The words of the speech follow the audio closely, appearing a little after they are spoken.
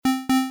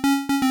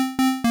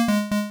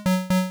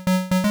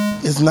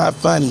It's not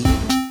funny.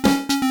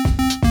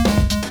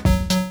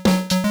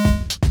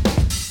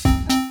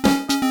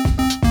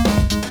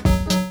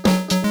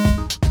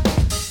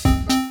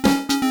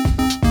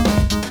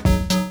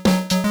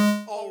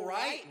 All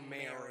right,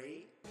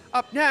 Mary.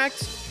 Up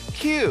next,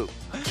 Q.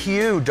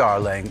 Q,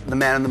 darling. The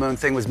Man on the Moon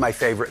thing was my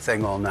favorite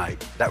thing all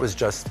night. That was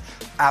just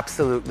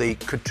absolutely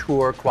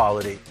couture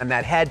quality. And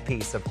that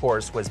headpiece, of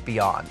course, was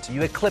beyond.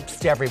 You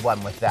eclipsed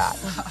everyone with that.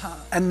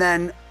 And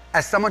then,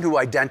 as someone who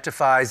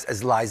identifies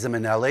as Liza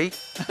Minnelli,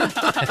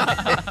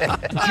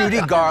 Judy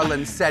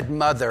Garland said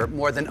mother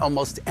more than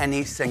almost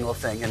any single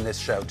thing in this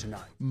show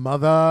tonight.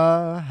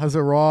 Mother has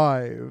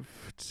arrived.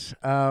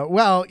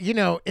 Well, you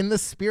know, in the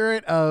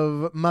spirit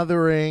of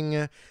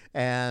mothering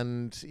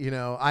and, you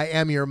know, I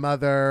am your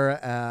mother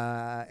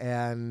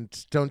and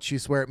don't you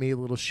swear at me,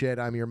 little shit,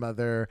 I'm your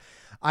mother.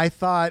 I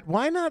thought,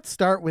 why not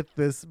start with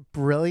this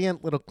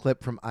brilliant little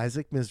clip from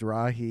Isaac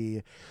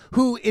Mizrahi,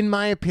 who, in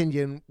my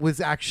opinion,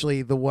 was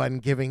actually the one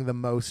giving the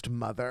most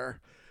mother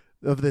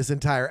of this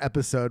entire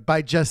episode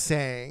by just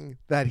saying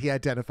that he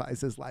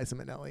identifies as Liza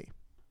Minnelli.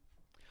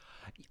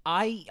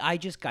 I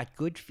just got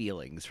good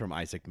feelings from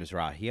Isaac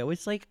Mizrahi. I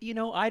was like, you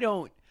know, I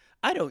don't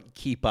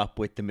keep up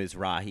with the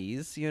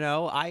Mizrahis, you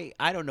know. I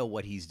don't know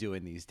what he's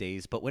doing these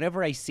days, but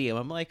whenever I see him,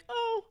 I'm like,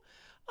 oh,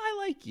 I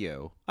like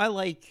you. I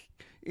like,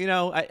 you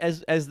know,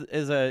 as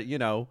a, you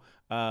know,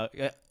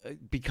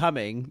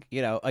 becoming,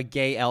 you know, a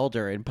gay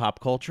elder in pop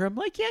culture. I'm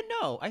like, yeah,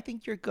 no, I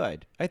think you're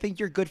good. I think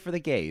you're good for the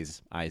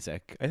gays,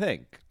 Isaac. I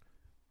think.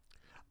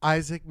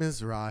 Isaac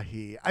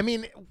Mizrahi. I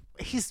mean,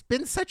 he's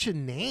been such a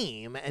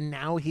name, and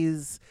now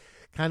he's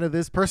kind of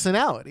this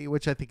personality,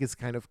 which I think is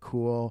kind of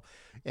cool.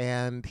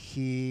 And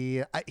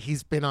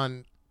he's been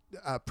on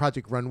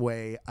Project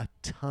Runway a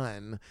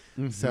ton.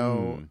 Mm-hmm.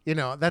 So, you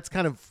know, that's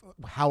kind of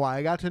how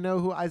I got to know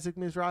who Isaac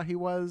Mizrahi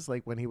was,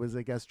 like when he was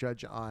a guest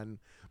judge on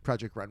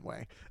Project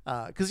Runway.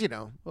 Because, you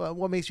know,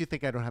 what makes you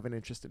think I don't have an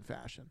interest in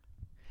fashion?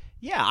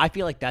 Yeah, I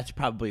feel like that's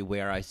probably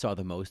where I saw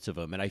the most of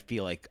him. And I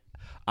feel like,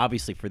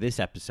 obviously, for this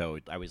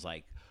episode, I was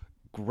like,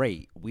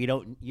 great. You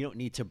don't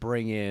need to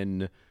bring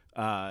in,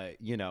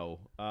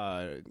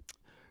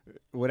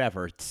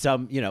 whatever,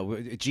 some, you know,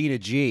 Gina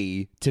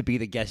G to be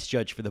the guest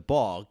judge for the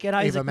ball. Get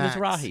Isaac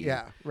Mizrahi.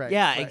 Yeah, right.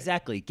 Yeah, right.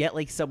 exactly. Get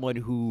like someone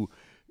who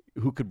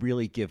could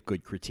really give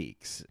good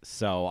critiques.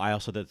 So I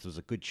also thought this was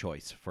a good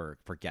choice for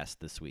guest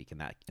this week in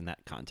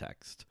that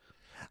context.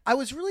 I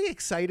was really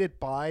excited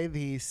by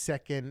the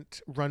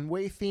second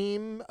runway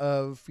theme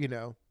of, you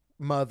know,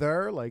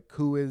 mother, like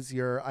who is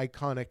your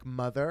iconic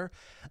mother.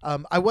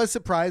 I was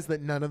surprised that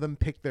none of them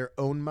picked their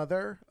own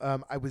mother.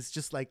 I was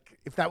just like,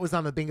 if that was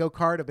on the bingo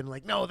card, I've been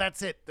like, no,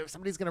 that's it.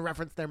 Somebody's going to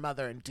reference their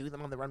mother and do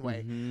them on the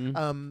runway.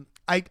 Mm-hmm.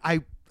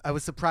 I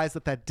was surprised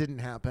that didn't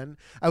happen.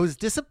 I was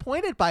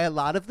disappointed by a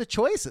lot of the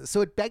choices. So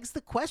it begs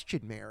the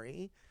question,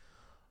 Mary,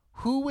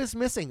 who was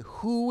missing?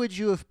 Who would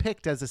you have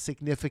picked as a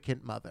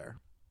significant mother?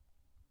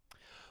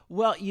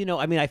 Well, you know,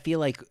 I mean, I feel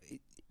like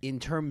in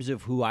terms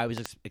of who I was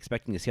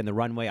expecting to see on the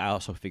runway, I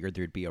also figured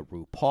there'd be a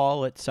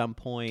RuPaul at some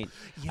point.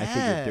 Yes. I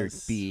figured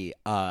there'd be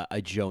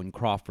a Joan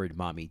Crawford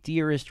Mommy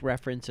Dearest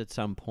reference at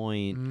some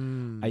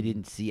point. I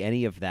didn't see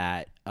any of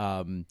that.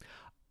 I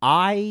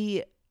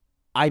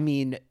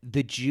mean,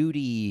 the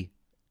Judy,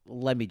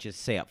 let me just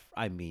say,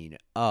 I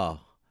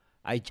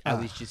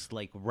was just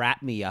like,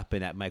 wrap me up in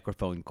that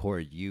microphone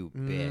cord, you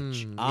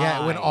bitch.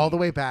 Yeah, it went all the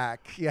way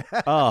back. Yeah.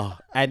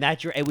 And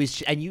it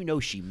was, and you know,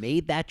 she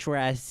made that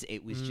dress.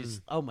 It was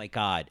just, oh my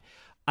God.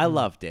 I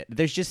loved it.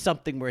 There's just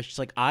something where it's just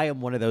like, I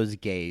am one of those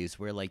gays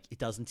where like, it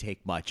doesn't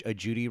take much. A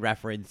Judy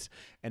reference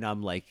and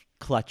I'm like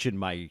clutching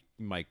my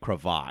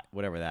cravat,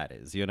 whatever that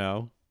is, you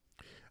know?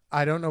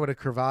 I don't know what a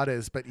cravat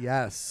is, but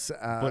yes.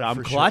 But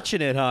I'm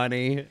clutching it,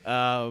 honey.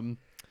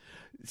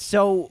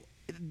 So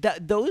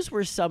those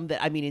were some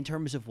that, I mean, in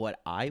terms of what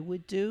I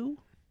would do,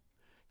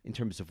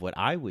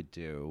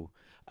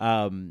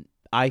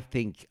 I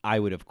think I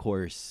would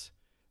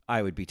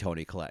be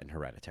Toni Collette in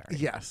Hereditary.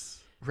 Yes,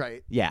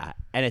 right. Yeah,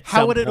 and at how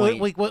some would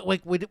point,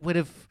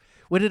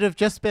 would it have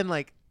just been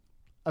like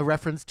a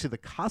reference to the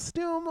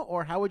costume,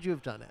 or how would you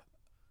have done it?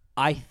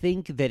 I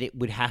think that it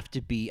would have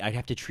to be. I'd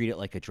have to treat it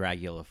like a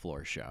Dragula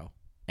floor show,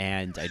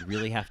 and I'd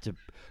really have to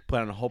put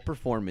on a whole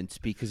performance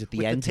because at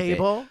the end of it,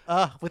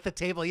 with the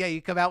table, yeah,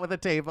 you come out with a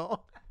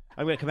table.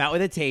 I'm gonna come out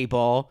with a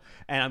table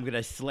and I'm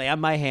gonna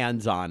slam my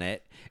hands on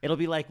it. It'll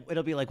be like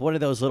one of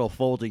those little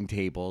folding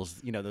tables,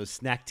 you know, those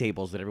snack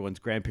tables that everyone's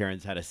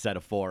grandparents had a set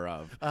of 4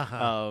 of.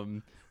 Uh-huh.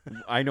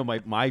 I know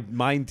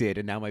mine did,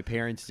 and now my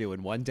parents do,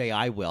 and one day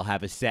I will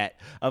have a set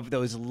of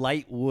those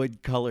light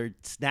wood colored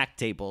snack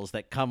tables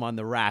that come on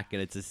the rack,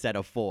 and it's a set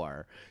of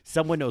 4.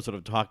 Someone knows what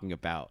I'm talking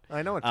about.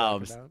 I know what I'm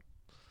talking about.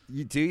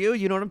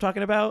 You know what I'm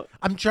talking about?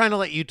 I'm trying to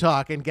let you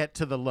talk and get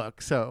to the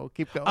look, so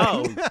keep going.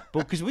 Oh,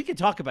 because we can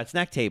talk about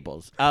snack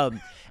tables.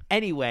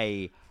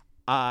 Anyway,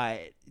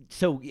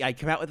 so I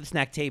come out with a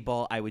snack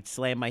table. I would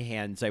slam my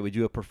hands. I would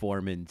do a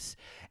performance,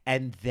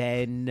 and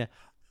then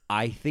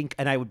I think,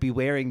 and I would be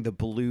wearing the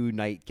blue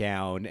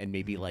nightgown and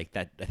maybe like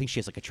that. I think she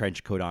has like a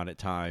trench coat on at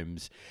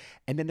times.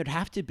 And then there'd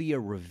have to be a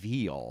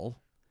reveal.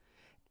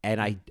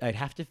 And I'd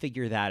have to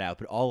figure that out.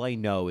 But all I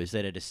know is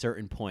that at a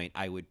certain point,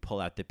 I would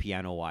pull out the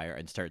piano wire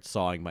and start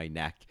sawing my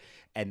neck.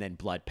 And then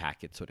blood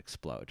packets would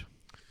explode.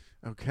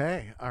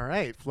 Okay. All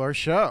right. Floor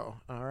show.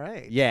 All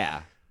right.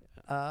 Yeah.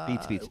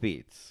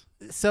 Beats.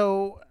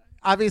 So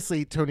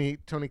obviously Tony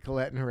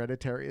Collette in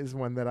Hereditary is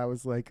one that I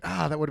was like,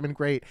 that would have been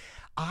great.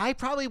 I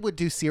probably would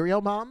do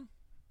Serial Mom.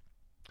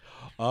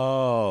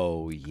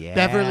 Oh, yeah.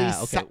 Beverly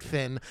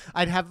Sutphin.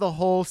 I'd have the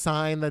whole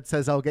sign that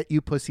says, I'll get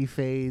you pussy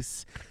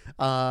face.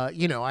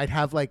 I'd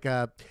have like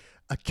a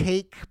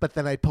cake, but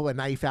then I'd pull a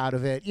knife out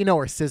of it,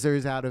 or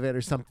scissors out of it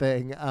or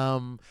something.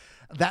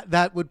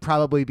 That would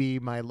probably be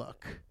my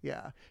look.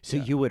 Yeah. So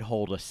you would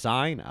hold a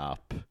sign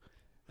up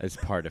as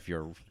part of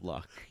your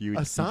look. You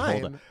would A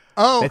sign? hold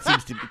Oh. that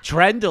seems to be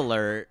trend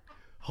alert.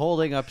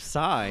 Holding up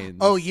signs.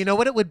 Oh, you know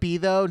what it would be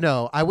though?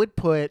 No, I would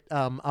put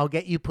I'll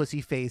get you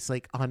pussy face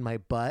like on my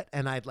butt,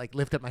 and I'd like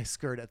lift up my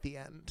skirt at the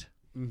end.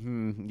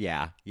 Mm-hmm.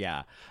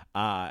 Yeah.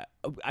 I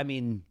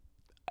mean,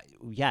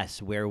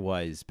 yes. Where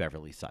was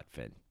Beverly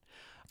Sutphin?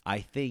 I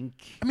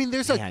think. I mean,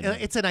 there's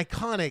it's an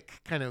iconic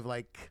kind of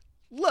like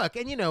look,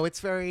 and it's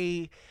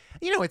very,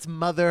 it's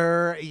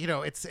mother,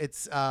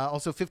 it's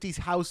also 50s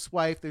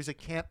housewife. There's a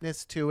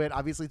campness to it.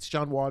 Obviously, it's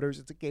John Waters.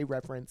 It's a gay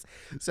reference.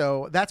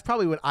 So that's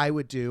probably what I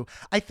would do.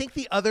 I think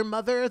the other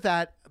mother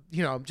that,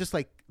 I'm just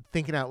like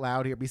thinking out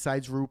loud here,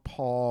 besides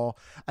RuPaul,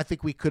 I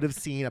think we could have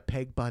seen a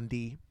Peg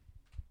Bundy.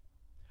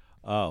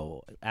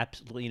 Oh,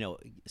 absolutely.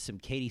 Some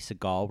Katie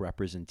Sagal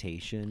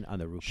representation on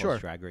the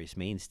RuPaul's Drag Race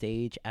main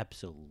stage.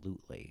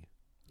 Absolutely.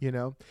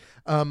 The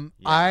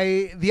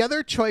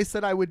other choice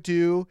that I would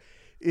do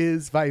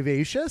is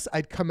Vivacious.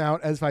 I'd come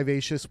out as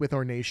Vivacious with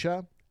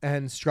Ornacia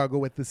and struggle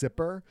with the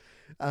zipper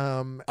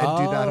and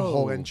do that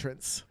whole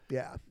entrance.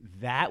 Yeah.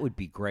 That would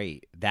be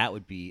great. That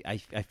would be, I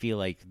feel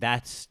like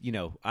that's,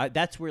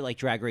 that's where like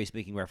Drag Race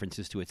making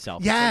references to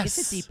itself. Yes.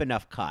 It's a deep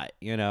enough cut,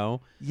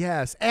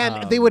 Yes.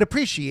 And they would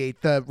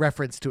appreciate the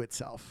reference to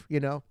itself,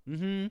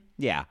 Mm-hmm.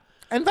 Yeah.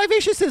 And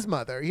Vivacious is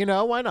mother,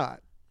 why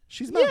not?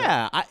 She's mother.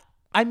 Yeah.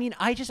 I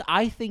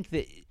think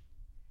that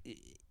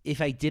if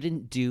I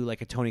didn't do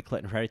like a Toni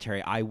Collette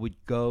Hereditary, I would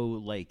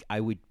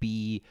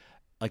be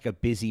like a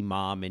busy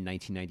mom in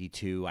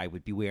 1992. I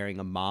would be wearing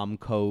a mom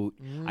coat.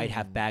 I'd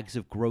have bags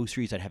of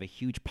groceries. I'd have a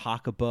huge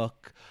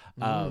pocketbook.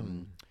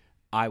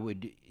 I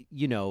would,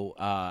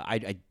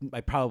 I'd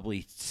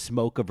probably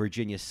smoke a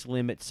Virginia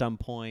Slim at some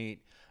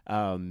point.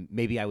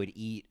 Maybe I would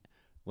eat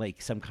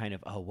like some kind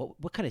of,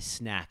 what kind of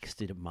snacks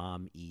did a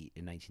mom eat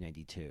in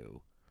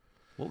 1992?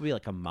 What would be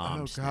like a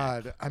mom snack?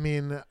 Oh, God. I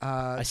mean,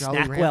 a Jolly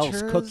Snackwell's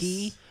Ranchers?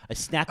 cookie? A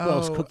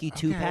Snackwell's cookie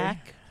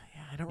 2-pack?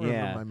 Yeah, I don't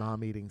remember my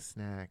mom eating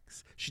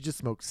snacks. She just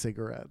smoked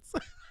cigarettes.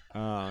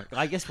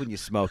 I guess when you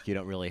smoke, you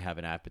don't really have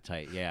an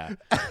appetite. Yeah.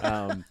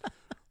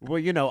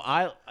 Well,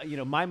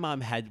 my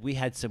mom we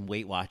had some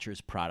Weight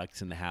Watchers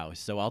products in the house.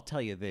 So I'll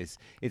tell you this,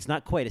 it's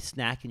not quite a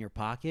snack in your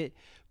pocket,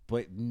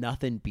 but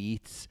nothing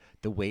beats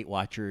the Weight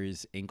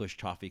Watchers English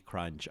Toffee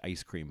Crunch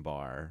ice cream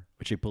bar,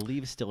 which I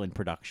believe is still in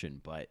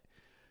production, but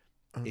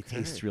it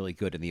tastes really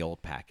good in the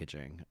old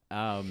packaging.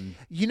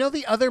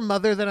 The other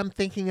mother that I'm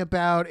thinking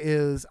about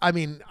is,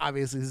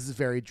 obviously this is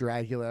very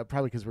Dragula,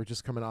 probably because we're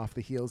just coming off the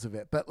heels of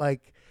it. But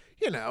like,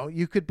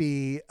 you could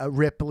be a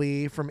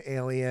Ripley from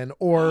Alien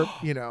or,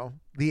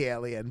 the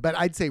Alien. But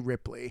I'd say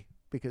Ripley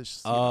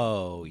because.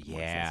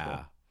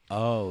 Yeah.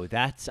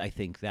 I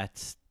think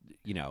that's,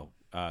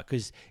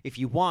 because if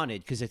you wanted,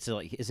 because it's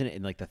like, isn't it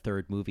in like the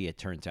third movie, it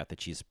turns out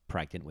that she's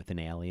pregnant with an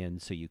alien.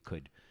 So you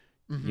could,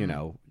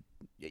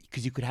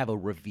 because you could have a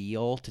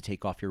reveal to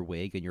take off your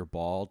wig and you're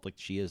bald like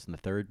she is in the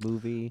third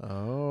movie.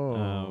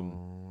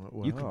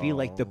 You could be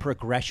like the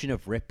progression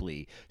of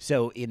Ripley.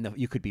 So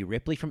you could be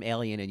Ripley from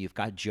Alien and you've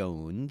got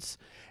Jones,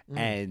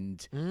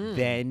 and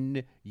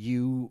then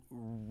you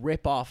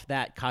rip off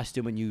that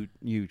costume and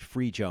you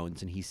free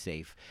Jones and he's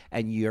safe.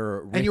 And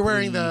you're Ripley. And you're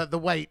wearing the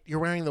white. You're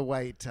wearing the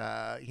white.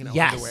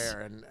 Yes.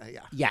 Underwear and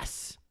yeah.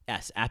 Yes,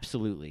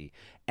 absolutely.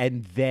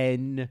 And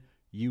then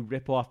you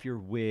rip off your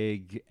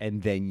wig,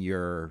 and then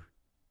you're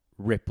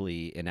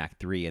Ripley in Act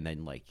 3, and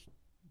then like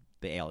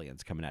the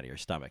aliens coming out of your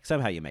stomach.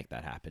 Somehow you make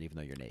that happen, even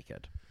though you're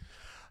naked.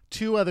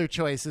 Two other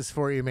choices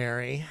for you,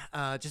 Mary,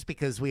 just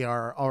because we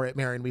are all right,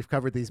 Mary, and we've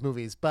covered these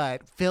movies.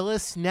 But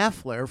Phyllis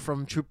Neffler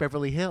from Troop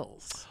Beverly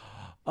Hills.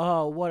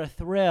 Oh, what a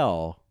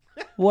thrill.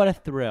 What a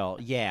thrill.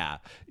 Yeah.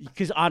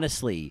 Because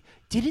honestly,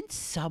 didn't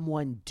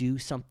someone do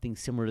something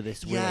similar to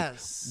this? Where,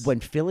 yes. Like, when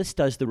Phyllis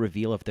does the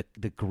reveal of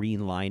the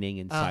green lining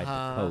inside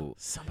the coat.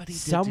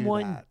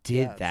 Someone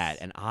did that.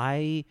 And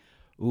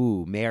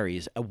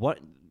Mary's.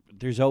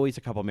 There's always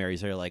a couple Marys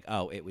that are like,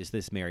 oh, it was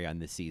this Mary on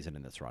this season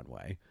in this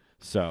runway.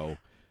 So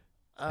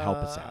help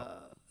us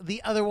out.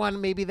 The other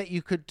one maybe that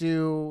you could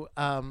do,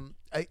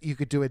 you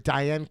could do a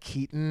Diane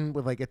Keaton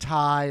with like a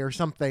tie or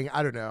something.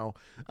 I don't know.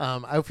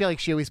 I feel like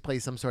she always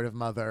plays some sort of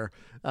mother,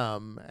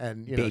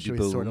 and you know, Baby she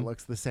always sort of Boom.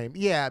 looks the same.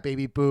 Yeah,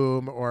 Baby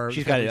Boom or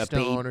She's got Emily a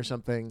Stone or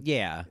something.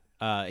 Yeah.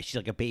 She's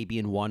like a baby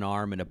in one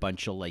arm and a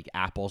bunch of like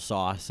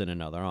applesauce in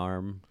another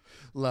arm.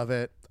 Love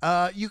it.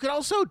 You could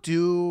also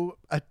do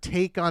a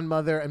take on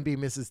Mother and be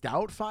Mrs.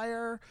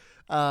 Doubtfire.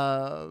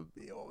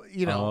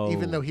 You know,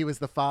 even Oh. though he was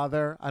the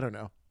father. I don't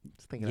know.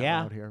 Just thinking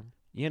out loud here.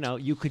 You know,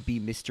 you could be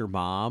Mr.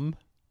 Mom.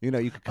 You know,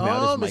 you could come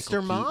out Oh, as Michael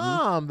Mr. Keaton.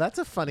 Mom. That's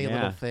a funny little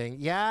Yeah. thing.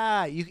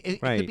 Yeah.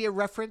 It Right. could be a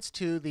reference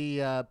to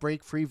the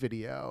Break Free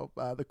video,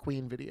 the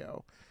Queen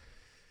video.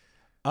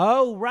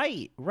 Oh,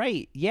 right.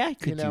 Yeah, I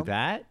could know? do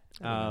that.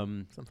 I don't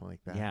know, something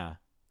like that.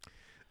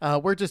 Yeah.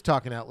 We're just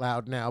talking out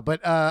loud now, but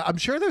I'm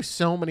sure there's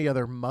so many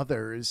other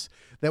mothers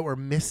that were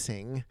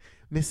missing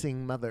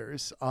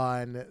mothers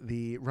on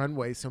the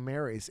runway. So,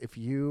 Marys, if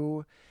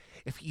you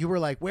were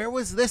like, where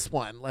was this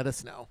one? Let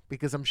us know,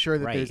 because I'm sure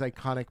that Right. there's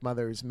iconic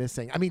mothers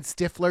missing. I mean,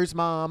 Stifler's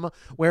mom.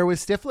 Where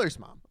was Stifler's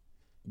mom?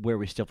 Where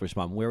was Stifler's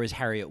mom? Where was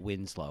Harriet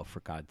Winslow, for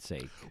God's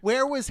sake?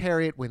 Where was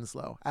Harriet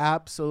Winslow?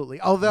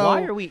 Absolutely. Although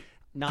Why are we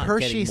not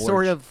Hershey getting more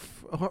sort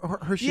of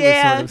Hershey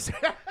Yeah. was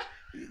sort of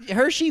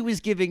Hershey was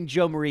giving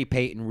Joe Marie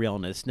Payton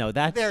realness. No,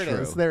 that's There it true.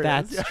 is. There it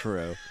that's is.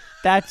 true.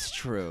 That's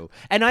true.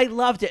 And I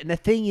loved it. And the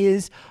thing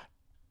is,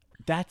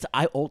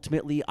 I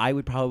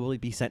would probably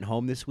be sent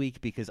home this week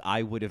because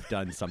I would have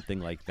done something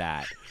like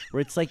that.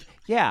 Where it's like,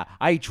 yeah,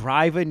 I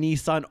drive a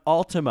Nissan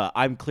Altima.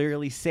 I'm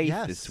clearly safe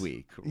Yes. this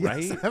week,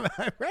 right?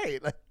 Yes,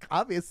 right. Like,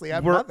 obviously,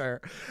 I'm We're- mother.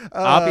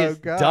 Obvious,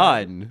 God.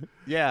 done.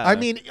 Yeah. I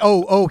mean,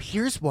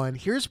 here's one.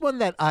 Here's one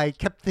that I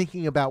kept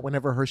thinking about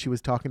whenever Hershey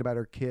was talking about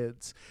her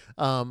kids.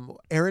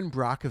 Erin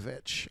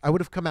Brockovich. I would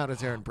have come out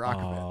as Erin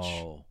Brockovich.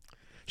 Oh.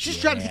 She's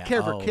trying to take care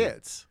of her Oh.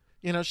 kids.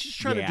 You know, she's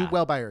trying to do Yeah.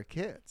 well by her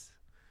kids.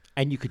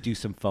 And you could do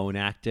some phone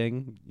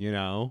acting, you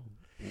know,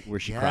 where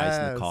she cries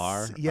in the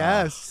car.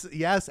 Yes,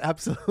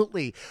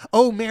 absolutely.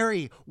 Oh,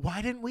 Mary,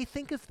 why didn't we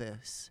think of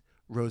this?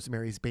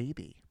 Rosemary's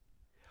Baby.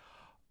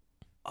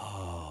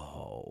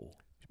 Oh.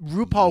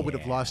 RuPaul would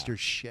have Yeah. lost her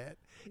shit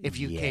if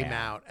you came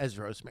Yeah. out as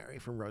Rosemary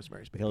from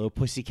Rosemary's Like a Baby. little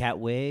pussycat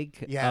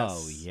wig? Yes.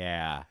 Oh,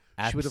 yeah.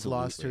 She would have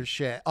lost her Absolutely.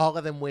 shit. All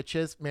of them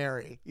witches.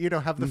 Mary, you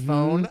don't have the Mm-hmm.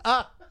 phone.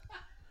 Ah.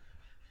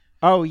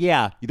 Oh,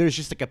 yeah. There's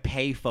just like a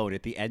pay phone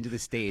at the end of the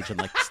stage on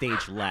like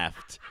stage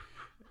left.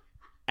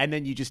 And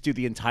then you just do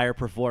the entire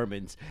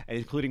performance, and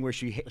including where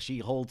she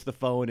holds the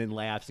phone and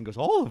laughs and goes,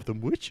 "All of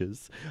them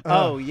witches."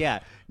 Oh yeah,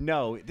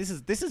 no. This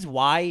is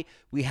why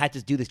we had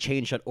to do the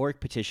Change.org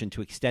petition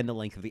to extend the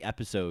length of the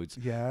episodes,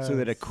 so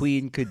that a Yes.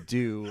 queen could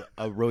do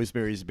a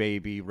Rosemary's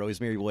Baby,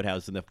 Rosemary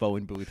Woodhouse in the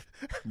phone booth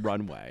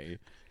runway.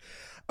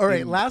 All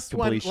right, in last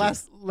completion. one.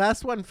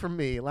 Last one from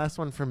me. Last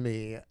one from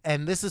me.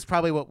 And this is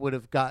probably what would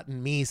have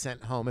gotten me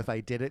sent home if I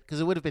did it, because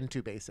it would have been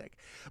too basic.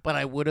 But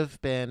I would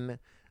have been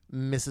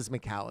Mrs.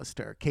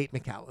 McAllister, Kate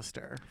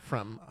McAllister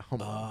from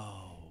Home Alone.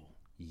 Oh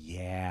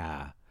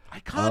yeah.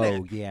 Iconic.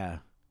 Oh yeah.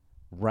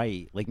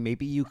 Right. Like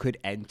maybe you could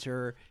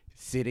enter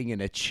sitting in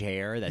a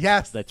chair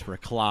that's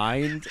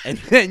reclined, and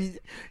then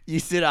you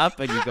sit up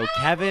and you go,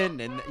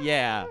 Kevin, and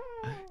yeah,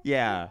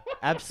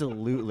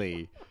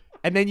 absolutely.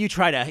 And then you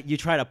try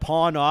to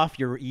pawn off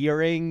your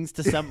earrings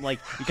to some, like,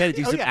 you kind of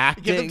do some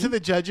acting. Give them to the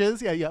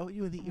judges. Yeah,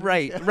 you the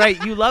earrings.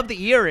 Right. You love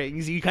the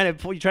earrings. You try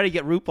to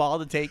get RuPaul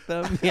to take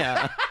them.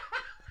 Yeah.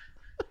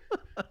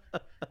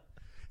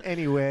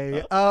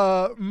 Anyway,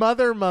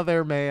 Mother,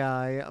 may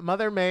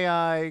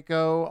I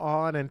go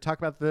on and talk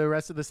about the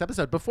rest of this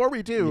episode? Before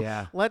we do,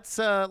 Yeah. let's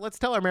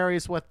tell our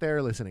Marys what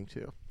they're listening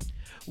to.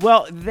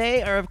 Well,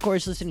 they are, of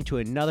course, listening to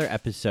another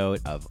episode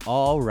of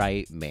All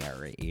Right,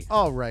 Mary.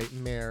 All right,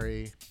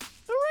 Mary.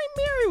 All Right,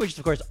 Mary, which is,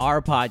 of course,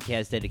 our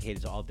podcast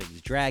dedicated to all things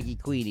draggy,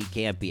 queenie,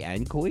 campy,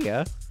 and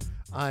queer.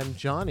 I'm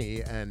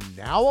Johnny, and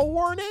now a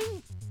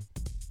warning.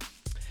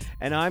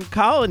 And I'm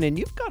Colin, and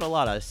you've got a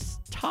lot of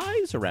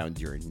ties around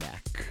your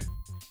neck.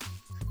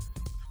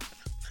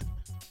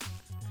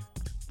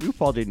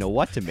 RuPaul didn't know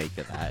what to make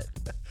of that.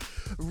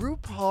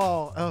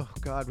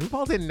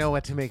 RuPaul didn't know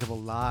what to make of a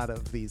lot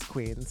of these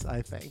queens,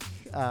 I think.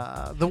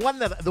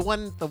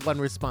 The one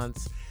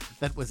response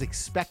that was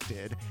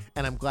expected,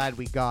 and I'm glad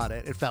we got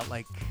it. It felt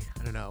like,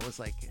 I don't know, it was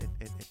like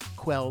it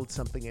quelled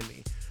something in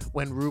me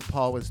when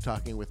RuPaul was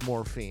talking with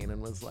Morphine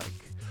and was like,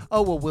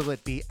 oh, well, will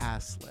it be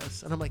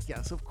assless? And I'm like,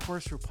 yes, of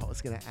course RuPaul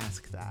is going to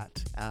ask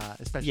that,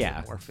 especially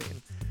with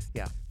Morphine.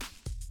 Yeah.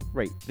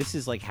 Right. This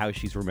is like how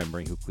she's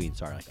remembering who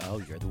queens are. Like, oh,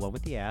 you're the one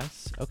with the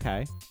ass.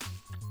 Okay.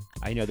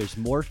 I know there's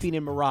Morphine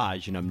and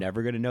Mirage, and I'm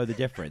never going to know the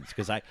difference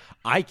because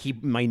I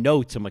keep my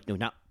notes. I'm like, no,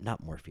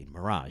 not Morphine,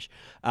 Mirage.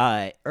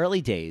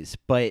 Early days.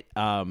 But,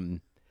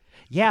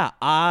 yeah,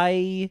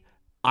 I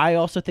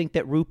also think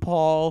that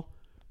RuPaul,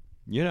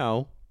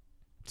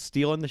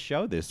 stealing the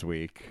show this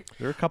week.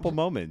 There are a couple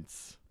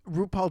moments.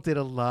 RuPaul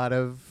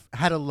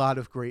had a lot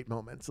of great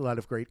moments, a lot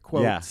of great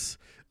quotes.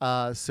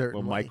 Certainly,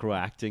 Little micro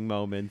acting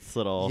moments,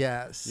 little.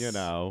 Yes.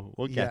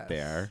 We'll get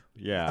there.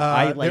 Yeah,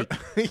 I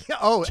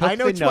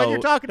know which one you're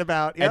talking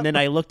about. Yep. And then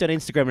I looked on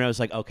Instagram and I was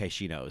like, okay,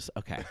 she knows.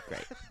 Okay,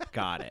 great,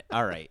 got it.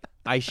 All right,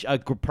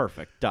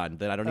 perfect, done.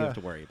 Then I don't even have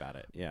to worry about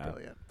it. Yeah.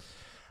 Brilliant.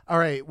 All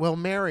right, well,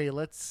 Mary,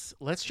 let's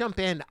jump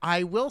in.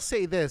 I will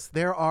say this: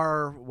 there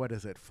are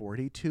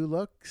 42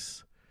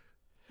 looks?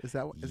 Is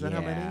that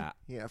how many?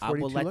 Yeah,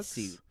 42 well, let's looks.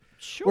 see.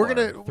 Sure. We're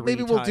gonna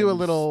maybe we'll do a times.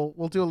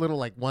 little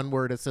like one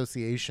word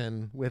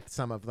association with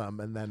some of them,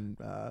 and then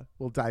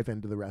we'll dive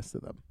into the rest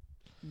of them.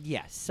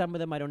 Yes, some of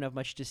them I don't have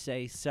much to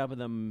say. Some of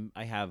them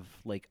I have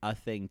like a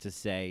thing to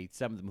say.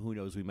 Some of them, who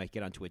knows, we might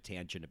get onto a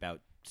tangent about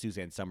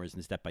Suzanne Summers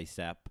and Step by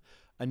Step.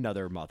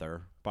 Another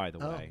mother, by the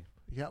way.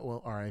 Yeah,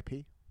 well,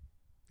 R.I.P.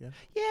 Yeah,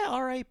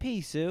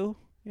 R.I.P. Sue.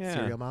 Yeah.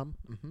 Serial Mom.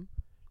 Mm-hmm.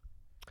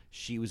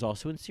 She was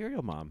also in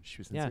Serial Mom. She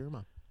was in Serial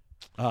Mom.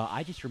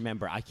 I just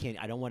remember, I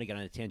don't want to get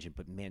on a tangent,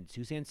 but man,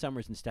 Suzanne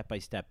Summers and Step by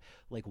Step,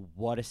 like,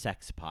 what a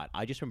sex pot.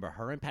 I just remember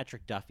her and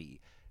Patrick Duffy,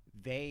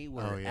 they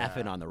were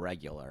effing on the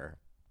regular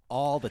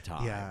all the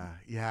time.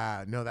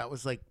 Yeah. No, that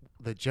was like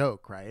the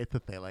joke, right?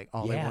 That they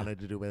they wanted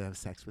to do was have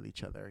sex with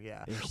each other.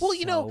 Yeah.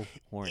 Well,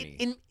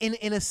 horny. In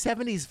a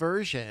 70s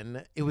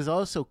version, it was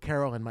also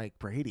Carol and Mike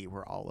Brady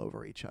were all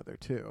over each other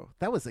too.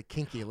 That was a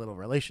kinky little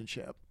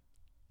relationship.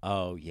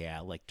 Oh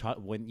yeah, like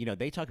when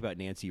they talk about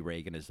Nancy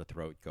Reagan as the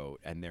throat goat,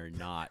 and they're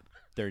not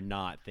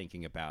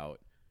thinking about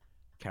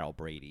Carol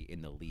Brady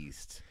in the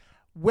least.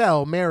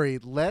 Well, Mary,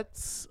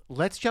 let's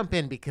jump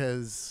in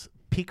because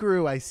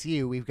Peekaroo, I see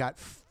you. We've got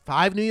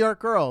 5 New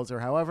York girls, or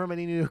however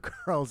many New York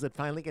girls, that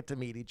finally get to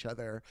meet each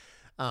other.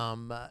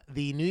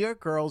 The New York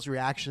girls'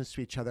 reactions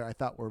to each other, I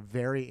thought, were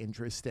very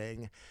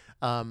interesting.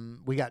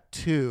 We got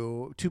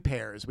two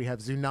pairs. We have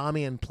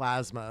Tsunami and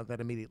Plasma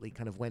that immediately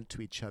kind of went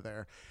to each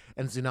other,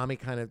 and Tsunami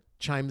kind of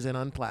chimes in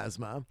on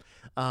Plasma.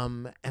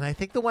 And I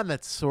think the one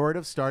that sort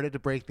of started to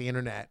break the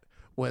internet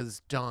was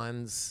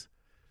Dawn's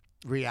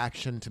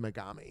reaction to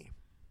Megami.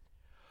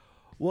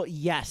 Well,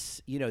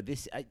 yes,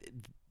 this.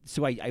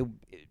 So I,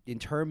 in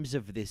terms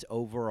of this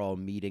overall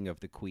meeting of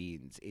the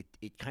queens,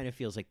 it kind of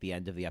feels like the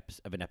end of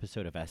an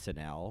episode of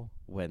SNL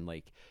when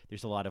like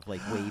there's a lot of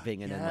like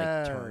waving and then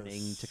like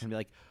turning to kind of be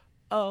like,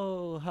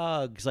 oh,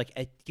 hugs. Like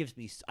it gives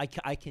me,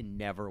 I can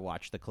never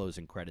watch the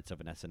closing credits of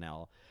an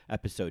SNL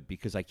episode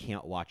because I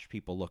can't watch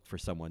people look for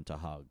someone to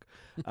hug.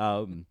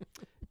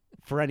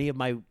 For any of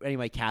my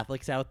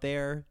Catholics out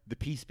there, the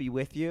peace be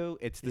with you.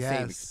 It's the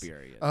same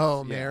experience.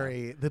 Oh,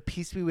 Mary, the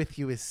peace be with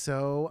you is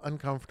so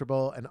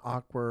uncomfortable and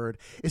awkward,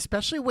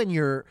 especially when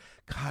you're.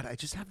 God, I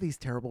just have these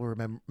terrible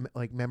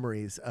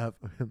memories of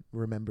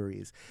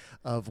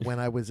when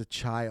I was a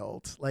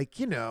child,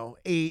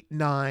 8,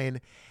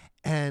 9,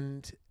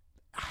 and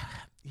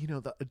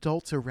the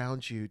adults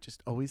around you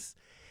just always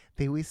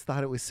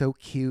thought it was so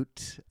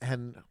cute,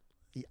 and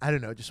I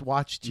don't know, just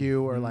watched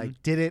you or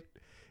did it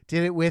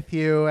with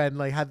you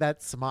and had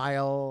that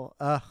smile.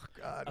 Oh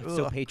God,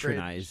 so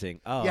patronizing.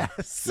 Cringe. Oh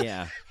yes,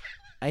 yeah,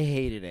 I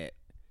hated it.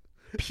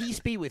 Peace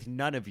be with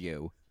none of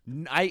you.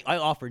 I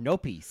offer no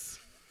peace.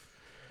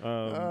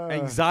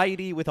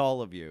 Anxiety with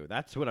all of you.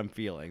 That's what I'm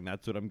feeling.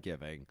 That's what I'm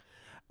giving.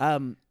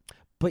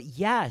 But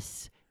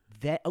yes,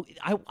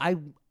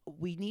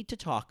 we need to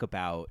talk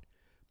about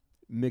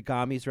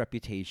Megami's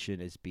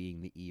reputation as being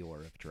the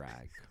Eeyore of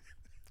drag,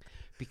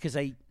 because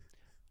I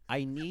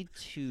need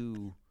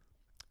to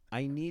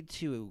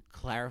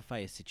clarify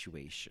a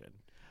situation.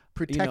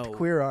 Protect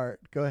queer art.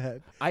 Go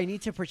ahead. I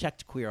need to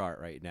protect queer art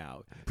right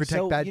now.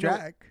 Protect bad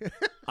drag.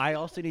 I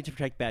also need to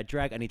protect bad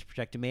drag. I need to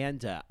protect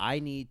Amanda. I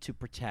need to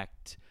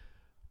protect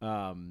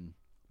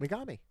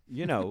Megami.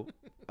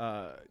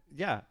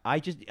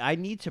 I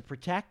need to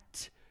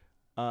protect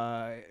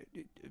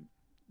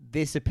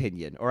this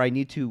opinion, or I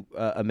need to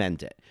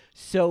amend it.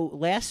 So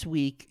last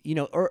week,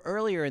 or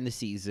earlier in the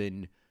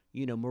season,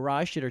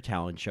 Mirage did her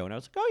talent show, and I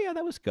was like, oh, yeah,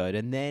 that was good.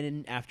 And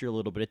then after a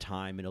little bit of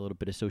time and a little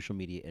bit of social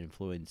media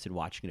influence and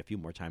watching it a few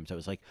more times, I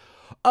was like,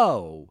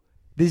 oh,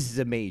 this is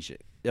amazing.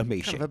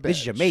 Amazing.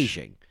 This is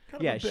amazing.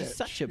 She's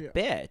such a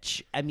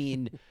bitch. I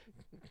mean,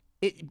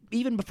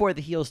 even before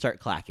the heels start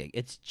clacking,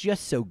 it's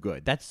just so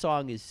good. That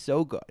song is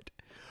so good.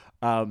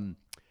 And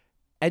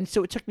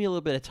so it took me a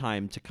little bit of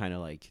time to kind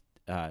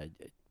of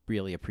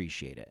really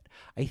appreciate it.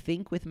 I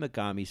think with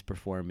Megami's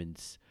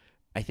performance,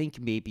 I think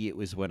maybe it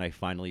was when I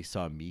finally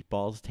saw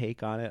Meatball's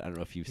take on it. I don't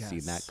know if you've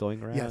seen that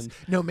going around. Yes.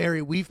 No,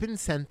 Mary, we've been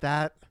sent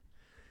that,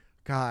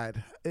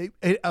 God,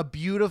 a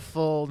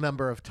beautiful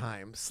number of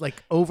times,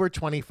 like over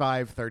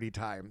 25, 30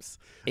 times.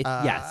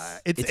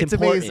 Yes. It's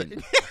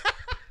amazing.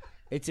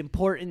 It's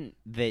important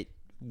that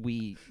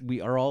we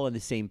are all on the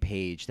same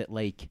page, that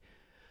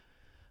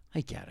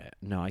I get it.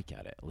 No, I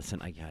get it.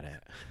 Listen, I get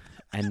it.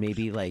 And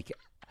maybe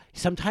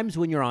sometimes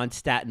when you're on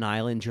Staten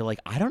Island, you're like,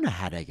 I don't know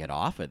how to get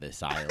off of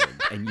this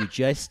island. And you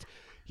just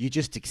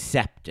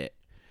accept it.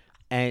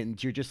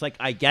 And you're just like,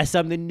 I guess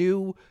I'm the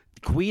new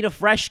queen of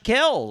fresh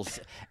kills.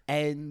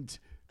 And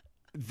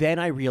Then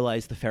I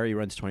realized the ferry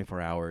runs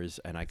 24 hours,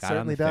 and I got Certainly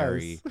on the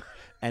ferry. does.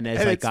 And as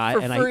And I it's got,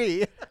 for and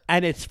free.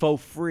 and it's for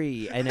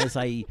free. And as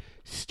I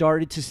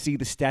started to see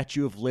the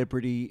Statue of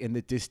Liberty in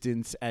the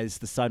distance as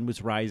the sun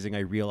was rising, I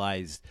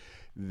realized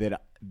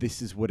that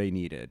this is what I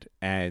needed.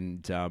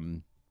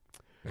 And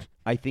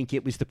I think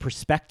it was the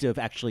perspective,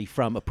 actually,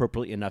 from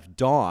appropriately enough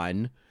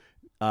Dawn,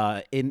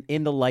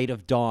 in the light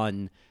of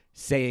Dawn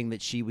saying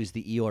that she was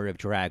the Eeyore of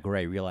drag, where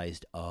I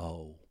realized,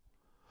 oh.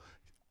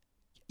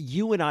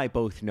 You and I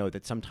both know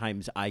that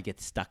sometimes I get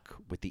stuck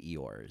with the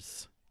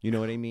Eeyores. You know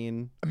what I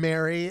mean?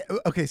 Mary.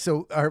 Okay,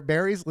 so our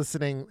Mary's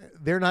listening.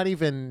 They're not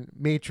even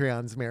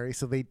Matreons, Mary,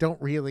 so they don't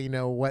really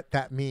know what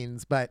that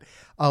means. But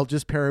I'll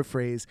just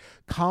paraphrase.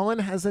 Colin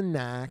has a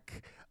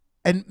knack,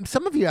 and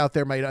some of you out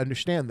there might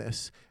understand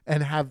this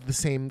and have the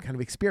same kind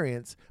of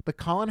experience. But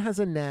Colin has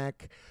a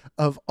knack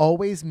of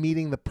always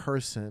meeting the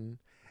person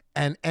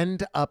and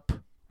end up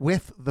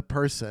with the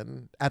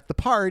person at the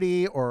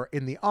party or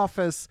in the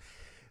office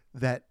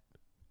that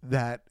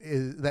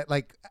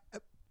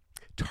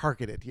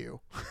targeted you.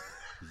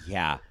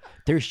 Yeah.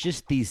 There's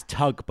just these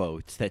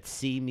tugboats that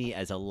see me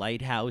as a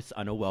lighthouse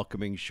on a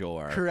welcoming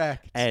shore.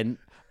 Correct. And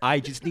I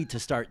just need to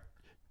start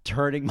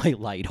turning my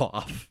light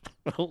off.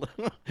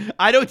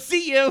 I don't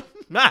see you.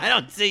 I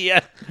don't see you.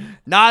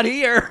 Not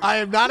here. I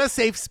am not a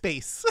safe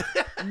space.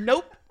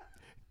 Nope.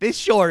 This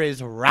shore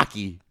is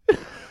rocky.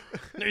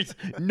 There's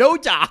no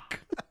dock.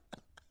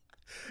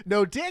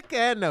 No dick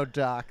and no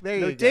doc. There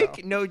you No go.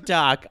 dick, no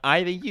dock.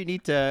 I think you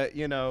need to,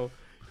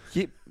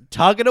 keep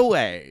tugging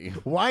away.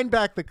 Wind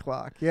back the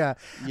clock. Yeah.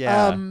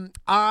 Yeah.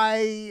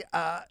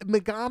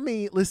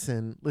 Megami,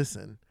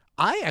 listen.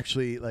 I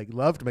actually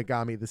loved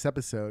Megami this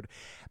episode.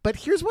 But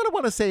here's what I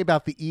want to say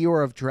about the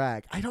Eeyore of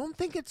drag. I don't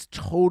think it's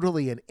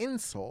totally an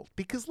insult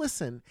because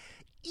listen,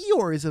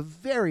 Eeyore is a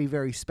very,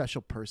 very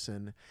special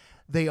person.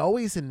 They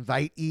always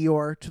invite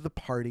Eeyore to the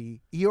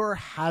party. Eeyore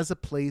has a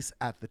place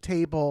at the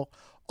table.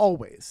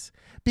 Always.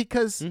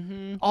 Because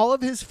all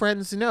of his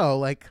friends know,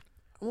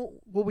 well,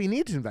 we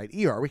need to invite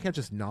Eeyore. We can't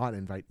just not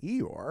invite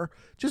Eeyore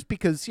just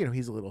because,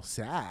 he's a little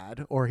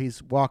sad or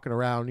he's walking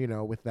around,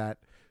 with that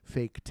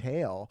fake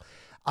tail.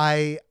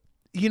 We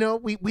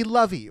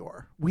love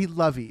Eeyore. We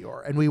love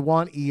Eeyore and we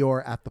want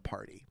Eeyore at the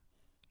party.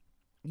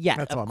 Yeah,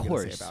 That's all of I'm gonna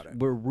course. say about it.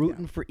 We're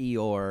rooting for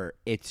Eeyore.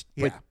 It's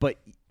but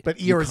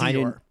Eeyore's you kinda-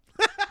 Eeyore.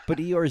 But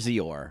Eeyore's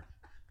Eeyore.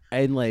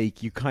 And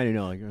you kind of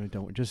know,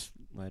 don't just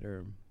let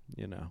her,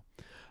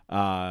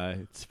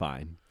 it's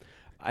fine.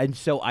 And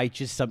so I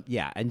just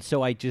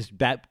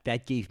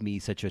that gave me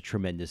such a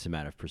tremendous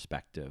amount of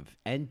perspective.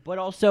 But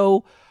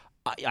also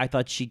I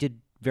thought she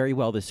did very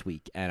well this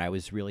week and I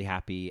was really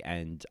happy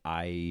and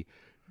I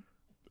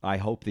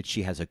hope that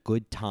she has a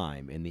good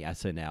time in the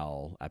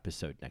SNL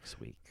episode next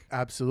week.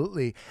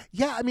 Absolutely.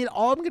 Yeah, I mean,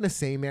 all I'm going to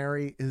say,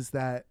 Mary, is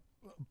that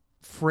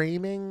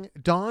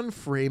Dawn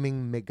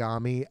framing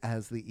Megami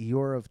as the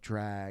Eeyore of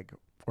drag,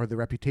 or the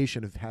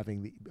reputation of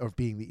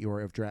being the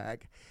Eeyore of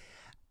drag,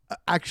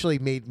 actually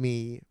made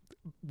me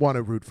want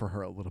to root for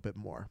her a little bit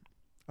more.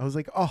 I was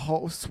like,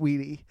 oh,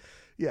 sweetie.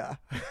 Yeah.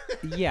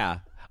 Yeah.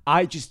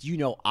 I just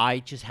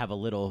have a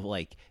little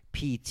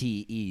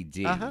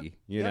PTED,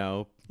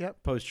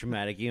 Yep.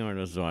 post-traumatic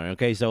illness disorder.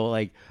 Okay, so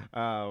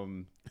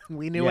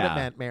We knew what it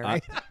meant,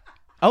 Mary.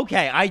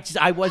 okay,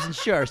 I wasn't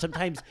sure.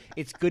 Sometimes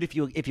it's good if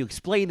you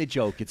explain the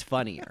joke, it's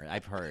funnier.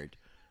 I've heard.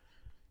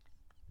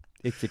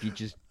 It's if you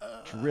just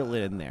drill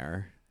it in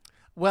there.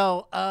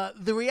 Well,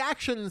 the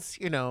reactions,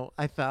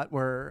 I thought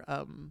were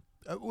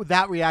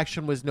that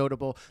reaction was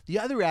notable. The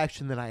other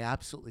reaction that I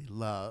absolutely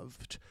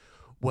loved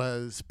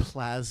was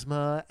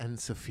Plasma and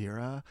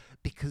Saphira,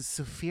 because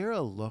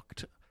Saphira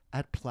looked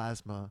at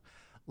Plasma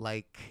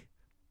like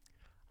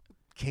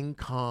King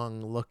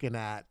Kong looking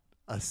at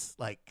us,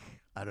 I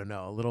don't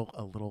know,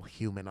 a little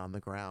human on the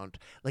ground.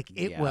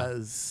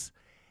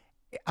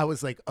 I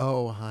was like,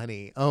 oh,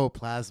 honey, oh,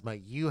 Plasma,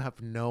 you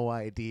have no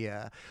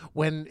idea.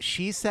 When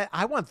she said,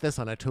 I want this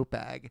on a tote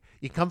bag.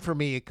 You come for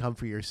me, you come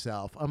for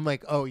yourself. I'm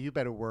like, oh, you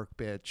better work,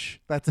 bitch.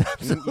 That's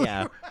absolutely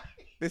Yeah. right.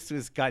 This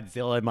was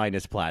Godzilla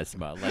minus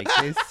Plasma.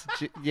 This,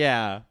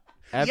 yeah.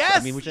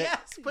 Yes,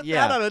 Put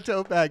that on a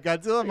tote bag.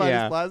 Godzilla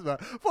minus Plasma,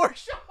 for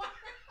sure.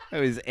 That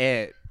was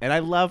it. And I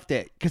loved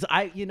it. Because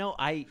I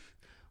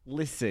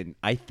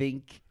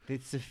think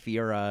that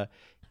Saphira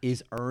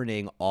is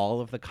earning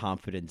all of the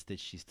confidence that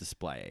she's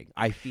displaying.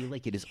 I feel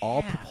like it is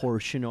all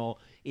proportional.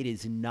 It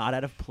is not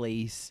out of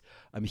place.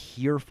 I'm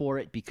here for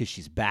it because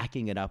she's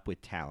backing it up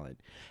with talent.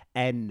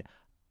 And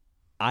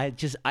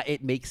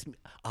it makes me,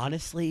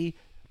 honestly,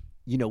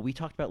 we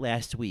talked about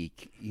last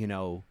week,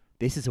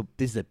 this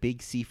is a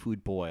big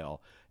seafood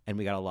boil. And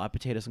we got a lot of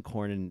potatoes and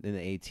corn in the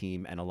A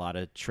team and a lot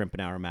of shrimp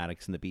and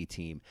aromatics in the B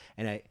team.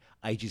 And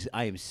I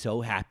am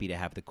so happy to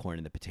have the corn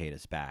and the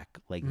potatoes back.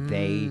 I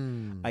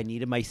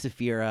needed my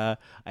Saphira.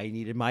 I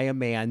needed my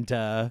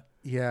Amanda.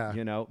 Yeah.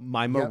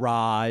 My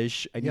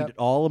Mirage. I needed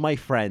all of my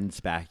friends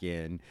back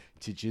in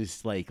to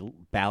just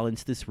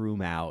balance this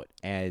room out.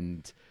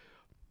 And,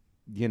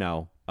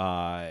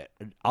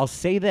 I'll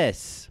say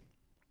this.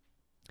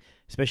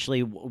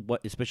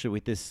 especially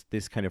with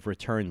this kind of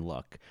return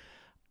look.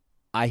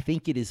 I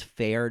think it is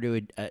fair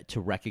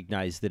to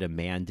recognize that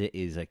Amanda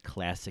is a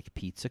classic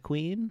pizza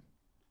queen.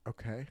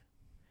 Okay.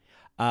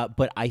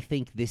 But I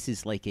think this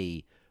is like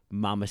a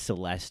Mama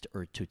Celeste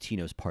or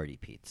Totino's Party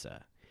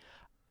Pizza.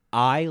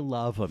 I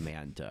love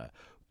Amanda,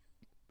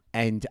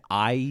 and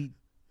I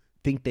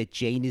think that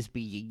Jane is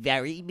being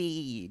very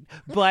mean,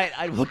 but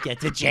I will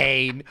get to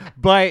Jane.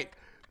 But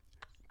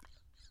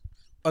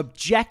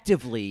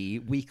objectively,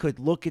 we could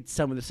look at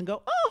some of this and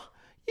go,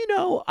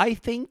 oh, I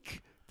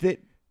think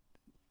that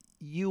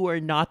you are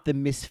not the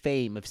Miss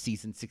Fame of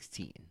season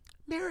 16.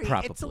 Mary,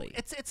 probably.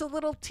 It's a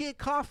little tea of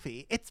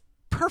coffee. It's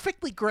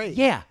perfectly great.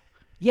 Yeah.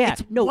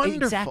 It's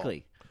wonderful.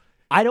 Exactly.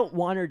 I don't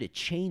want her to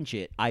change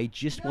it. I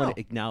just want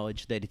to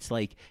acknowledge that it's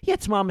like,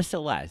 it's Mama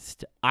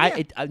Celeste.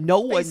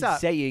 No one's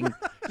saying,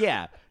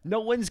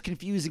 no one's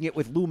confusing it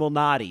with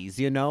Luminati's,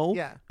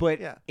 Yeah. But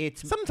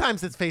it's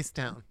sometimes it's face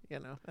down,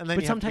 and then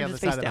you have to be on the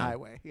side of the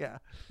highway. Yeah.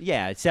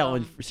 Yeah,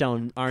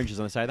 selling oranges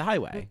on the side of the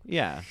highway.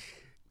 Yeah.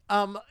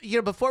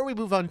 Before we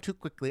move on too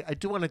quickly, I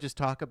do want to just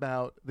talk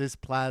about this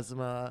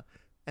Plasma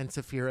and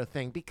Saphira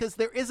thing, because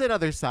there is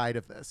another side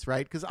of this,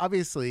 right? Because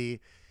obviously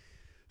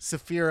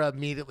Saphira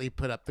immediately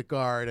put up the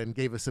guard and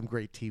gave us some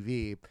great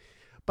TV.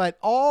 But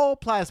all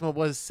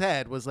Plasma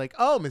said was like,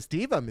 oh, Miss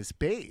Diva, Miss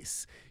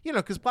Bass.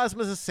 Because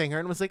Plasma's a singer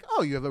and was like,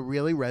 oh, you have a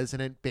really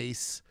resonant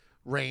bass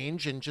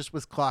range, and just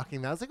was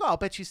clocking that. I was like, oh, I'll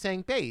bet you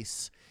sang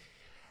bass.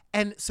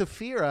 And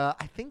Saphira,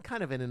 I think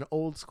kind of in an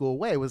old school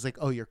way, was like,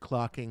 oh, you're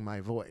clocking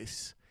my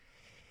voice.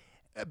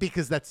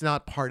 Because that's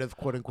not part of,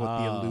 quote unquote,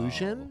 the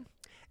illusion.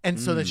 And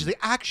so then she's like,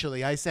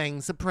 actually, I sang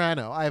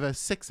soprano. I have a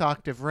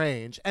 6-octave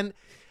range. And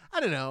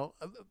I don't know,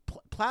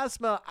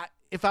 Plasma,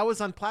 if I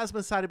was on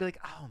Plasma's side, I'd be like,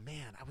 oh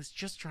man, I was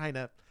just trying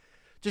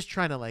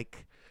to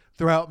like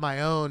throw out my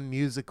own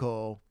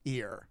musical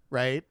ear,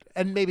 right?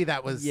 And maybe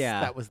that was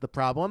the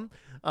problem.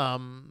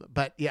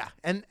 But yeah,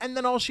 and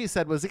then all she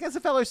said was, like, as a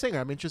fellow singer,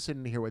 I'm interested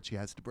in hear what she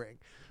has to bring,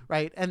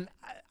 right? And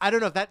I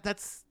don't know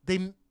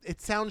if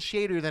it sounds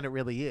shadier than it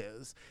really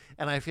is.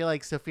 And I feel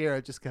like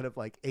Saphira just kind of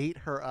like ate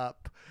her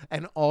up,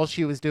 and all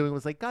she was doing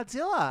was like,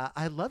 Godzilla,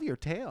 I love your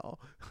tail.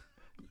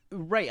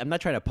 Right, I'm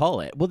not trying to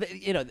pull it. Well,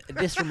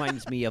 this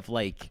reminds me of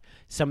like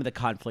some of the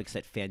conflicts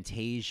that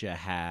Fantasia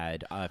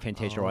had,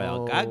 Fantasia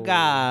Royale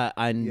Gaga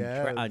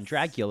on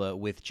Dracula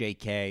with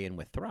JK and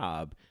with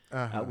Throb,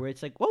 where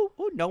it's like, whoa,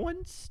 no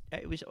one's.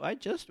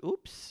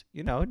 Oops,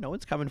 no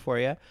one's coming for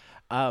you.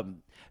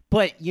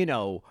 But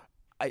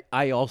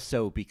I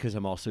also, because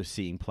I'm also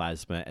seeing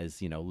Plasma as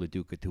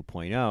Leduca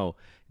 2.0,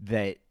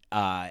 that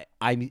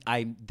I'm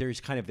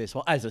there's kind of this.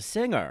 Well, as a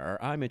singer,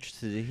 I'm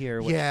interested to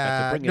hear what you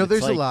have to bring. No,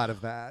 there's a lot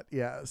of that.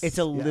 Yes, it's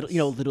a little,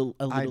 a little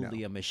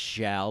Leah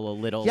Michelle, a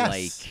little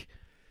like,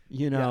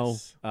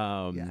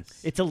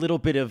 it's a little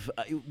bit of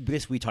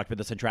this. We talked about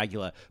this on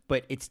Dracula,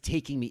 but it's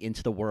taking me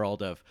into the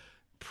world of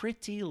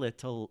Pretty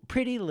Little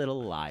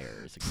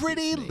Liars.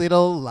 Pretty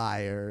Little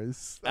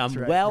Liars. That's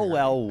right,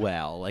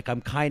 well. Like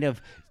I'm kind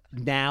of.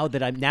 Now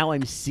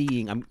I'm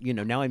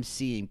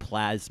seeing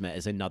Plasma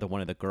as another one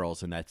of the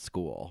girls in that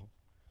school.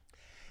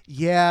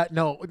 Yeah,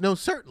 no,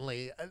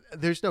 certainly.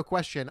 There's no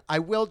question. I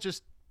will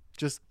just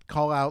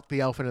call out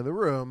the elephant in the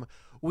room.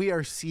 We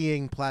are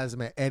seeing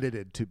Plasma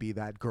edited to be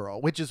that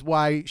girl, which is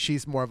why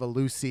she's more of a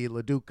Lucy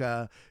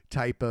LaDuca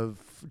type of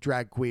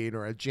drag queen,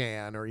 or a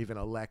Jan, or even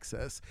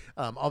Alexis.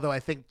 Although I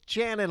think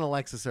Jan and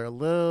Alexis are a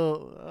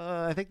little.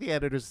 I think the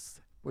editors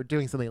were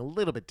doing something a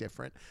little bit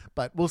different,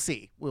 but we'll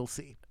see.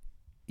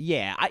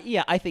 Yeah,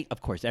 I think,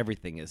 of course,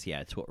 everything is,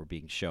 it's what we're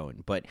being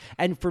shown.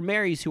 And for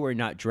Marys who are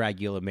not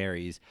Dragula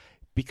Marys,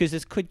 because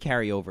this could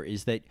carry over,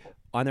 is that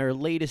on our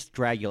latest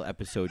Dragula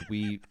episode,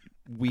 we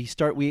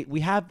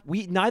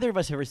neither of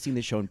us have ever seen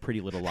the show in Pretty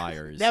Little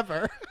Liars.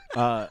 Never.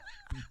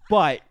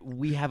 But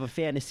we have a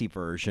fantasy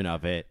version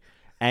of it,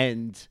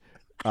 and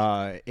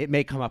it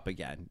may come up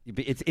again.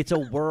 It's a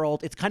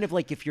world. It's kind of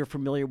like if you're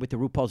familiar with the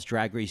RuPaul's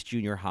Drag Race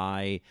Junior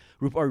High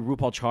or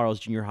RuPaul Charles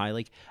Junior High.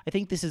 Like, I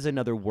think this is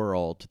another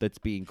world that's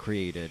being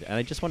created, and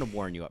I just want to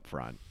warn you up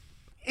front.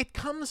 It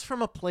comes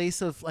from a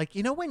place of like,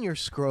 when you're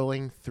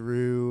scrolling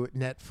through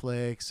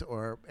Netflix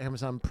or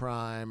Amazon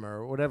Prime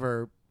or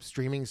whatever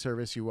streaming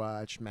service you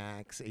watch,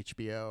 Max,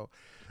 HBO,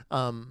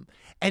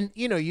 and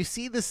you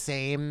see the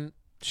same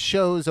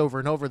shows over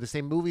and over, the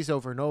same movies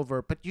over and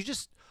over, but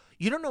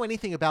you don't know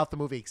anything about the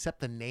movie except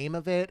the name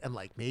of it and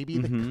like maybe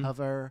the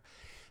cover.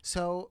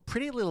 So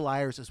Pretty Little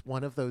Liars is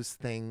one of those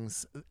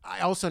things. I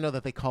also know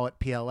that they call it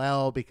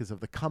PLL because of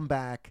the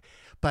comeback.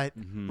 But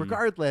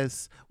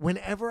regardless,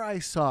 whenever I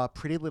saw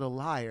Pretty Little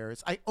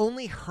Liars, I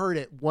only heard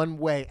it one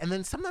way. And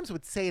then sometimes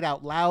would say it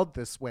out loud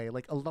this way,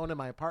 like alone in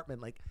my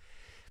apartment, like,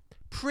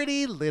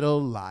 Pretty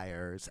Little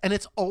Liars. And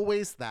it's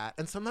always that.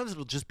 And sometimes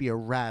it'll just be a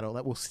rattle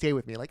that will stay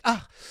with me. Like,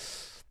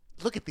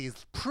 look at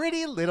these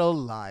pretty little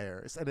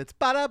liars. And it's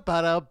bada,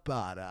 bada,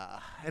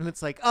 bada. And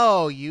it's like,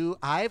 oh,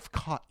 I've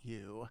caught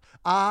you.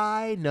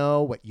 I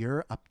know what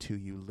you're up to,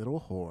 you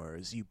little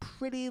whores, you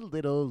pretty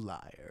little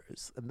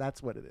liars. And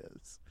that's what it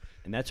is.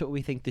 And that's what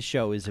we think the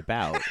show is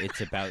about.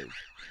 It's about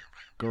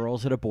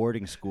girls at a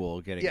boarding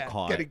school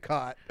getting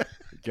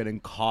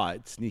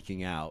caught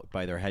sneaking out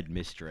by their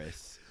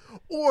headmistress.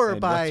 Or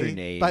and what's her by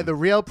name? the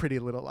real Pretty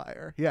Little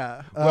Liar.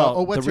 Yeah.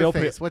 Well, what's the her real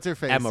face? What's her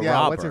face? Emma yeah,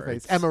 Roberts. What's her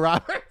face? Emma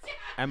Roberts.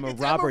 Emma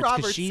It's Roberts, Emma 'cause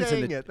Roberts she's in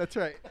saying the- it. That's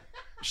right.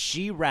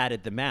 She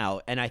ratted them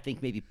out, and I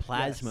think maybe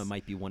Plasma Yes.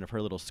 might be one of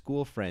her little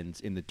school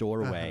friends in the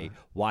doorway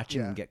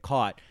watching Yeah. them get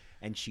caught,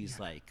 and she's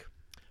like,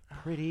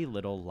 pretty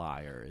little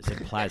liars.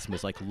 And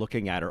Plasma's like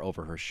looking at her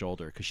over her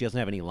shoulder because she doesn't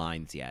have any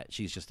lines yet.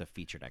 She's just a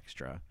featured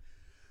extra.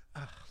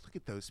 Look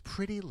at those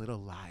pretty little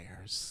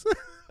liars.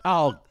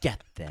 I'll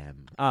get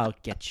them. I'll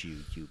get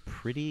you, you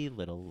pretty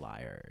little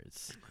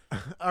liars.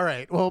 All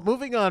right. Well,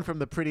 moving on from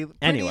the pretty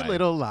Anyway.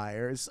 little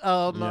liars.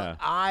 Yeah.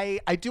 I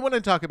do want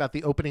to talk about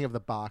the opening of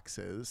the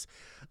boxes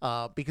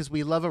because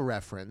we love a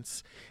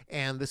reference,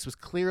 and this was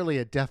clearly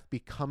a Death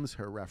Becomes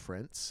Her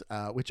reference,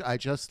 which I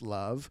just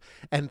love.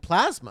 And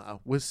Plasma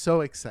was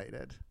so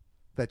excited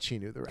that she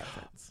knew the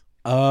reference.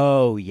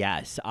 Oh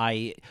yes,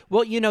 they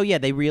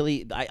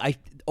really. I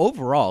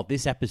overall,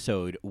 this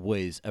episode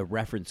was a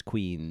reference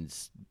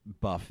queen's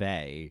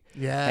buffet.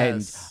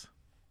 Yes.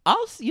 And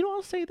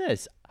I'll say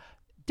this: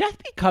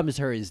 Death Becomes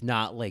Her is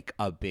not like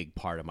a big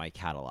part of my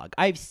catalog.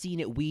 I've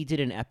seen it. We did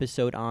an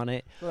episode on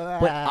it,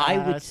 but I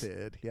would.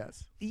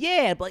 Yes.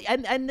 Yeah, but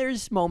and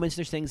there's moments,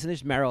 there's things, and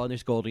there's Meryl, and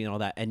there's Goldie, and all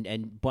that,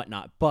 and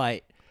whatnot.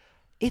 But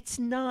it's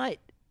not.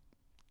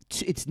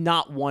 It's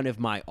not one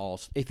of my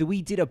all. If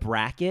we did a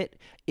bracket,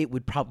 it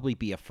would probably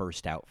be a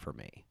first out for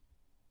me.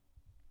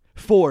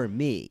 For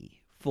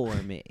me.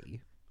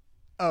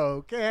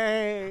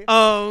 Okay.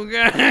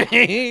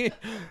 I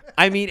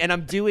mean, and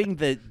I'm doing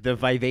the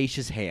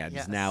vivacious hands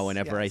Yes, now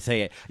whenever I yes.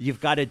 say it.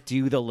 You've got to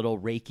do the little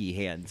Reiki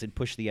hands and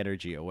push the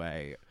energy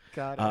away.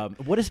 Got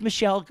it. What does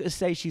Michelle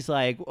say? She's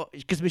like,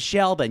 because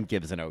Michelle then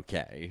gives an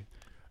okay.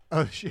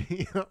 Oh,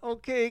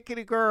 okay,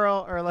 kitty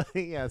girl, or like,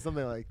 yeah,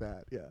 something like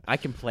that. Yeah. I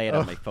can play it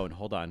on my phone.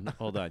 Hold on,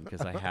 because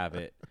I have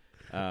it.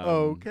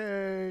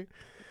 Okay.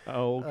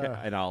 Okay,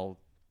 and I'll.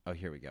 Oh,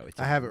 here we go.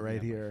 I have it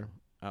right here.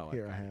 Oh,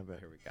 Here, okay. I have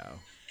it. Here we go.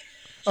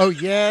 Oh,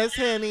 yes,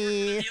 honey.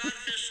 The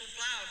unofficial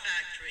flower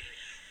factory.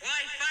 Why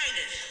fight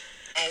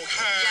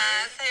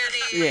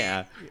it?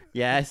 Yeah.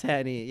 Yes,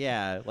 honey.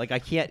 Yeah. Like I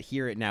can't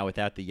hear it now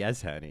without the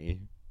yes, honey.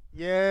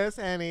 Yes,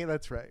 Annie,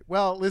 that's right.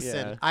 Well,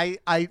 listen, Yeah.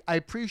 I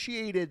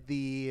appreciated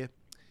the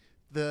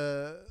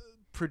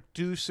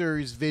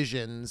producers'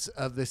 visions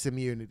of this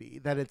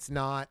immunity, that it's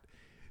not,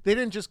 they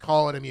didn't just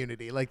call it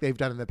immunity like they've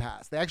done in the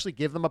past. They actually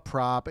give them a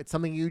prop. It's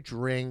something you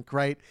drink,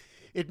 right?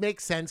 It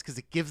makes sense because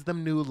it gives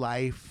them new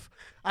life.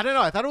 I don't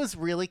know. I thought it was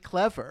really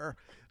clever.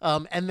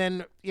 And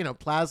then,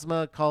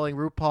 Plasma calling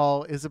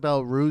RuPaul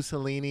Isabel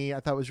Rossellini,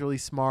 I thought was really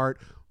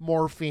smart.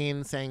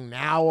 Morphine saying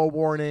now a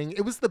warning.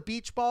 It was the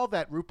beach ball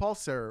that RuPaul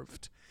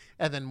served,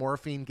 and then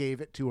Morphine gave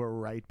it to her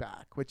right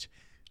back, which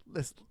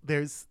it's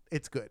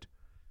good.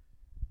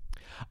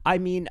 I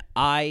mean,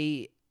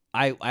 I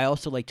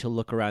also like to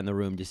look around the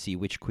room to see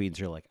which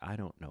queens are like, I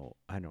don't know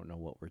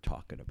what we're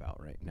talking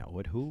about right now.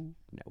 Who?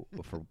 No,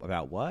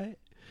 about what?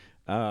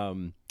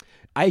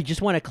 I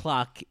just want to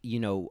clock,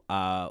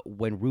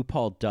 when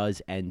RuPaul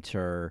does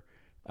enter,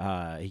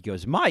 he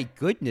goes, my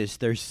goodness,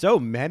 there's so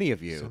many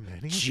of you. So many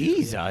of you,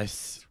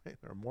 Jesus. yeah.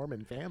 They're a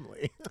Mormon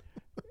family.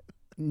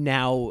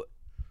 Now,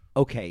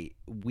 okay,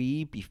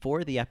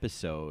 before the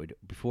episode,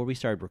 before we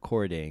started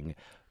recording,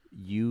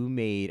 you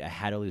made a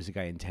How to Lose a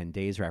Guy in 10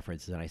 Days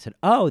reference, and I said,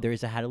 oh,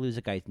 there's a How to Lose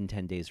a Guy in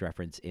 10 Days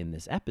reference in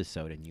this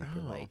episode, and you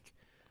were like,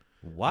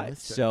 what?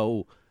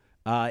 So,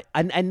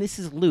 and this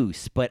is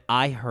loose, but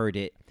I heard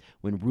it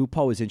when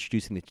RuPaul was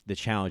introducing the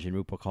challenge, and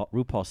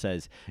RuPaul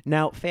says,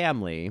 now,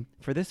 family,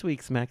 for this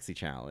week's Maxi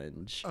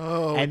Challenge.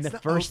 Oh, and the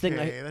first thing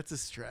that's a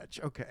stretch.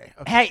 Okay.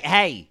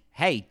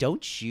 Hey,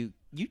 don't you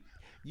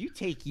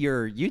take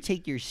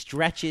your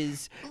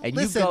stretches and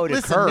Listen, you go to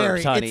Mary,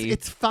 curves, honey.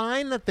 It's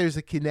fine that there's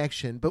a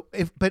connection, but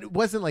it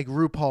wasn't like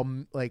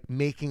RuPaul like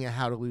making a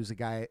How to Lose a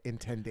Guy in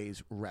 10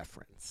 Days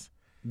reference.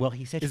 Well,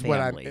 he said is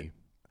family.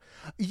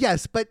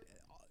 Yes, but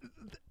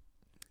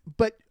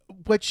what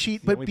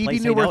only BB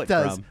place I know Newworth it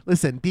does. from.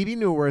 Listen, BB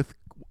Newworth.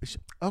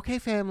 Okay,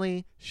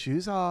 family,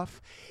 shoes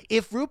off.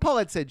 If RuPaul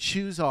had said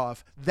shoes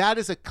off, that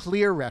is a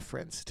clear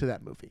reference to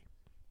that movie.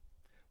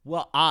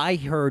 Well, I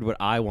heard what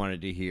I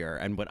wanted to hear,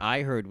 and what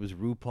I heard was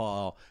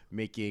RuPaul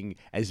making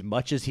as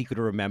much as he could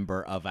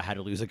remember of a How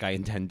to Lose a Guy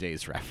in 10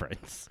 Days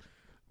reference.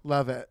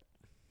 Love it.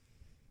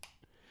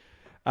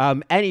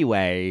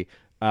 Anyway,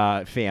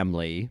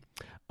 family.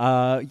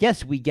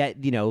 Yes, we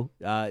get,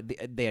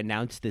 they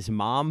announced this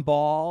mom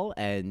ball,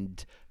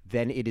 and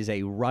then it is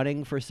a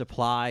running for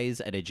supplies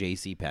at a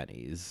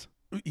JCPenney's.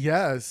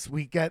 Yes,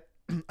 we get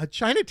a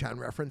Chinatown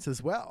reference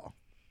as well.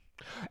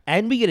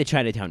 And we get a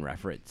Chinatown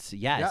reference.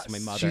 Yes, my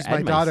mother. She's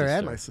and my daughter sister.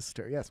 and my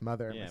sister. Yes,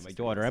 mother. And Yeah, my my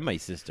sister. daughter and my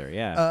sister.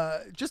 Yeah.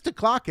 Just to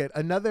clock it,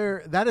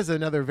 that is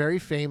another very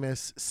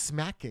famous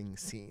smacking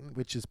scene,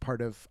 which is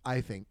part of,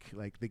 I think,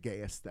 like the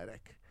gay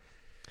aesthetic.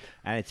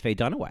 And it's Faye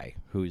Dunaway,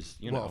 who's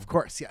Well, of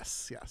course,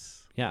 yes,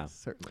 Yeah.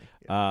 certainly.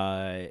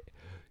 Yeah.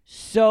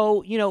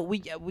 So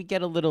we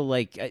get a little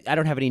like I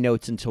don't have any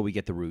notes until we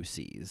get the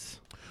Roosies.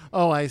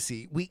 Oh, I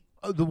see.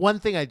 The one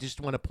thing I just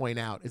want to point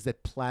out is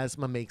that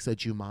Plasma makes a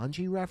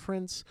Jumanji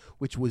reference,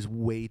 which was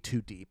way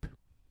too deep.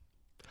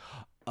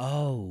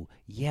 Oh,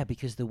 yeah,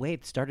 because the way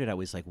it started, I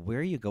was like, where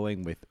are you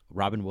going with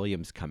Robin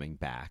Williams coming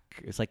back?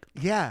 It's like,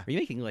 Yeah. are you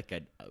making like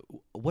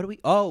what do we,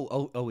 in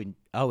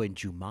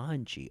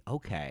Jumanji.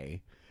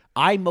 Okay.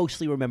 I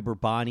mostly remember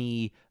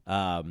Bonnie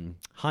Hunt.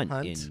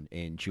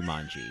 In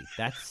Jumanji.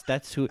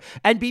 That's who,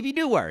 and BB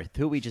Newirth,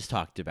 who we just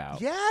talked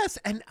about. Yes,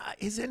 and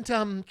isn't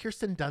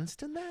Kirsten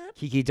Dunst in that?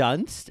 Kiki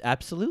Dunst,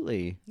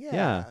 absolutely.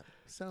 Yeah.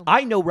 So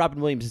I know Robin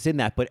Williams is in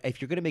that, but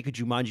if you're going to make a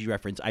Jumanji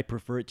reference, I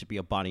prefer it to be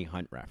a Bonnie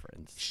Hunt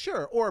reference.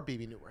 sure, or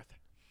BB Newirth.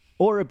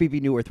 Or a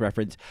BB Newirth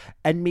reference,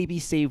 and maybe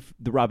save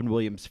the Robin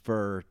Williams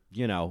for,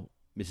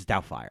 Mrs.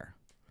 Doubtfire.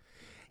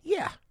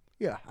 Yeah,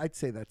 I'd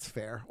say that's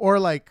fair. Or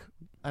like,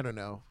 I don't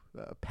know,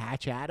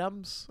 Patch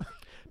Adams.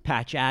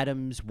 Patch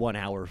Adams, 1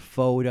 hour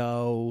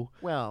photo.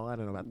 Well, I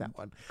don't know about that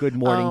one. Good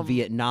Morning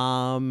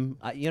Vietnam.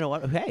 You know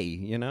what?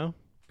 Hey,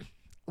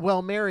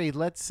 Well, Mary,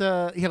 let's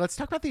talk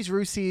about these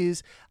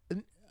Roosies.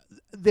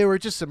 There were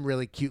just some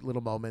really cute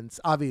little moments.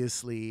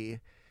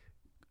 Obviously,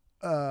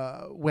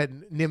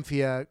 when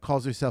Nymphia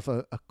calls herself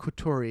a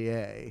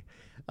couturier,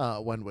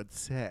 one would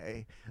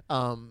say,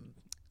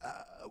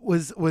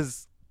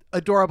 was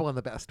adorable in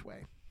the best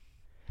way.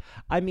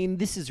 I mean,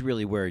 this is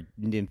really where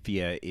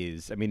Nymphia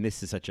is. I mean,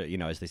 this is such a,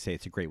 as they say,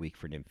 it's a great week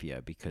for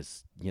Nymphia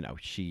because,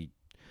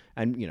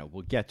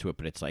 we'll get to it,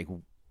 but it's like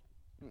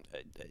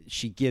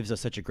she gives us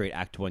such a great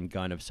Act 1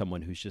 gun of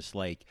someone who's just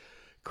like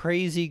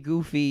crazy,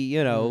 goofy,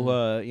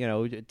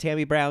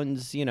 Tammy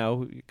Brown's,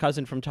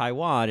 cousin from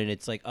Taiwan. And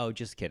it's like, oh,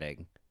 just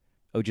kidding.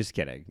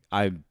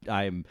 I've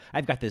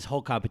got this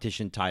whole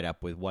competition tied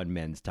up with one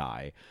men's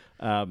tie.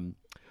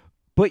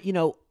 But,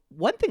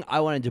 one thing I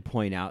wanted to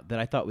point out that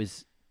I thought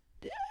was,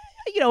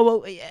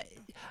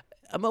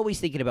 I'm always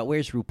thinking about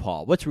where's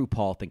RuPaul? What's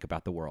RuPaul think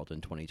about the world in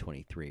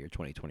 2023 or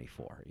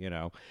 2024,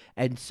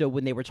 And so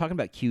when they were talking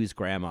about Q's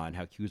grandma and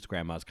how Q's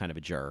grandma is kind of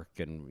a jerk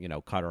and,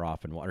 cut her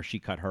off or she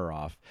cut her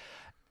off.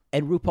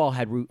 And RuPaul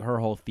had her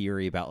whole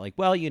theory about like,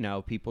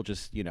 well, people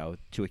just,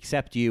 to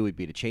accept you would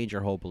be to change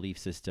your whole belief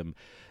system.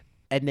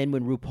 And then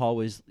when RuPaul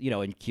was,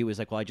 and Q was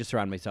like, well, I just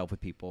surround myself with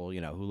people,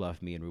 who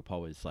love me. And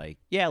RuPaul was like,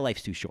 yeah,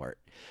 life's too short.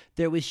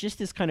 There was just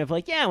this kind of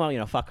like, yeah,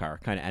 well, fuck her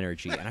kind of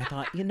energy. And I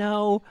thought,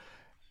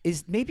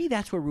 is maybe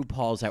that's where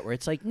RuPaul's at, where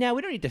it's like, no,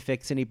 we don't need to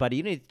fix anybody.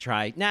 You need to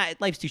try. Nah,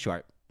 life's too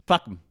short.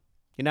 Fuck them.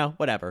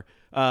 Whatever.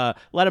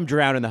 Let them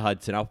drown in the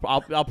Hudson.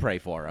 I'll pray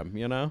for them,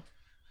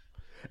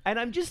 And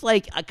I'm just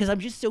like, because I'm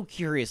just so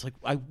curious. Like,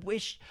 I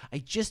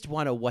just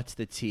want a What's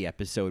the Tea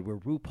episode where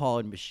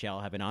RuPaul and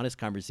Michelle have an honest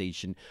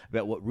conversation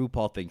about what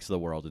RuPaul thinks of the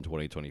world in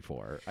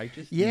 2024. I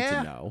just need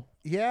to know.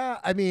 Yeah,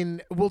 I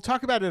mean, we'll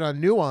talk about it on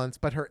Nuance,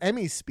 but her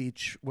Emmy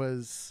speech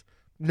was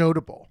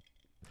notable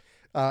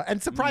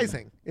and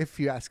surprising, if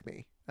you ask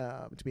me,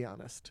 to be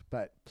honest.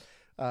 But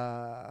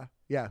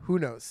yeah, who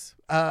knows?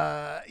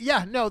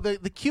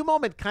 The Q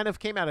moment kind of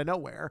came out of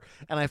nowhere,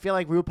 and I feel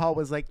like RuPaul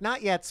was like,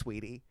 "Not yet,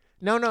 sweetie.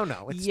 No,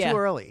 it's too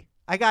early.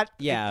 I got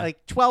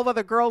like 12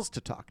 other girls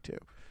to talk to."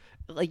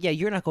 Like, yeah,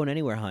 you're not going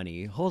anywhere,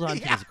 honey. Hold on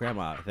to this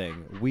grandma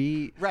thing.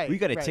 We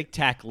got a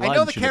tic-tac lunch. I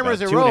know the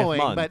cameras in are about 2.5 rolling,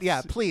 months. but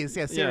yeah, please,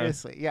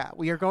 seriously. Yeah,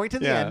 we are going to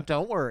the end.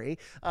 Don't worry.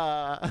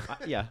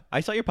 Yeah,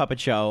 I saw your puppet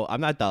show.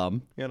 I'm not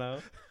dumb,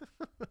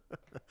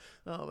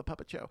 Oh, the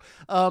puppet show.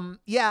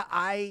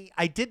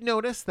 I did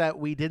notice that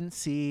we didn't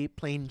see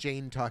Plain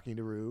Jane talking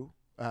to Rue,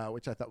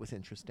 which I thought was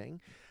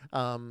interesting.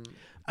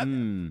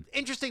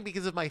 Interesting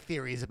because of my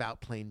theories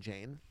about Plain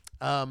Jane.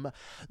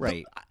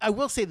 Right. I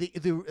will say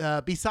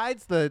the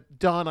besides the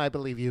Dawn, I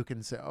believe you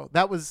can sew,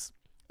 that was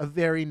a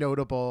very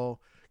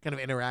notable kind of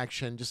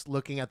interaction. Just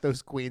looking at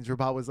those queens,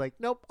 RuPaul was like,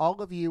 "Nope,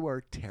 all of you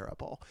are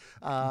terrible.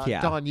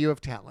 Dawn, you have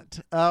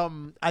talent."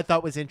 I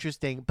thought was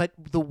interesting, but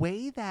the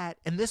way that,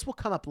 and this will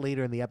come up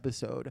later in the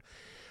episode,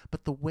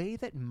 but the way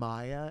that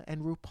Maya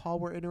and RuPaul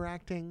were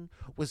interacting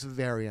was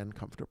very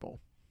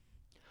uncomfortable.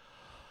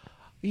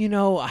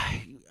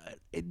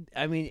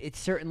 I mean, it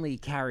certainly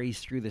carries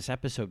through this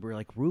episode where,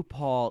 like,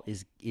 RuPaul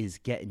is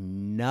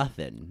getting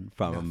nothing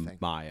from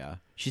Maya.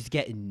 She's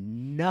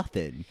getting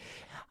nothing.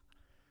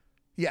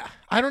 Yeah,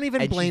 I don't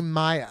even blame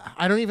Maya.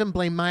 I don't even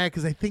blame Maya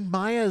because I think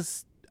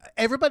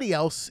everybody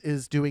else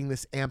is doing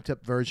this amped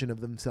up version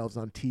of themselves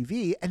on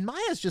TV, and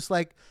Maya's just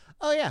like,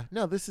 "Oh yeah,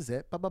 no, this is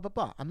it. Blah blah blah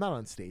blah. I'm not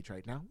on stage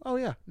right now. Oh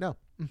yeah, no,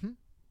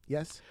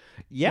 yes,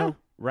 yeah, no.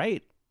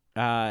 right."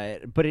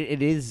 But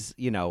it is,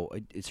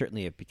 it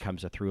certainly it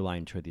becomes a through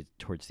line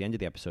towards the end of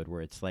the episode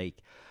where it's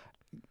like,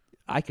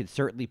 I could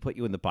certainly put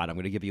you in the pot. I'm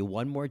going to give you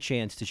one more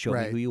chance to show me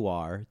Right. who you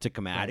are, to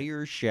come out of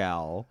your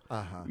shell.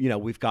 Uh-huh. You know,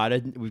 we've got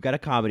a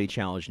comedy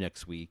challenge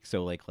next week,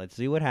 so like let's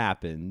see what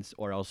happens.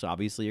 Or else,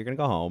 obviously, you're going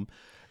to go home.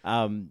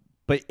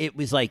 But it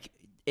was like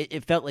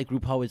it felt like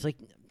RuPaul was like,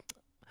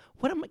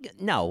 "What am I?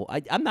 No,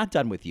 I'm not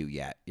done with you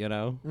yet." You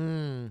know.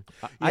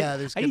 Yeah,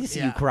 there's I need to see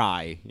you yeah.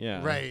 cry.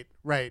 Yeah. Right.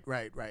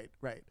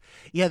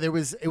 Yeah, it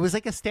was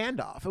like a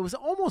standoff. It was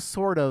almost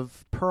sort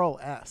of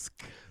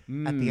Pearl-esque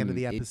at the end of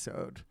the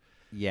episode.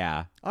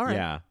 Yeah. All right.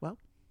 Yeah. Well,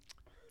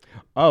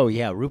 Oh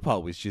yeah,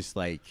 RuPaul was just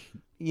like,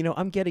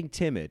 I'm getting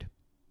timid.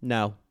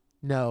 No.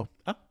 no.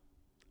 Oh.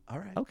 All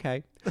right.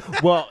 Okay.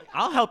 Well,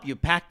 I'll help you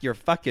pack your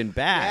fucking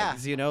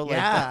bags. Yeah. Like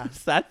Yeah.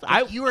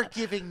 that's You are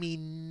giving me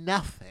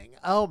nothing.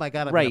 Oh my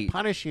God, I'm Right. gonna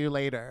punish you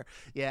later.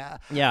 Yeah.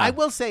 Yeah. I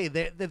will say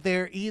that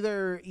they're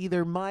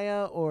either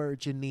Maya or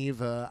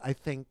Geneva, I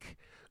think,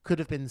 could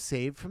have been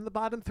saved from the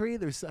bottom three.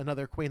 There's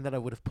another queen that I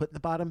would have put in the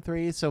bottom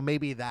three, so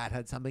maybe that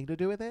had something to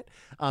do with it.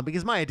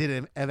 Because Maya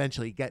did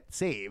eventually get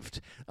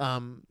saved.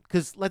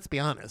 Because let's be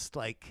honest,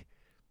 like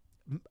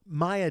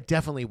Maya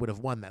definitely would have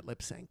won that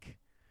lip sync.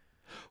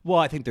 Well,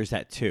 I think there's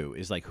that too.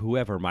 Is like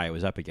whoever Maya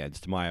was up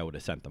against, Maya would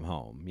have sent them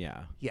home.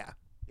 Yeah. Yeah.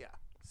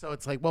 So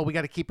it's like, well, we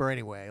got to keep her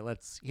anyway.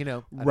 Let's, I don't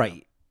know.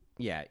 Right.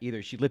 Yeah.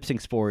 Either she lip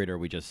syncs for it or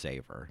we just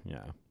save her.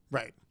 Yeah.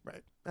 Right.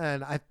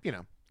 And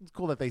it's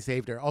cool that they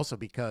saved her also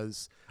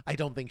because I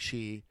don't think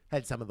she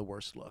had some of the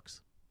worst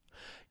looks.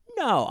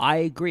 No, I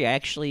agree.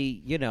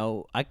 Actually,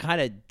 I kind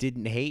of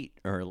didn't hate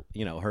her.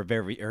 Her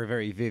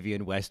very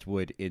Vivienne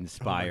Westwood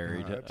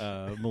inspired,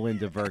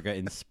 Melinda Verga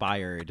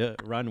inspired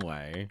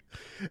runway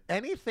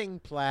Anything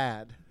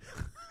plaid.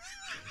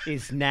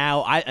 is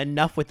now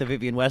enough with the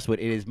Vivienne Westwood.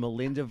 It is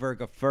Melinda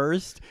Verga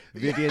first,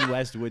 Vivienne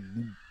Westwood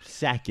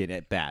second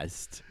at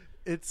best.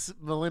 It's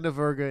Melinda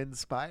Verga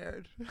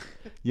inspired.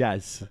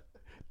 Yes.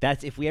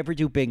 That's if we ever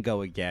do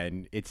bingo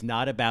again, it's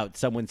not about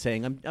someone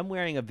saying I'm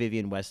wearing a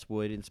Vivienne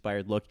Westwood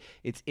inspired look.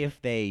 It's if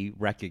they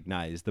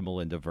recognize the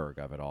Melinda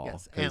Verga of it all.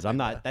 Yes, Because and I'm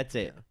Linda. not. That's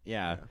it.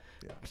 Yeah.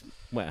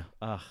 Well,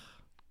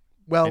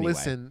 Well, Anyway.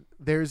 listen,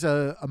 there's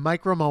a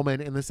micro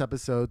moment in this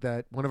episode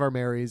that one of our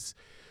Marys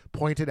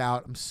pointed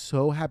out. I'm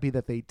so happy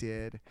that they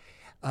did.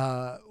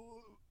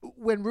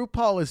 When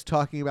RuPaul is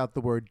talking about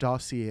the word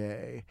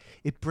dossier,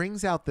 it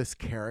brings out this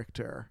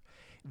character,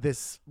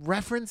 this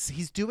reference.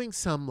 He's doing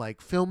some like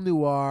film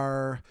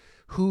noir,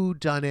 who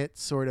done it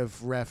sort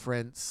of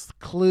reference,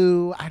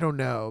 Clue. I don't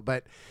know,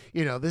 but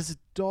this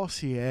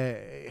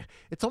dossier.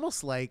 It's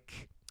almost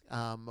like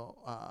how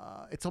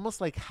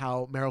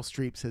Meryl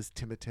Streep says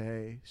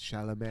Timothée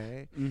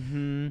Chalamet.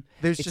 mm-hmm.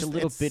 There's It's just a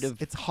little bit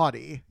of it's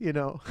haughty,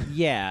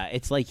 yeah.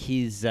 It's like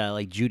he's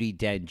like Judi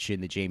Dench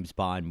in the James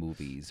Bond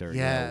movies, or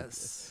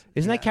Yes.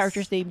 isn't that Yes.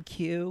 character's name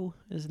Q?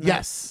 Isn't that?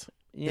 Yes.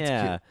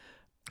 Yeah.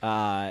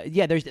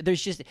 Yeah,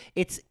 there's just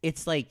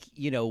it's like,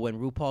 when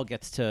RuPaul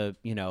gets to,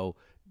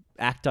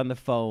 act on the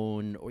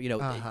phone, or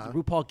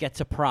RuPaul gets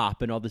a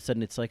prop and all of a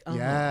sudden it's like, oh,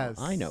 Yes.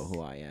 I know who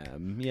I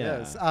am. Yeah.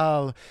 Yes.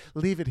 I'll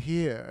leave it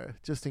here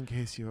just in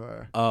case you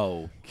are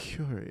Oh,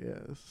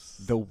 curious.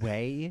 the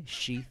way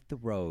she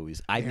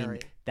throws. I mean, Mary.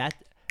 that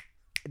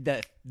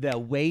the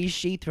way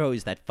she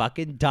throws that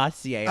fucking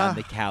dossier on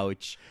the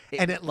couch.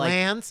 And it like,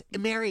 lands,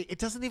 Mary, it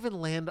doesn't even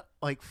land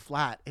like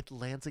flat. It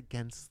lands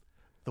against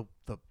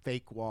the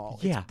fake wall.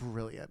 Yeah. It's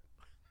brilliant.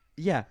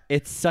 Yeah,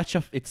 it's such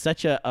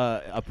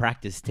a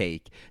practice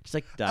take. Just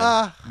like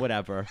done,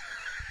 whatever.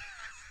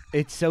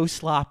 It's so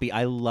sloppy.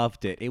 I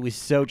loved it. It was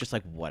so just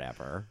like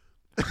whatever.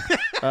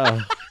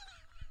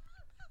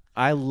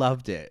 I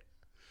loved it.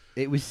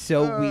 It was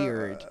so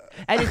weird,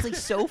 and it's like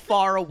so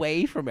far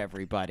away from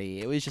everybody.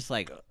 It was just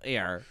like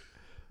here.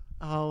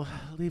 I'll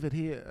leave it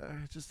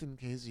here just in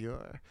case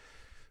you're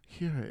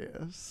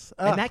curious.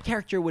 And that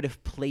character would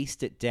have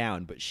placed it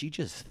down, but she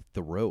just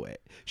threw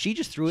it. She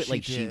just threw it She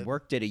like she did.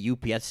 worked at a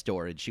UPS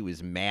store and she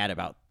was mad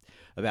about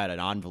an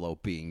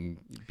envelope being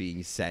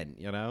sent,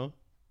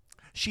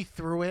 She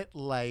threw it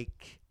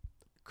like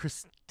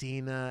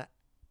Christina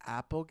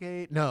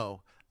Applegate.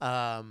 No,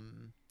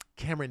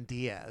 Cameron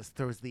Diaz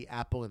throws the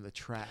apple in the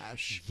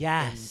trash.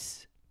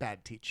 Yes. in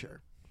Bad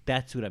Teacher.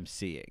 That's what I'm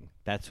seeing.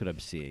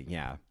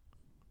 Yeah.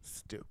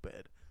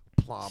 Stupid.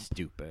 Plump.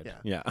 Stupid.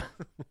 Yeah.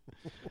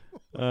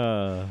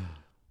 Yeah.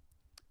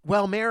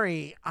 Well,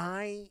 Mary,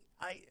 I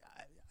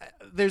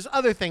there's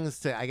other things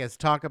to, I guess,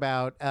 talk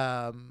about.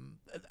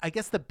 I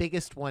guess the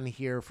biggest one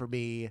here for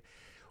me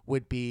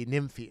would be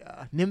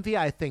Nymphia. Nymphia,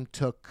 I think,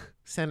 took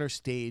center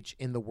stage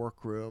in the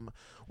workroom,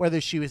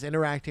 whether she was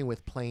interacting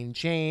with Plain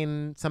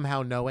Jane,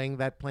 somehow knowing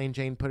that Plain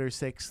Jane put her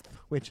sixth,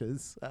 which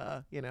is,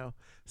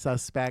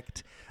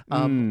 suspect,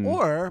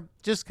 or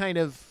just kind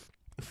of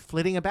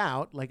flitting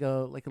about like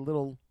a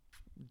little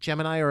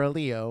Gemini or a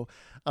Leo,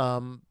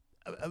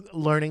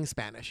 learning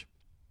Spanish.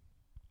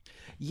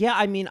 Yeah,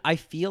 I mean, I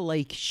feel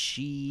like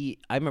I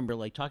remember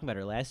like talking about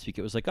her last week.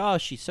 It was like, oh,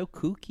 she's so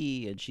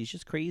kooky and she's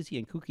just crazy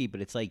and kooky.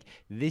 But it's like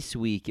this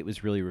week it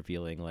was really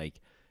revealing like,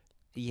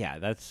 Yeah,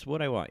 that's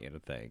what I want you to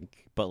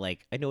think. But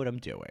like, I know what I'm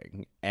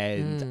doing.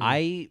 And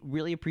I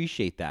really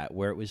appreciate that,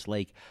 where it was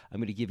like, I'm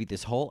going to give you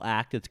this whole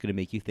act that's going to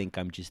make you think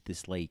I'm just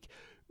this like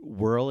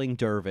whirling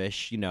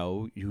dervish,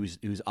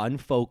 who's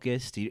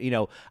unfocused.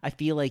 I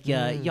feel like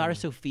Yara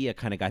Sofia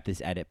kind of got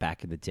this edit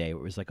back in the day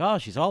where it was like, oh,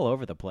 she's all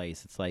over the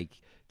place. It's like,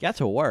 get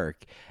to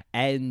work.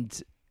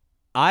 And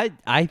I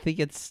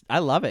think I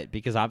love it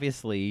because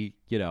obviously,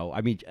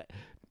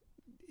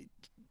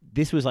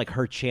 this was like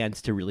her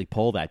chance to really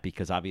pull that,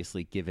 because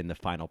obviously given the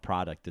final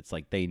product, it's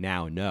like they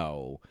now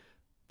know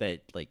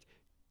that like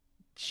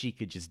she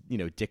could just,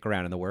 dick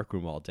around in the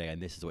workroom all day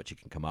and this is what she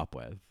can come up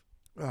with.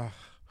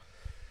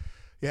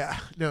 Yeah,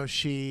 no,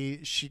 she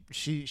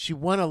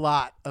won a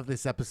lot of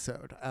this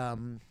episode.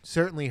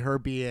 Certainly her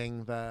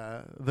being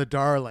the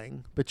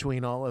darling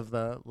between all of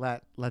the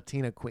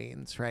Latina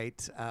queens,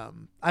 right?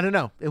 I don't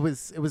know. It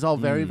was all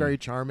very, very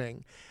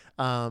charming.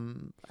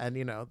 And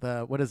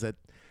what is it?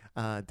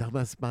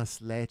 Damas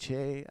mas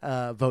leche,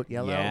 vote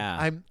yellow.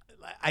 Yeah.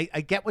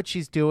 I get what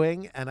she's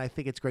doing, and I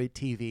think it's great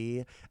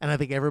TV, and I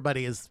think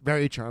everybody is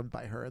very charmed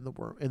by her in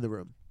the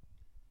room.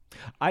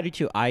 I do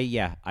too.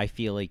 I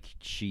feel like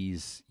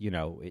she's,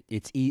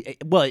 it's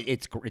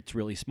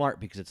really smart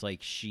because it's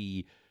like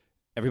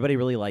everybody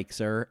really likes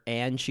her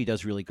and she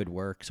does really good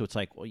work. So it's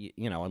like, well,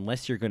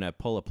 unless you're going to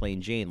pull a plain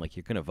Jane, like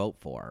you're going to vote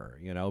for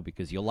her,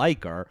 because you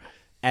like her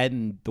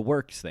and the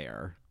work's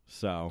there.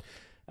 So,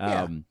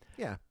 yeah.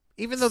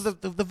 Even though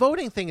the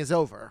voting thing is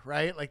over,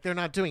 right? Like they're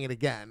not doing it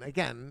again.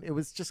 Again, it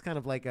was just kind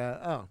of like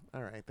all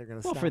right, they're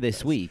going to stop for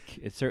this week,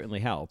 it certainly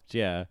helped.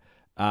 Yeah.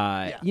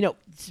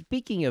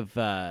 Speaking of,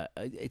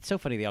 it's so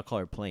funny they all call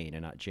her Plain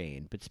and not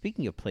Jane. But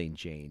speaking of Plain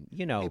Jane,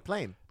 Hey,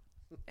 Plain.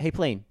 Hey,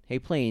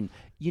 Plain.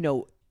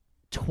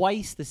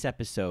 Twice this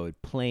episode,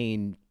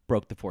 Plain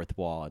broke the fourth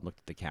wall and looked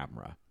at the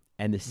camera.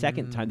 And the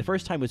second time, the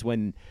first time was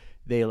when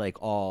they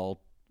like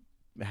all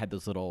had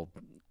those little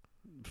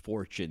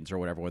fortunes or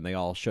whatever, when they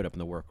all showed up in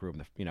the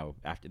workroom,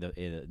 after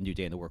the New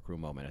Day in the Workroom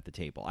moment at the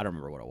table. I don't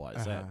remember what it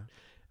was.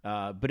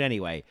 But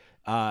anyway,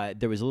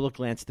 there was a little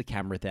glance at the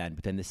camera then.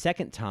 But then the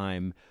second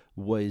time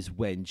was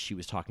when she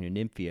was talking to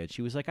Nymphia. And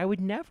she was like, I would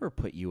never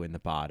put you in the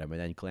bottom. And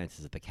then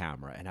glances at the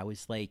camera. And I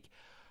was like,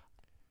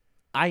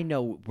 I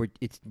know we're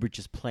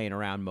just playing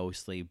around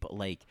mostly. But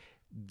like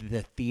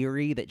the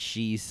theory that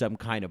she's some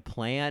kind of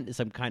plant,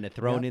 some kind of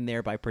thrown in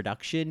there by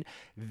production.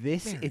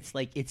 It's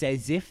like, it's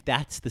as if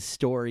that's the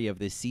story of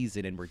this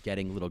season. And we're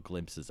getting little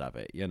glimpses of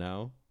it,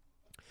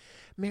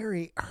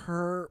 Mary,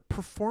 her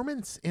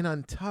performance in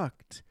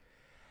Untucked,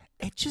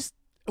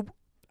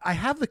 I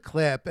have the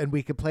clip and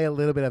we could play a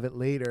little bit of it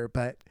later,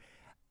 but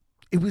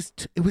it was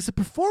a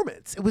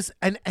performance. It was,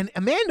 and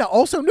Amanda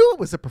also knew it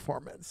was a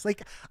performance.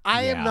 Like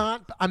I'm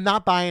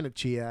not buying it,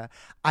 Chia.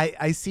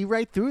 I see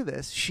right through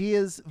this. She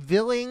is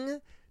villing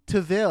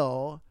to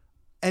Vil,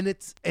 and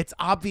it's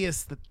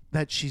obvious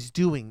that she's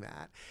doing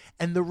that.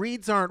 And the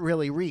reads aren't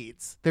really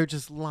reads. They're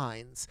just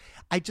lines.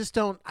 I just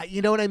don't,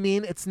 you know what I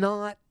mean? It's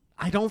not,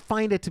 I don't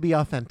find it to be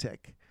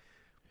authentic.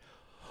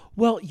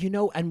 Well,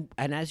 and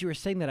as you were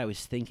saying that, I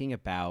was thinking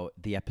about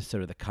the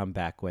episode of The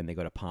Comeback when they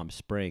go to Palm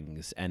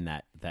Springs, and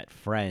that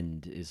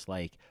friend is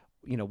like,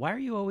 why are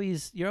you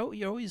always you're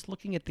always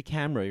looking at the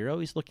camera? You're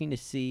always looking to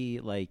see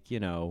like,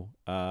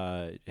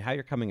 how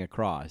you're coming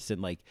across,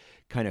 and like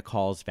kind of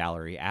calls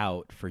Valerie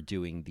out for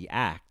doing the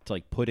act,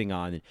 like putting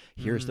on,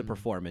 here's the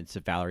performance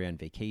of Valerie on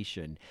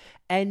vacation.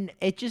 And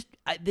it just,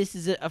 this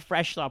is a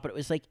fresh thought, but it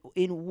was like,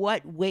 in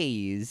what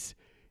ways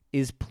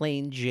is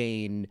Plain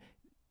Jane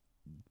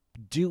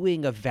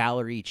doing a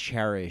Valerie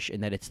Cherish,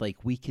 and that it's like,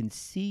 we can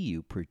see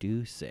you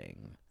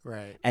producing,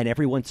 right? And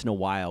every once in a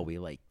while we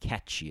like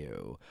catch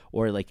you,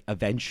 or like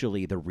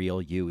eventually the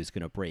real you is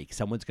going to break.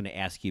 Someone's going to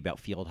ask you about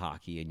field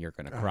hockey and you're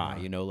going to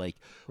cry,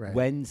 right.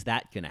 When's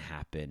that going to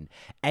happen?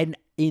 And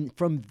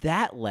from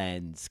that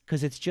lens,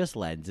 because it's just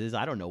lenses,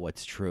 I don't know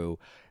what's true.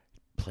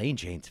 Plain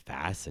Jane's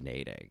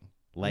fascinating.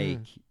 Like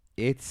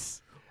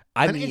it's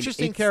an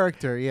interesting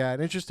character. Yeah,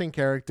 an interesting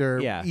character.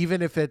 Yeah.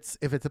 Even if it's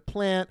a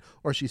plant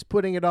or she's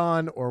putting it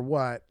on or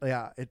what.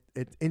 Yeah,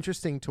 it's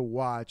interesting to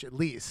watch, at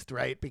least,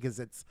 right? Because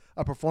it's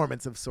a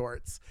performance of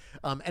sorts.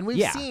 And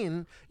we've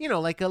seen,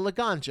 like a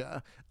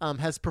Laganja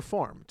has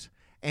performed.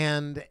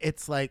 And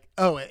it's like,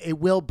 oh, it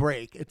will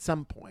break at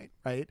some point,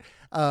 right?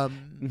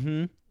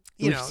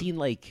 We've seen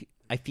like,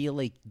 I feel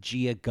like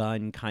Gia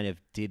Gunn kind of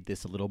did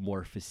this a little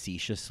more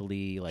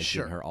facetiously, like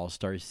in her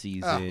All-Star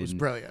season. Oh, it was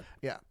brilliant.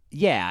 Yeah.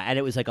 Yeah, and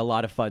it was like a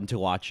lot of fun to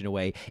watch in a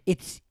way.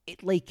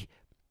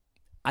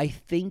 I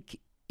think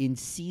in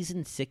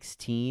season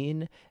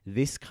 16,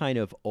 this kind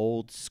of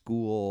old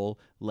school,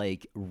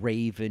 like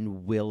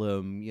Raven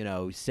Willem,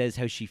 says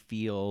how she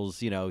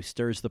feels,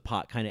 stirs the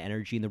pot kind of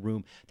energy in the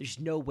room. There's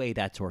no way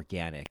that's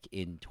organic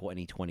in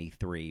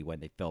 2023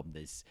 when they filmed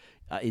this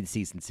in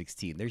season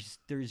 16.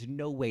 There's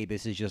no way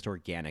this is just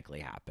organically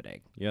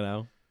happening,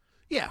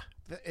 Yeah,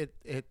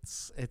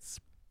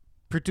 it's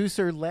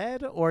producer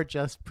led or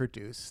just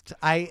produced.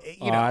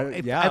 If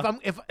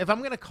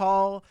I'm gonna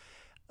call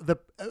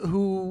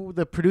who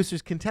the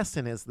producer's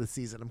contestant is this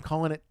season. I'm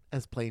calling it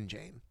as Plain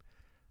Jane.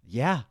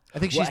 Yeah. I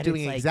think Well, she's and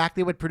doing it's like-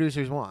 exactly what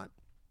producers want.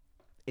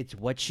 It's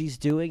what she's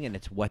doing, and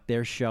it's what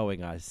they're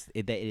showing us.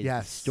 It is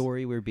Yes. the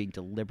story we're being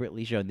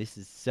deliberately shown. This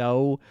is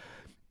so.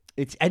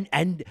 It's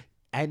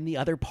and the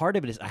other part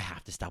of it is I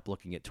have to stop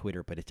looking at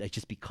Twitter, but it's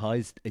just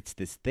because it's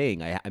this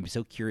thing. I'm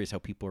so curious how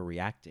people are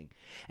reacting,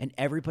 and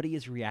everybody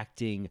is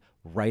reacting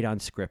right on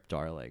script,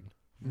 darling.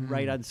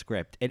 Right on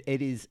script.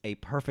 It is a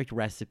perfect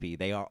recipe.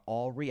 They are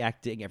all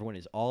reacting. Everyone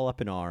is all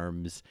up in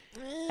arms.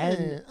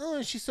 And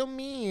Oh, she's so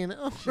mean.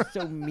 Oh. she's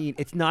so mean.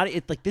 It's not.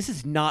 It's like this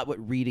is not what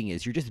reading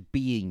is. You're just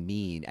being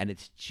mean, and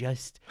it's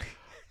just.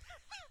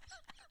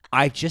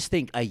 I just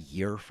think a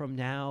year from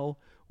now,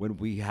 when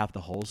we have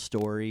the whole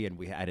story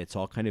and it's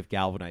all kind of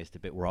galvanized a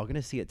bit, we're all going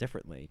to see it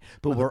differently.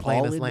 But When we're the plane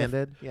all has in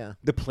landed. Yeah.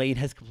 The plane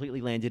has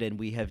completely landed, and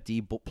we have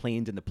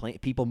deplaned, and the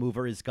people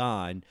mover is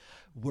gone.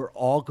 We're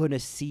all going to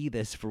see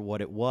this for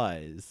what it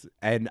was,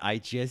 and I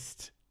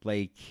just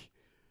like.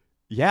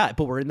 Yeah,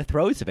 but we're in the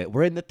throes of it.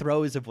 We're in the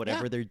throes of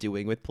whatever they're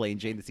doing with Plain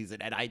Jane this season,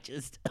 and I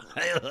just,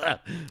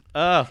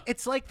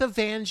 It's like the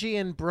Vanjie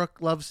and Brooke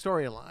love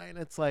storyline.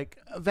 It's like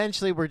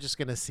eventually we're just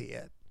gonna see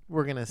it.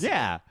 We're gonna see.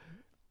 yeah,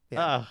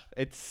 Yeah.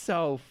 it's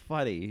so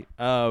funny.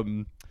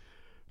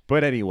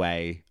 But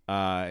anyway,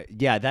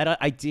 that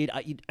I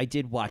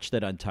did watch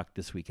that Untucked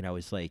this week, and I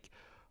was like,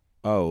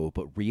 oh,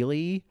 but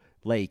really,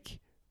 like,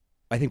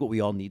 I think what we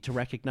all need to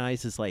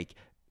recognize is like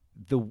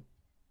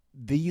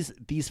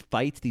these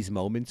fights, these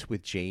moments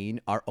with Jane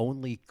are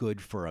only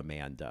good for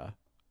Amanda.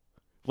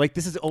 Like,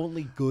 this is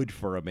only good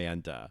for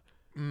Amanda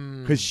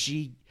because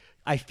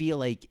I feel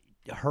like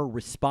her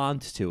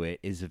response to it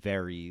is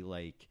very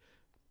like,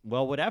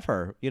 well,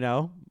 whatever,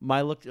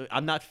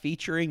 I'm not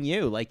featuring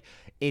you. Like,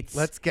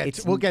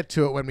 We'll get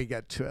to it when we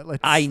get to it.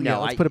 Let's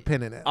I put a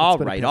pin in it. All Let's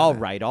put a right, pin all in it.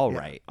 right, all Yeah.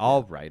 right,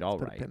 all right, all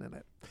Put a right. pin in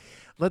it.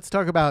 Let's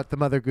talk about the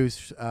Mother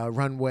Goose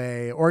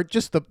runway, or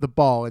just the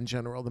ball in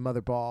general, the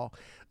Mother Ball.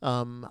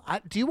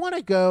 Do you want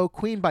to go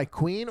queen by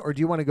queen, or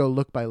do you want to go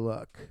look by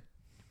look?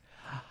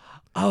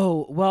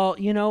 Oh, well,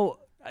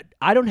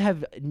 I don't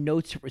have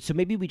notes, so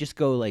maybe we just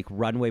go like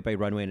runway by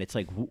runway, and it's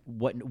like,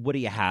 what do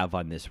you have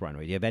on this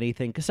runway? Do you have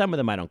anything? Because some of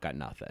them I don't got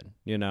nothing,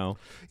 Yeah,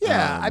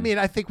 I mean,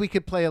 I think we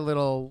could play a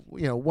little,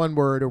 one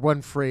word or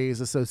one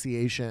phrase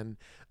association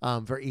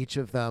for each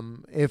of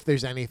them, if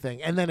there's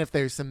anything, and then if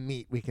there's some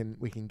meat, we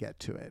can get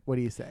to it. What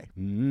do you say?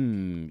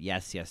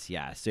 Yes.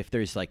 If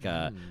there's like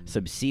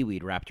some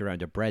seaweed wrapped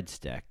around a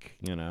breadstick,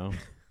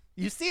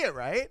 You see it,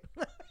 right?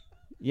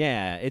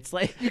 Yeah, it's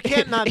like You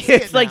can't not see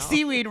it's it like now.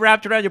 seaweed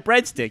wrapped around your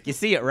breadstick. You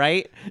see it,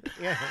 right?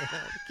 Yeah,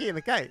 key in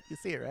the kite. You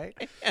see it, right?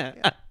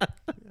 Yeah.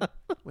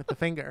 With the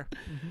finger.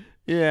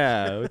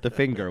 Yeah, with the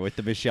finger, with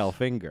the Michelle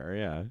finger.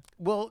 Yeah.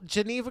 Well,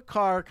 Geneva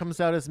Carr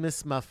comes out as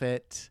Miss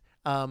Muffet.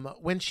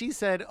 When she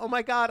said, "Oh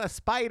my God, a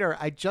spider!"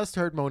 I just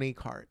heard Monique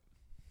Hart.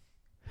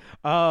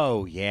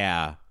 Oh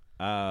yeah.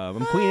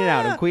 I'm queening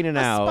out. I'm queening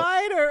out. A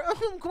spider.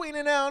 I'm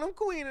queening out. I'm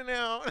queening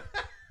out.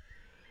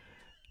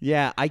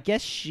 Yeah, I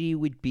guess she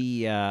would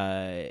be.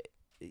 Oh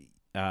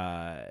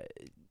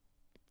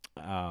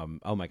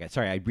my God!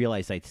 Sorry, I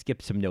realized I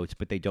skipped some notes,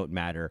 but they don't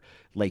matter.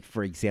 Like,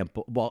 for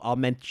example, well, I'll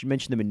mention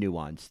them in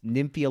nuance.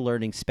 Nymphia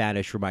learning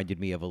Spanish reminded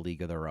me of A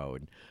League of Their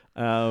Own.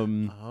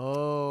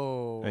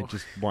 Oh, I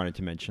just wanted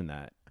to mention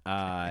that.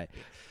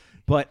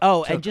 But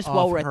and just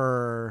while we're at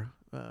her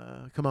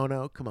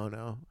kimono,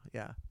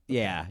 yeah.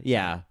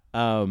 Yeah.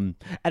 And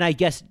I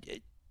guess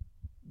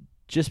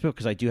just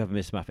because I do have a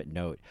Miss Muffet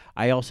note,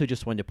 I also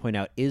just wanted to point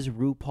out, is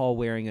RuPaul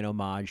wearing an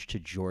homage to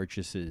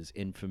Georgis's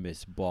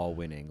infamous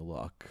ball-winning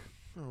look?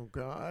 Oh,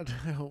 God.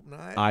 I hope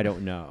not. I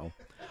don't know.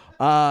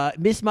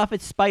 Miss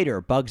Muffet's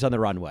spider, bugs on the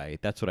runway.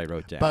 That's what I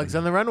wrote down. Bugs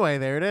on the runway.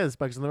 There it is.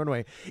 Bugs on the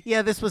runway.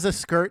 Yeah, this was a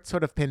skirt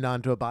sort of pinned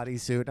onto a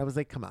bodysuit. I was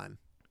like, come on.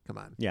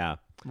 Yeah.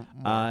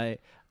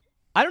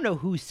 I don't know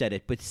who said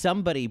it, but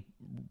somebody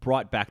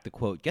brought back the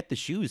quote, "Get the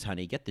shoes,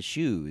 honey, get the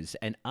shoes."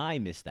 And I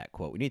missed that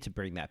quote. We need to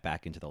bring that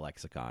back into the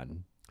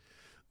lexicon.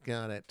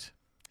 Got it.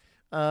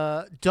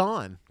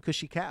 Dawn,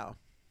 Cushy Cow.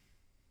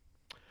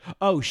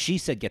 Oh, she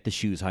said, "Get the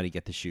shoes, honey,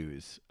 get the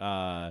shoes."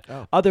 Oh,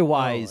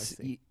 Otherwise,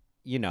 I see.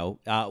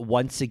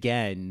 once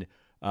again,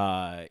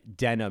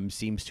 Denim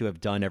seems to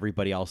have done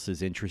everybody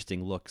else's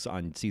interesting looks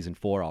on season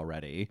 4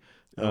 already.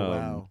 Oh,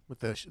 wow. With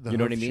the you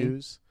know what I hoof mean?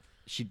 shoes.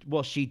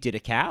 She did a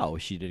cow.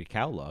 She did a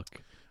cow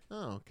look.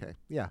 Oh, okay.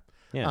 Yeah.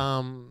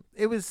 Yeah.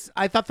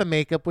 I thought the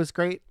makeup was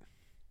great.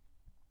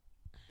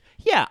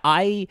 Yeah,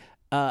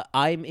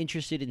 I'm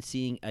interested in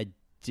seeing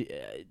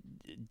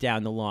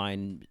down the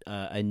line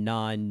a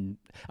non.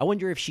 I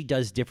wonder if she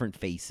does different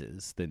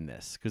faces than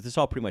this, because it's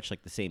all pretty much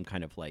like the same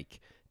kind of like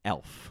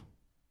elf.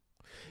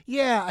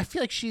 Yeah, I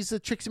feel like she's a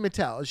Trixie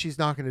Mattel. She's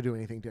not going to do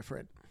anything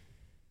different.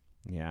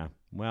 Yeah.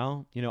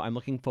 Well, I'm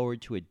looking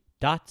forward to a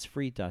dots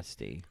free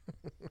Dusty.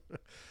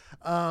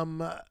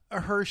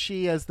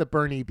 Hershey as the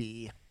Bernie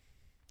Bee.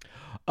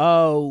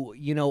 Oh,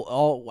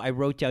 I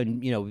wrote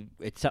down,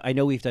 I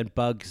know we've done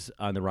bugs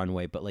on the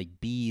runway, but like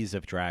bees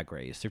of Drag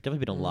Race. There've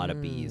definitely been a lot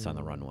of bees on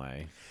the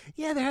runway.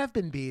 Yeah, there have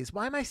been bees.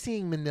 Why am I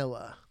seeing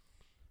Manila?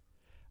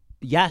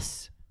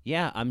 Yes.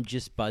 Yeah, I'm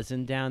just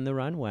buzzing down the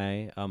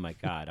runway. Oh my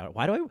God.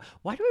 Why do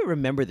I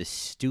remember the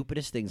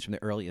stupidest things from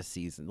the earliest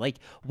season? Like,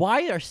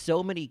 why are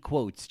so many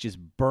quotes just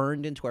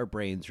burned into our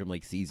brains from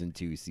like season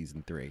 2,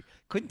 season 3?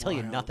 Couldn't tell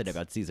you nothing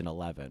about season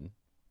 11.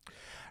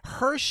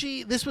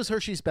 This was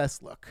Hershey's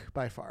best look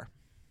by far.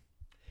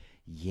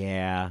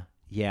 Yeah.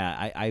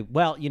 I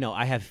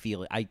have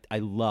feeling. I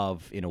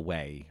love in a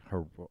way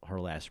her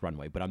last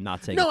runway, but I'm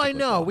not saying. No, I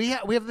know we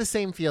have the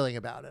same feeling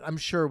about it. I'm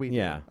sure we do.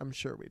 Yeah. I'm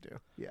sure we do.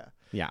 Yeah.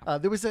 Yeah.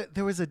 There was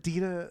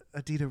Adita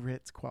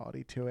Ritz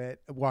quality to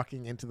it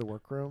walking into the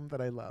workroom that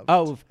I loved.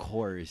 Oh, of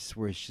course.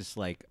 Where it's just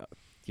like,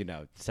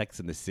 Sex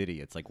in the City.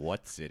 It's like,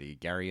 what city?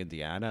 Gary,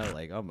 Indiana?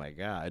 Like, oh my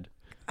God.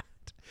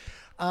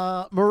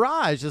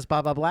 Mirage is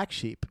Baba Black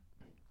Sheep.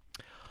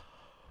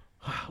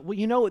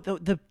 Well,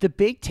 the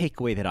big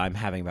takeaway that I'm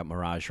having about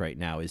Mirage right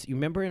now is, you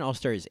remember in All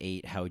Stars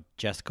 8 how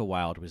Jessica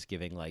Wilde was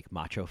giving like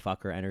macho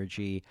fucker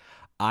energy?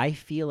 I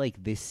feel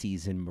like this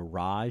season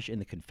Mirage in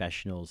the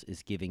confessionals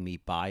is giving me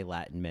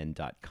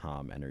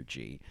BuyLatinMen.com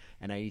energy.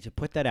 And I need to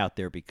put that out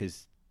there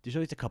because there's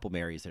always a couple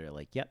Marys that are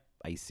like, yep,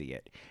 I see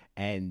it.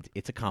 And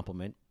it's a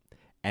compliment.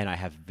 And I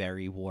have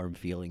very warm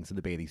feelings in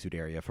the bathing suit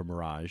area for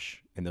Mirage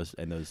and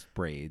those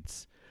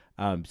braids.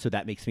 So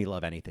that makes me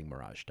love anything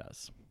Mirage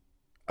does.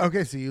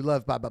 Okay, so you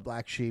love Baba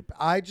Black Sheep.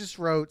 I just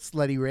wrote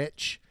Slutty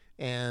Rich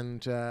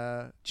and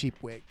Cheap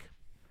Wig.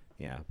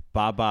 Yeah,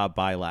 Baba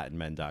by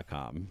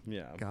LatinMen.com.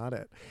 Yeah, got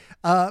it.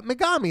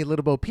 Megami,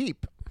 Little Bo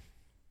Peep.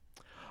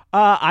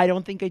 I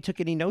don't think I took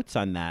any notes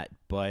on that,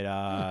 but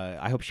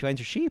I hope she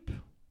finds her sheep.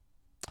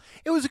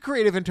 It was a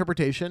creative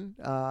interpretation.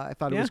 I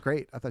thought it was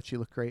great. I thought she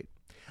looked great.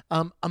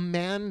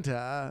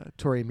 Amanda,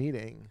 Tori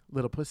Meeting,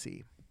 Little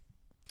Pussy.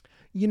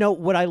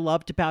 What I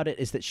loved about it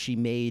is that she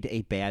made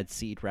a Bad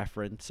Seed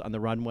reference on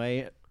the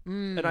runway.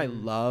 And I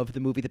love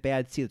the movie The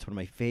Bad Seed. It's one of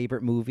my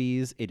favorite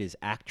movies. It is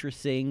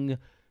actressing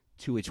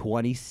to a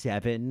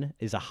 27,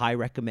 is a high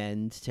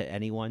recommend to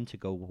anyone to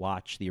go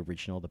watch the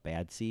original The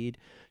Bad Seed.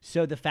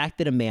 So the fact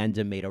that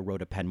Amanda made a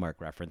Rhoda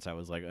Penmark reference, I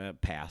was like,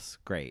 pass.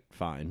 Great.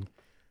 Fine.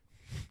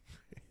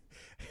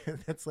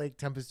 That's like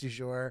Tempest du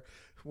Jour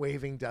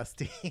waving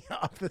Dusty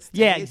off the stage.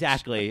 Yeah,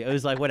 exactly. It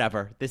was like,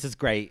 whatever. This is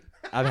great.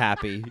 I'm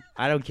happy.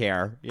 I don't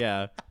care.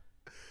 Yeah.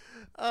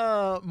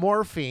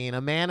 Morphine,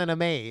 A Man and a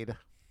Maid.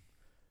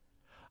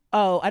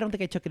 Oh, I don't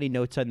think I took any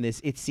notes on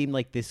this. It seemed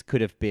like this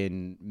could have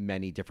been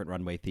many different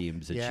runway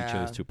themes, and she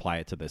chose to apply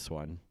it to this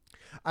one.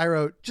 I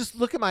wrote, just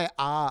look at my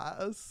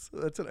ass.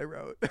 That's what I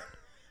wrote.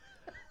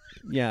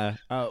 Yeah.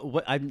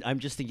 I'm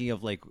just thinking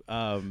of like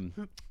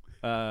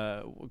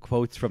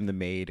quotes from The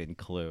Maid and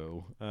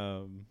Clue.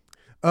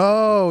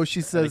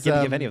 She says, I can't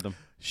think of any of them.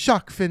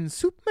 Shark fin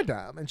soup,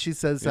 madame. And she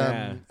says,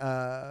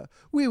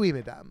 oui, oui,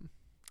 madame.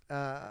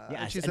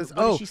 Yes. She says,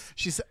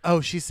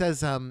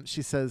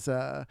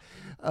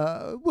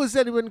 was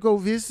anyone go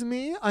with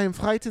me? I am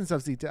frightened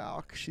of the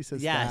dark. She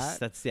says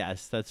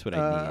that's what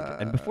I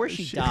need. And before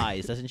she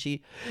dies, doesn't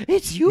she?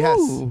 It's you.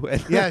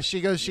 Yes.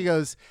 She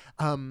goes,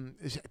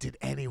 did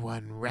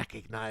anyone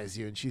recognize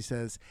you? And she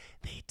says,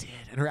 they did.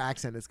 And her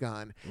accent is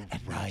gone.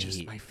 And not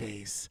just my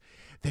face.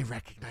 They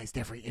recognized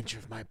every inch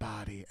of my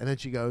body. And then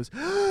she goes,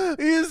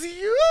 is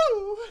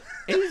you.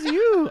 Is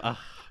you.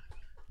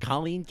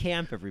 Colleen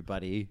Camp,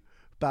 everybody.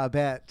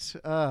 Babette.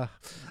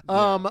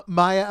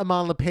 Maya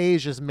Aman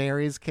LePage is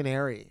Mary's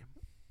Canary.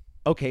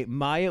 Okay,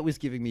 Maya was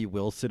giving me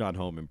Wilson on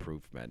Home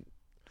Improvement.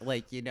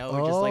 Like, just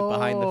like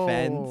behind the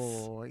fence.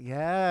 Oh,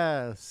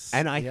 yes.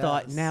 And I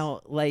thought,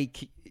 now,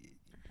 like,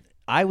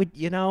 I would,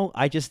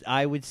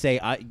 I would say,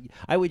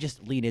 I would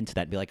just lean into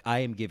that and be like, I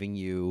am giving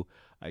you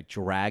a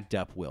dragged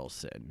up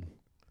Wilson.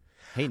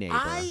 Hey,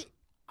 neighbor.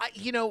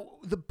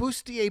 The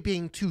bustier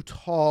being too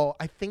tall,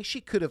 I think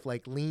she could have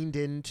like leaned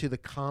into the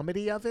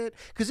comedy of it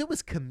because it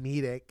was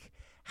comedic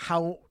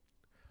how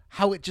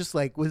it just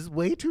like was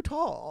way too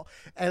tall.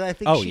 And I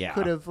think she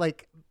could have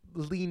like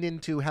leaned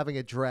into having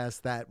a dress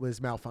that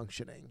was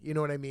malfunctioning. You know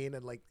what I mean?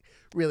 And like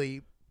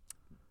really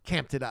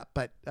camped it up.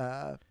 But,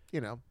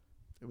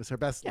 it was her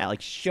best. Yeah,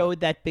 like showed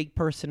that big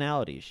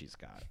personality she's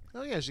got.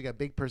 Oh, yeah, she got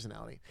big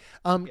personality.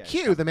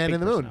 Q, the Man in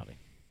the Moon.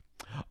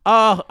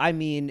 Oh, I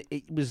mean,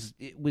 it was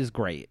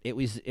great. It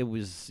was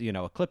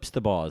eclipsed the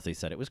ball, as they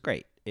said. It was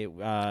great.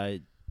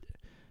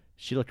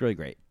 She looked really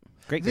great.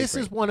 Great. This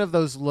is one of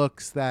those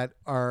looks that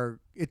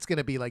it's going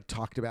to be like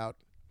talked about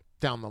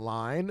down the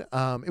line.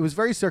 It was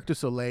very Cirque du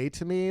Soleil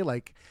to me.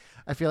 Like,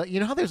 I feel like,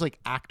 how there's like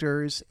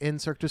actors in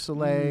Cirque du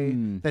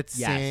Soleil that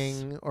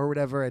sing or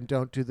whatever and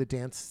don't do the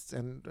dance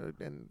and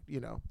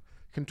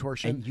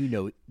contortion.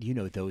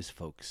 And those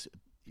folks,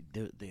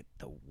 the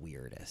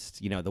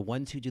weirdest. The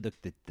ones who do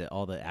the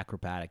all the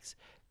acrobatics,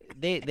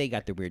 they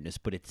got their weirdness,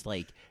 but it's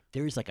like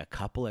there's like a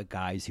couple of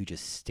guys who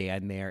just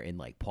stand there in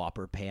like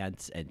pauper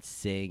pants and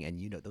sing,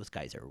 and those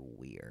guys are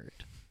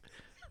weird.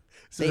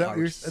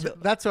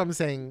 That's what I'm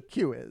saying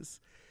Q is.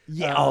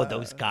 Yeah. Oh,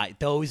 those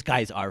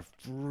guys are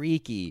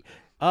freaky.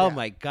 Oh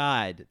my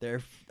God,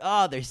 they're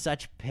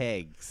such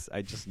pigs.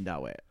 I just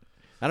know it.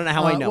 I don't know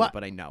how I know it,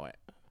 but I know it.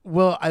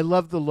 Well, I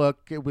love the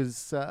look. It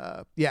was,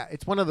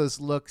 it's one of those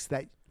looks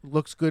that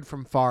looks good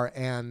from far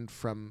and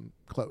from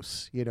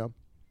close.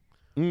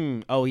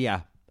 Oh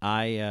yeah,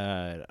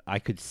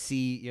 I could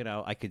see,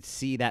 I could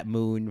see that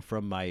moon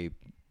from my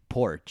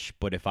porch,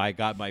 but if I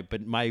got my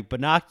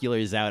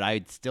binoculars out,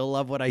 I'd still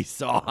love what I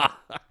saw.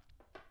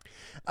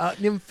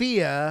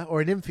 Nymphia,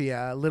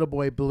 Little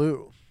Boy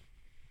Blue.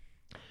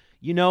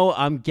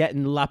 I'm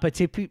getting La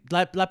Petite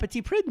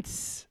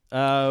Prince,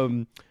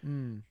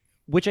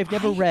 which I've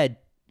never read,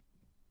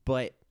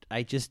 but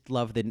I just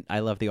love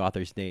the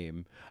author's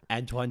name,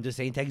 Antoine de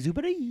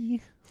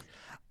Saint-Exupéry.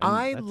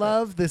 I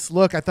love this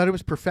look. I thought it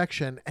was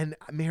perfection. And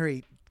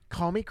Mary,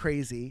 call me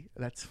crazy.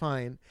 That's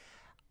fine.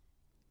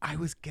 I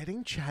was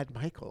getting Chad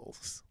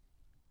Michaels.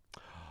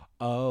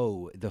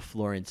 Oh, the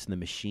Florence and the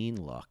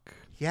Machine look.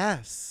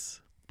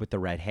 Yes. With the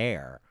red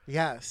hair.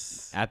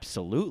 Yes.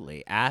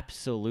 Absolutely.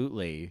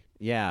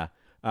 Yeah.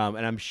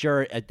 And I'm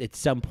sure at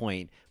some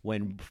point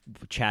when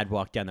Chad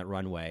walked down that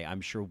runway,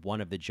 I'm sure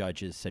one of the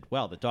judges said,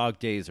 well, the dog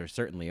days are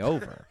certainly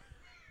over.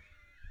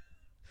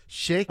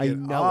 Shake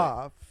it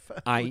off.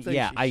 I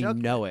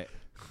know it.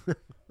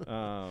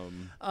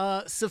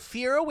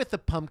 Saphira with the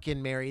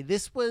pumpkin, Mary.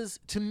 This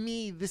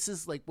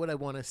is like what I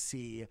want to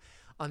see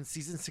on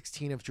season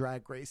 16 of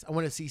Drag Race. I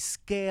want to see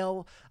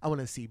scale. I want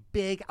to see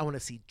big. I want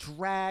to see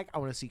drag. I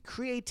want to see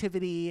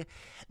creativity.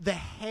 The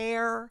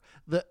hair,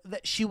 that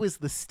she was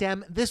the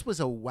stem. This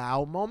was a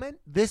wow moment.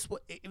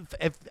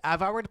 If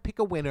I were to pick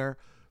a winner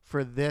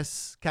for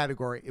this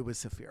category, it was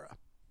Saphira.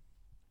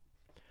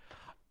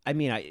 I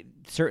mean,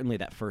 certainly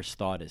that first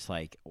thought is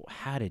like,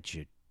 how did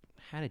you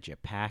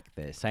pack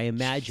this? I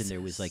imagine there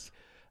was like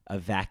a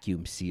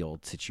vacuum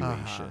sealed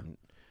situation.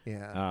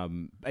 Yeah.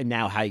 And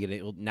now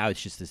now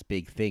it's just this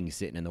big thing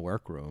sitting in the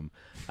workroom.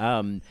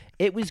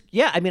 It was,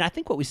 I mean, I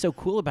think what was so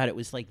cool about it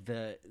was like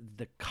the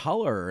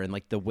color and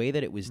like the way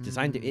that it was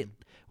designed. It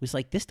was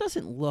like, this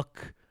doesn't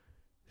look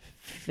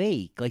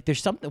fake. Like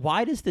there's something,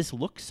 why does this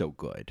look so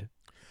good?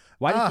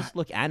 Why does this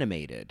look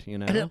animated,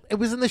 And it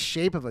was in the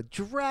shape of a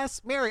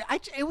dress. Mary,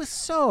 it was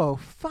so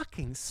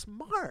fucking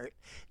smart.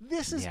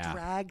 This is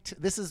drag.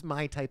 This is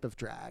my type of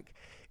drag.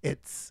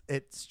 It's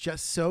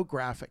just so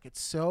graphic.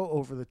 It's so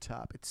over the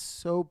top. It's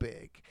so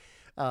big.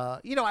 I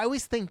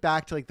always think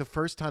back to like the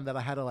first time that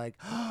I had to like,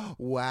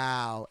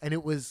 wow. And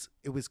it was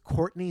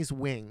Courtney's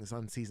Wings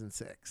on season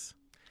 6.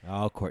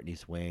 Oh,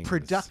 Courtney's Wings.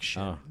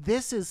 Production. Oh.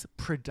 This is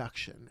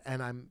production.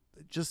 And I'm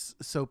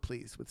just so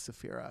pleased with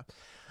Saphira.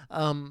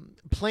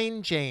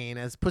 Plain Jane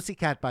as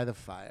Pussycat by the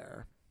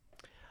Fire.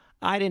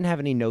 I didn't have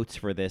any notes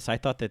for this. I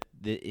thought that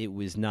it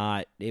was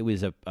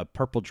a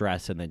purple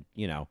dress, and then,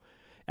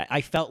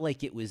 I felt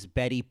like it was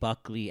Betty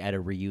Buckley at a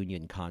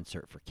reunion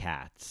concert for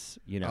Cats,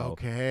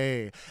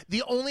 Okay.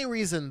 The only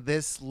reason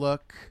this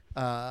look,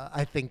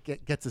 I think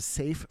it gets a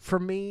safe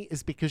from me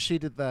is because she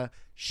did the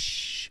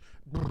shh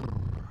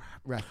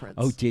reference.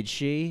 Oh, did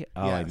she?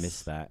 Oh, yes. I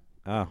missed that.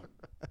 Oh.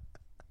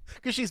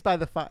 Because she's by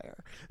the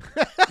fire.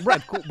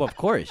 Right. Well, of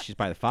course, she's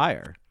by the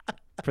fire.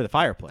 For the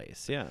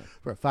fireplace, yeah.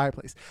 For a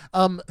fireplace.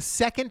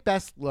 Second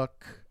best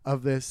look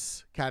of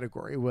this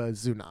category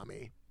was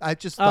Tsunami. I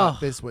just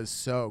thought this was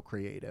so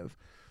creative.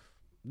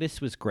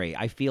 This was great.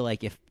 I feel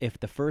like if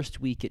the first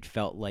week it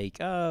felt like,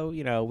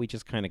 we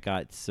just kind of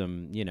got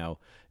some,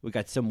 we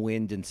got some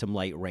wind and some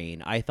light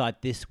rain. I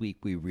thought this week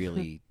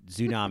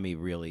Tsunami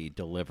really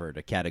delivered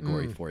a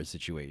category 4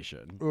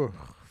 situation. Ugh,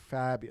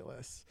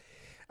 fabulous.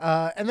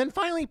 And then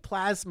finally,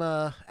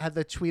 Plasma had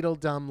the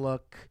Tweedledum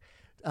look.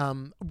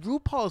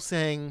 RuPaul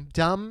saying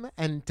dumb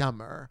and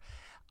dumber.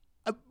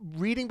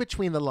 Reading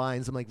between the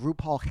lines, I'm like,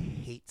 RuPaul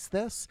hates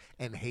this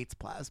and hates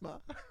Plasma.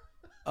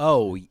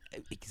 Oh,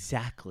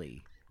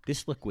 exactly.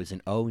 This look was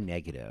an O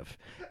negative.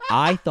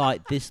 I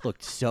thought this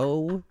looked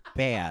so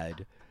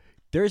bad.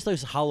 There's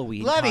those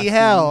Halloween bloody costumes.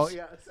 hell.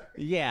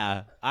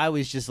 Yeah, I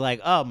was just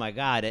like, oh my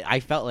God. I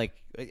felt like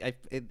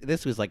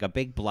this was like a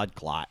big blood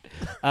clot.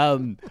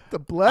 The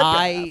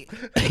blood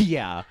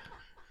yeah.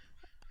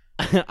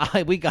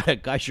 We got a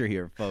gusher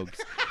here, folks.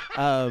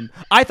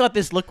 I thought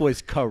this look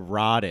was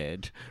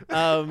carotid.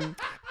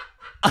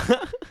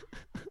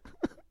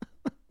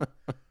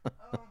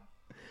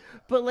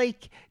 But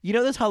like,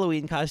 those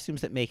Halloween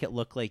costumes that make it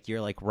look like you're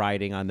like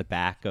riding on the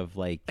back of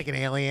like an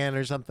alien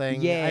or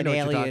something. Yeah, I know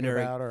an what alien you're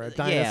talking about, or a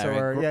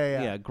dinosaur.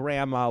 Yeah,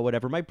 grandma,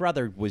 whatever. My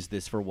brother was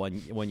this for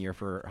one year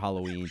for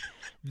Halloween.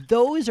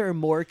 Those are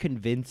more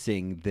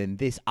convincing than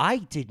this. I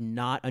did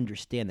not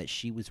understand that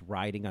she was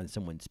riding on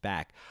someone's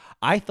back.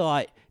 I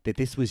thought that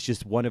this was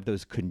just one of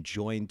those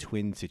conjoined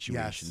twin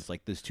situations,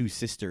 like those two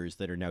sisters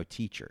that are now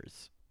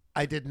teachers.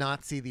 I did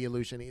not see the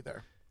illusion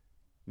either.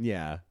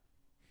 Yeah.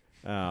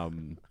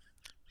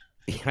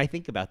 I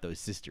think about those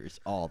sisters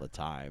all the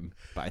time,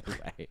 by the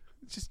way.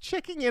 Just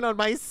checking in on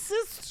my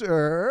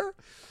sister.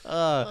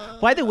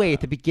 By the way,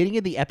 at the beginning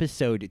of the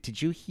episode,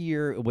 did you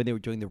hear when they were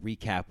doing the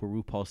recap where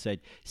RuPaul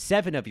said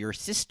 7 of your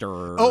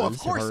sisters? Oh, of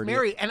course,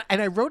 Mary. And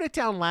I wrote it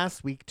down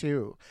last week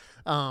too.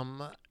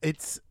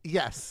 It's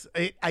yes.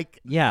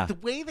 Yeah. The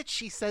way that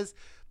she says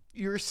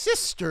your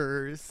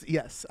sisters.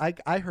 Yes,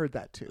 I heard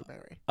that too,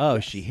 Mary. Oh,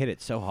 yes. she hit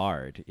it so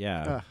hard.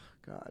 Yeah. Oh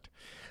God.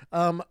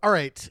 All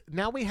right.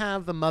 Now we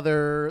have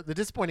the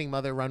disappointing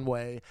mother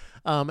runway.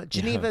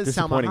 Geneva's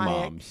disappointing Salma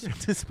Hayek. moms.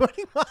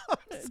 Disappointing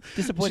moms.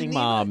 Disappointing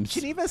moms.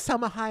 Geneva's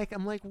Salma Hayek.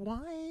 I'm like,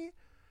 why?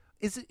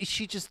 Is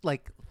she just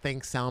like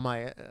thinks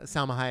Salma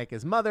Hayek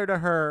is mother to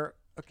her?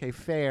 Okay,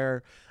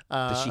 fair.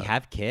 Does she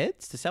have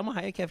kids? Does Salma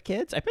Hayek have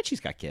kids? I bet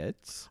she's got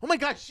kids. Oh my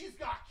God, she's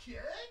got kids.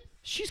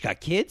 She's got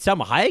kids.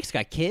 Salma Hayek's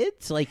got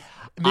kids. Like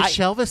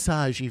Michelle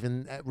Visage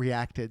even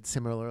reacted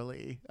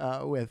similarly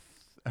with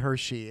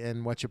Hershey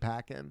and What You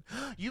Packin'.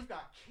 You've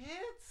got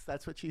kids?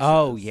 That's what she says.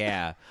 Oh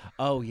yeah.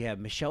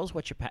 Michelle's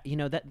What You Pack. You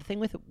know that the thing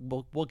with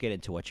we'll get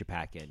into What You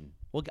Packin'.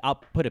 I'll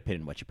put a pin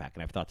in What You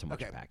Packin'. I've thoughts on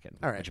What You Packin'.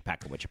 All right.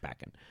 What You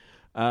Packin'.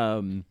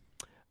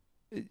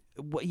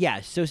 Yeah.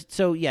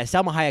 So yeah.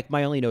 Salma Hayek.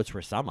 My only notes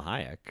were Salma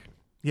Hayek.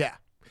 Yeah.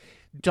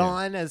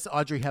 Dawn as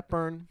Audrey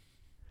Hepburn.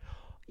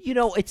 You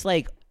know, it's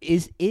like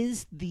is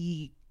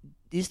the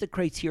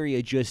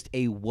criteria just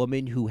a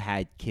woman who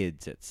had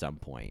kids at some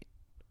point?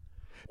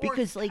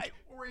 Because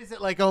or is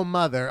it like, oh,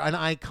 mother, an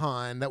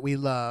icon that we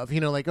love? You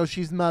know, like, oh,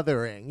 she's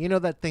mothering. You know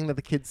that thing that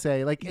the kids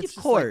say? Like, it's of just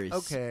course. Like,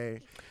 okay.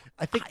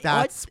 I think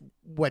that's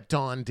what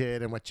Dawn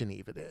did and what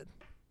Geneva did.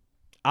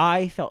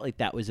 I felt like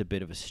that was a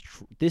bit of a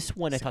this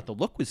one. I thought the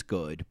look was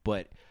good,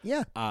 but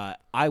yeah,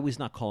 I was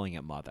not calling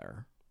it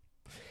mother.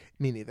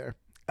 Me neither.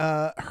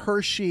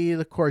 Hershey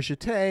Le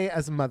Courgette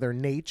as Mother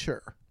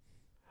Nature.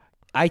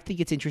 I think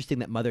it's interesting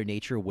that Mother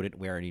Nature wouldn't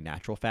wear any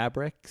natural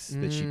fabrics,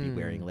 that she'd be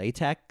wearing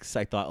latex.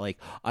 I thought, like,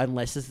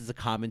 unless this is a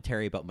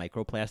commentary about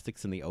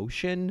microplastics in the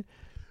ocean,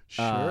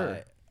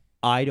 sure.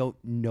 I don't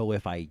know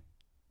if I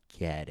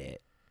get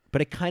it.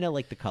 But I kind of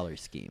like the color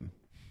scheme.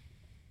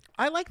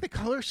 I like the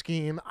color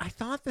scheme. I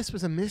thought this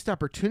was a missed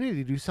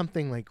opportunity to do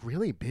something, like,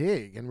 really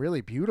big and really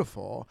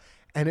beautiful.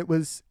 And it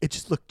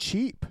just looked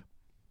cheap.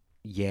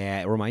 Yeah,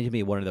 it reminded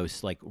me of one of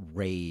those like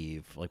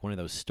one of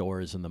those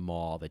stores in the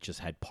mall that just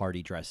had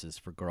party dresses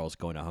for girls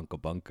going to Hunka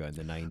Bunka in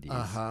the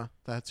 90s.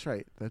 That's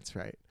right.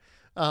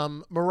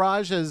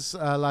 Mirage as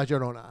La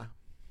Llorona.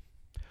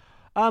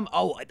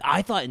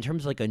 I thought in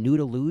terms of like a nude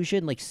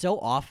illusion, like so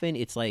often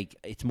it's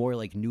more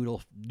like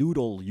noodle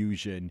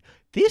illusion.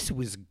 This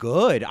was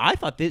good. I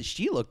thought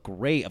she looked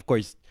great. Of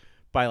course,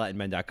 by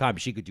LatinMen.com,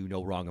 she could do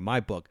no wrong in my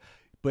book.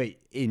 But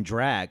in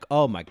drag,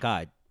 oh my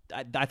God,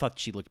 I thought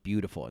she looked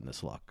beautiful in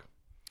this look.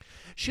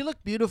 She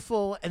looked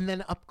beautiful, and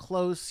then up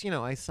close, you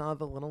know, I saw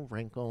the little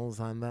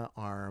wrinkles on the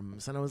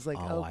arms, and I was like,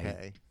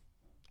 okay.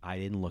 I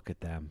didn't look at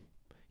them.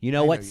 You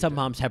know what? Some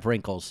moms have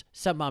wrinkles.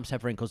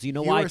 You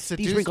know you why? Were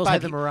seduced these wrinkles by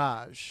the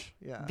mirage.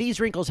 Yeah. These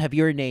wrinkles have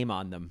your name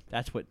on them.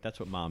 That's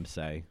what moms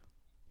say.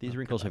 These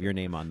wrinkles have your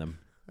name on them.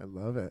 I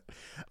love it.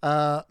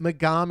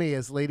 Megami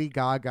as Lady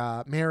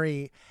Gaga.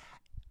 Mary,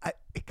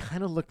 it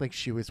kind of looked like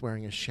she was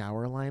wearing a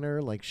shower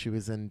liner, like she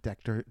was in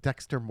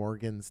Dexter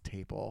Morgan's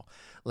table.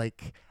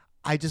 Like,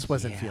 I just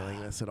wasn't feeling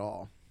this at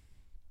all.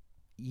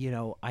 You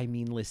know, I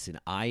mean, listen,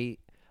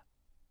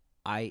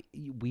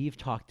 we've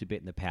talked a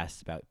bit in the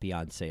past about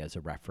Beyonce as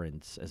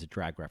a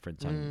drag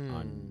reference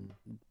on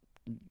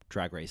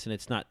Drag Race, and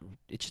it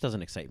just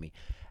doesn't excite me.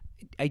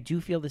 I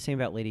do feel the same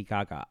about Lady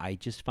Gaga. I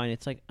just find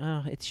it's like,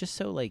 it's just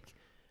so like,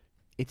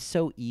 it's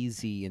so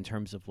easy in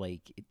terms of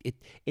like,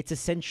 it's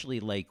essentially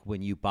like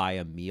when you buy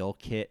a meal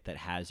kit that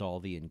has all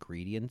the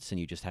ingredients and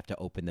you just have to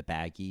open the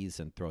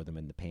baggies and throw them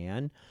in the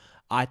pan.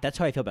 That's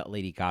how I feel about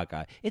Lady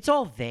Gaga. It's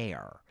all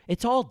there.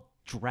 It's all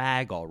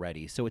drag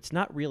already. So it's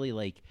not really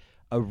like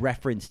a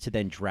reference to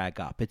then drag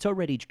up. It's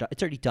already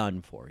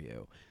done for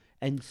you.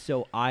 And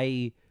so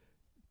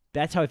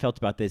that's how I felt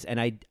about this. And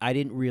I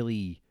didn't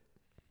really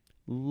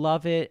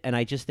love it. And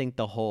I just think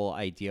the whole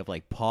idea of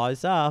like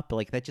pause up,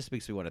 like that just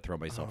makes me want to throw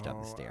myself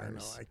down the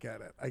stairs. I get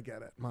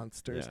it.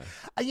 Monsters.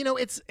 Yeah. You know,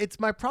 it's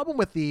my problem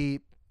with the,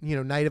 you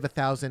know, Night of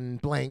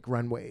 1,000 blank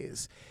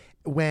runways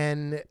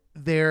when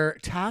they're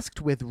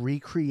tasked with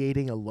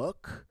recreating a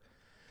look,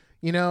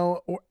 you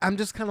know, or I'm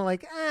just kind of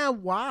like,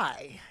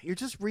 why? You're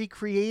just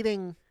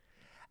recreating,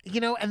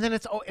 you know, and then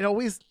it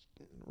always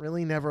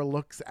really never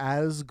looks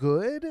as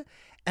good.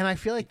 And I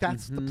feel like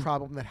that's the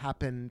problem that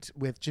happened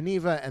with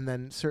Geneva and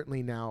then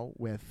certainly now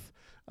with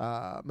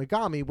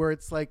Megami, where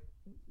it's like,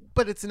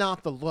 but it's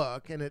not the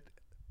look and it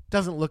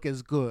doesn't look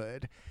as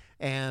good.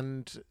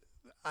 And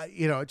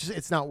you know,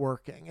 it's not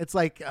working. It's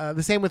like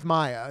the same with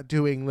Maya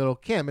doing Little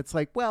Kim. It's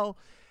like, well,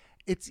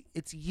 it's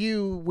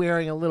you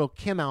wearing a Little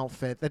Kim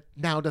outfit that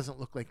now doesn't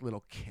look like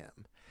Little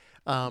Kim.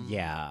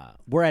 Yeah,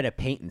 we're at a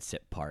paint and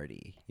sip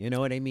party. You know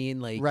what I mean?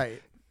 Like,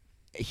 right.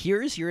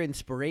 Here's your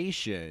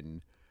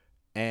inspiration,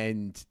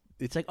 and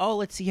it's like, oh,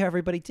 let's see how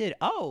everybody did.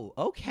 Oh,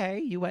 okay,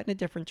 you went in a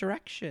different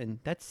direction.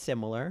 That's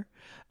similar.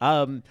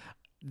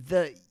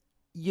 The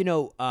you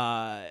know,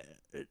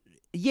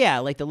 yeah,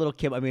 like the little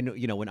Kim. I mean,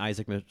 you know, when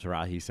Isaac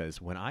Mizrahi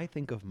says, "When I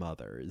think of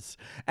mothers,"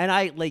 and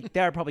I like,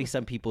 there are probably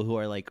some people who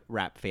are like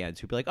rap fans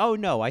who'd be like, "Oh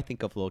no, I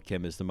think of Lil'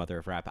 Kim as the mother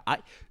of rap."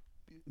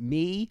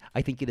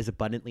 I think it is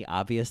abundantly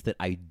obvious that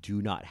I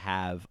do not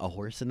have a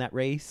horse in that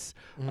race.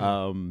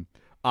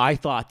 I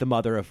thought the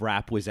mother of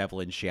rap was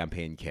Evelyn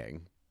Champagne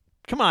King.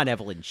 Come on,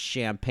 Evelyn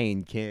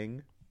Champagne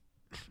King.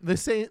 The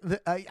same.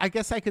 I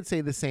guess I could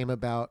say the same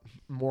about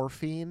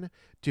Morphine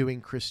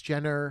doing Kris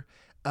Jenner.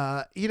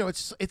 You know,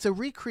 it's a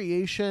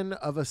recreation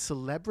of a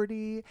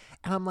celebrity,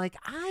 and I'm like,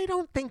 I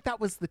don't think that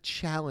was the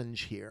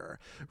challenge here,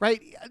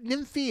 right?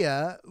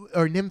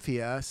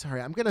 Nymphia,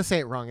 sorry, I'm gonna say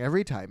it wrong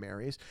every time,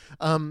 Aries.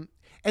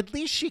 At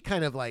least she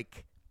kind of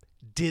like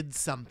did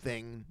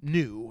something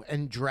new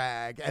and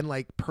drag and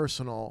like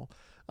personal.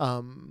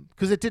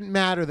 Because it didn't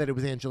matter that it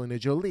was Angelina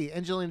Jolie.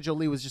 Angelina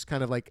Jolie was just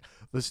kind of like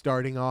the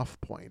starting off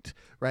point,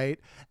 right?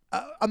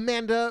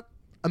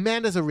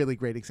 Amanda's a really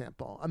great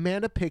example.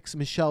 Amanda picks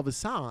Michelle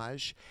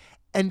Visage,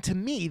 and to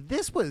me,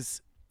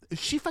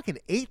 she fucking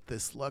ate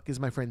this look, as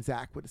my friend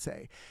Zach would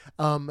say.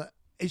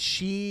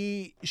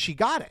 She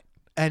got it,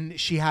 and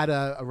she had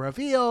a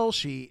reveal.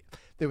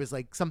 There was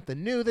like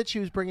something new that she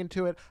was bringing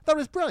to it. I thought it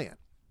was brilliant.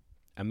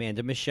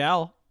 Amanda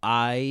Michelle,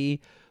 I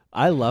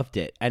loved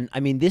it. And I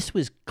mean, this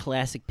was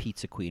classic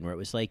Pizza Queen, where it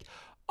was like,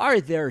 are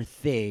there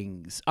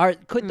things?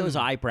 Could those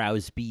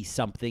eyebrows be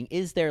something?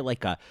 Is there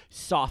like a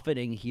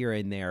softening here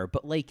and there?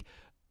 But like,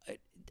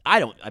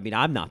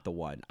 I'm not the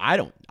one.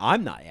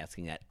 I'm not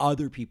asking that.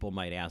 Other people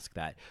might ask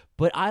that.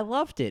 But I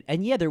loved it.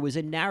 And yeah, there was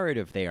a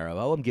narrative there of,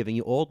 oh, I'm giving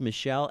you old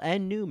Michelle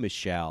and new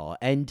Michelle.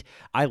 And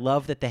I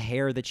love that the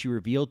hair that she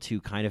revealed to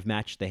kind of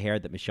matched the hair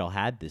that Michelle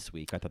had this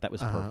week. I thought that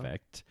was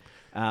perfect.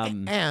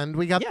 And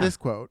we got this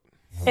quote.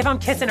 If I'm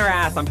kissing her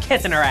ass, I'm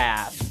kissing her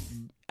ass.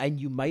 And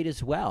you might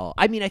as well.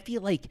 I mean, I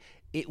feel like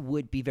it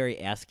would be very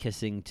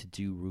ass-kissing to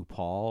do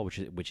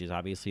RuPaul, which is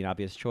obviously an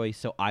obvious choice.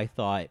 So I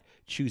thought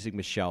choosing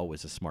Michelle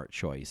was a smart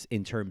choice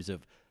in terms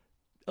of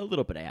a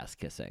little bit of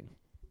ass-kissing.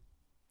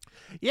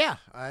 Yeah,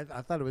 I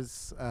thought it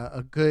was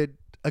a good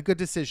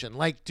decision.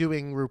 Like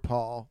doing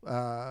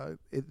RuPaul,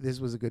 this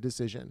was a good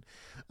decision.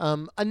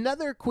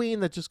 Another queen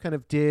that just kind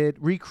of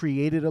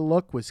recreated a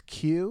look was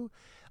Q,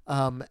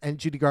 and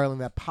Judy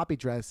Garland, that poppy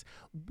dress.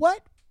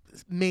 What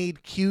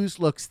made Q's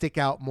look stick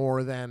out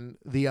more than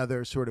the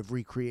other sort of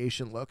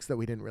recreation looks that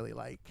we didn't really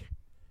like?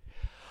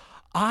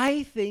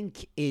 I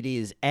think it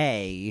is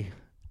I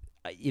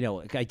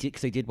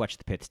did watch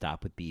the pit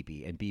stop with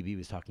BB, and BB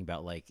was talking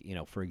about, like, you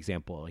know, for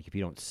example, like if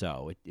you don't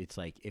sew, it's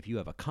like if you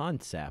have a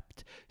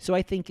concept. So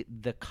I think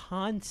the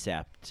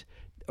concept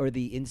or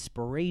the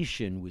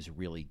inspiration was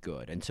really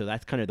good, and so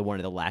that's kind of one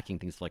of the lacking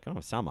things. Like, oh,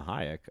 Salma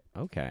Hayek,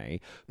 okay,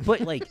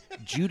 but like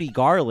Judy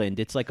Garland,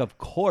 it's like, of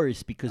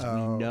course, because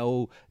we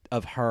know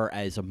of her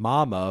as a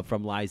mama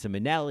from Liza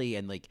Minnelli,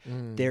 and like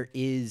there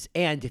is,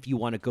 and if you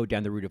want to go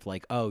down the route of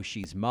like, oh,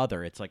 she's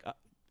mother, it's like,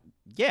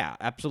 yeah,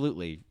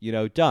 absolutely, you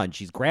know, done.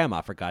 She's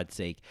grandma, for God's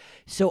sake.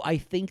 So I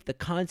think the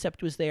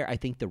concept was there. I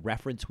think the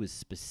reference was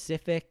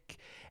specific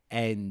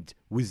and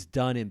was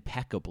done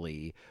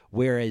impeccably,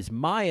 whereas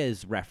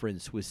Maya's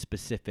reference was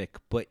specific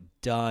but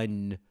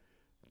done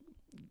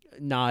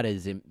not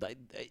as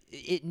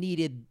it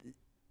needed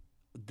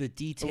the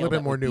detail, a little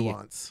bit more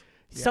nuance.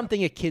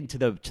 Something akin to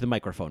the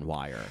microphone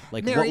wire.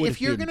 Like, Mary, what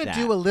if you're going to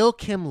do a Lil'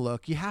 Kim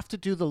look, you have to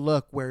do the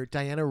look where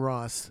Diana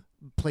Ross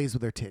plays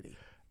with her titty.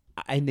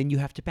 And then you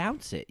have to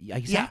bounce it.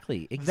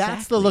 Exactly.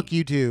 That's the look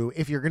you do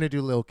if you're going to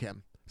do Lil'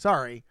 Kim.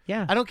 Sorry.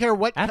 Yeah. I don't care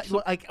what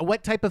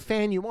what type of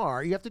fan you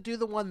are. You have to do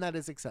the one that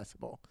is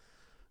accessible.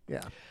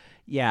 Yeah.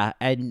 Yeah,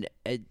 and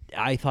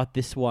I thought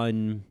this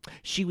one,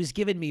 she was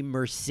giving me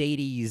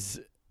Mercedes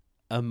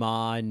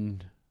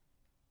Amon.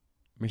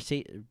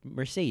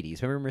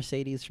 Mercedes. Remember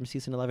Mercedes from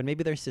season 11?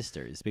 Maybe they're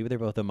sisters. Maybe they're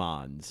both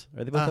Amons.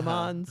 Are they both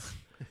Amons?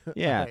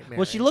 Yeah. Right,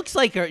 well, she looks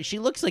like her. She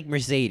looks like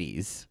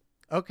Mercedes.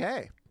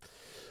 Okay.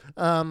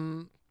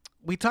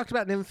 We talked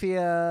about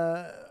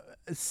Nymphia.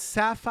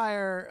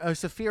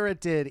 Saphira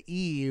did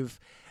Eve.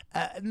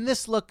 And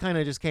this look kind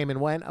of just came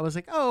and went. I was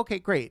like, oh, okay,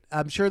 great.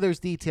 I'm sure there's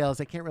details.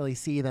 I can't really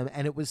see them.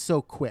 And it was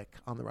so quick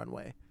on the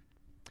runway.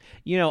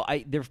 You know,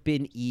 there have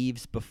been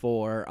Eves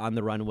before on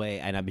the runway,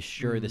 and I'm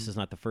sure this is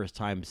not the first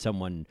time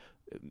someone,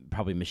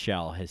 probably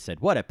Michelle, has said,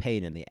 what a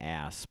pain in the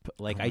ass.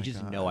 Like, I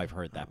just know I've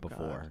heard that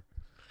before.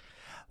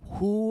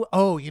 You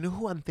know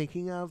who I'm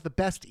thinking of? The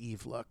best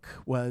Eve look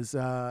was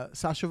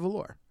Sasha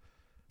Velour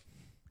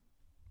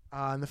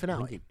on the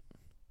finale.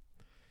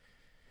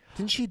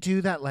 Didn't she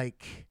do that,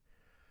 like,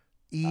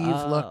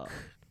 Eve look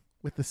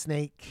with the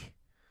snake?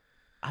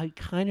 I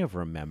kind of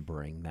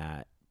remembering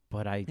that,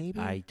 but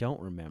I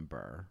don't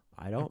remember.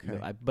 I don't.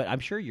 Okay. But I'm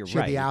sure you're She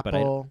right. had the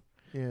apple.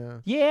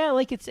 Yeah,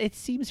 like it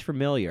seems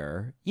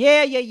familiar.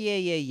 Yeah.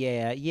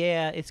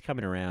 It's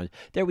coming around.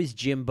 There was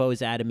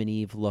Jimbo's Adam and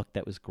Eve look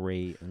that was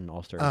great and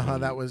All-Star.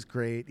 That was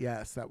great.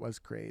 Yes, that was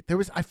great.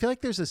 I feel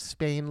like there's a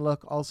Spain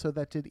look also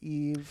that did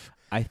Eve.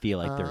 I feel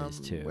like there is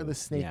too. Where the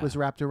snake was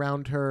wrapped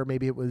around her.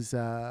 Maybe it was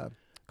Carmen.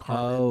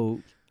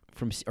 Oh,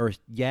 I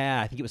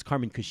think it was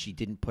Carmen because she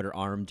didn't put her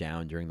arm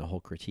down during the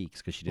whole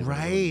critiques because she didn't want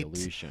to ruin the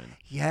illusion.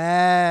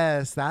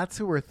 Yes, that's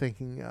who we're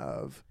thinking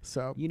of.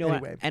 So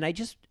anyway. And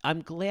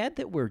I'm glad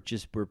that we're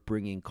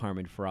bringing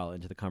Carmen Farala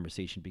into the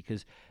conversation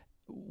because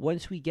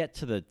once we get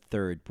to the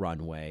third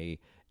runway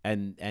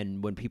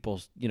and when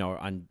people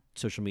on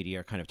social media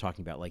are kind of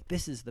talking about like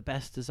this is the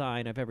best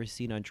design I've ever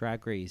seen on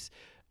Drag Race,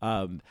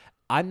 I'm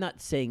not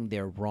saying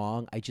they're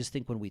wrong. I just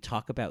think when we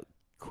talk about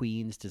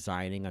queens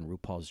designing on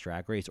RuPaul's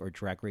Drag Race or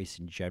Drag Race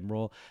in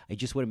general, I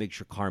just want to make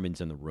sure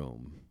Carmen's in the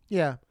room.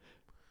 Yeah.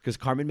 Because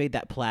Carmen made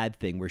that plaid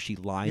thing where she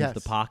lines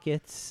the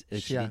pockets.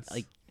 I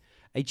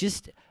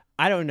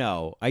don't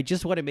know. I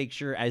just want to make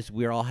sure as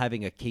we're all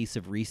having a case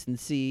of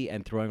recency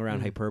and throwing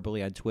around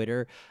hyperbole on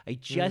Twitter, I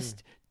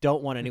just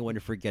don't want anyone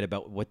to forget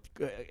about what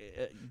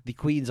the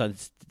queens on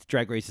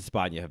Drag Race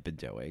España have been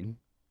doing.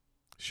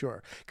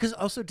 Sure. Because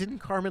also, didn't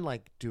Carmen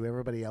do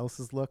everybody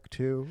else's look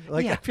too?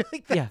 I feel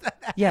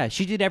like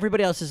she did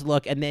everybody else's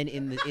look, and then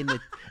in the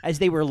as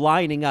they were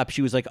lining up,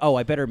 she was like, "Oh,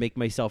 I better make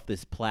myself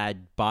this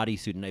plaid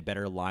bodysuit, and I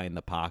better line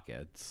the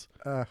pockets."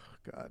 Oh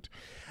God.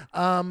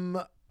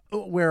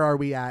 Where are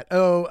we at?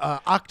 Oh,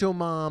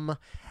 Octomom.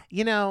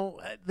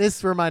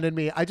 This reminded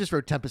me. I just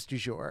wrote Tempest du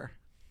Jour.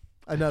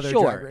 Another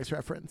Drag Race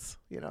reference,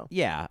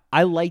 Yeah,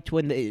 I liked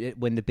when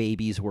the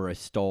babies were a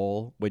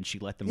stole when she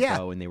let them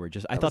go and they were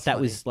just. I thought that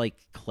was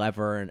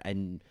clever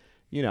and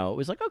it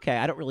was like okay,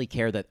 I don't really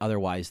care that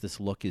otherwise this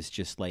look is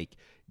just like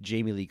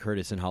Jamie Lee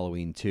Curtis in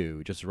Halloween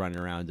 2, just running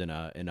around in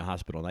a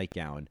hospital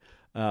nightgown,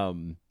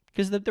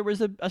 because there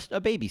was a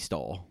baby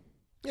stole.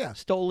 Yeah,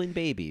 stolen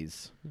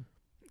babies.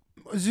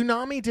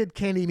 Tsunami did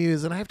Candy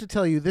Muse, and I have to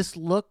tell you, this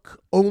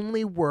look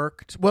only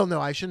worked. Well, no,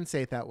 I shouldn't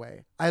say it that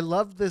way. I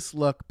love this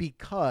look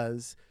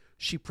because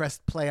she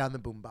pressed play on the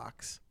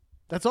boombox.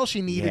 That's all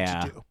she needed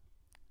to do.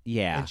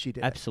 Yeah, and she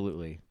did.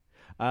 Absolutely.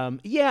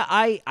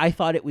 I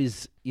thought it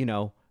was,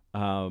 it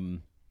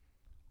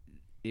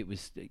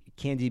was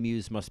Candy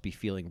Muse must be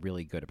feeling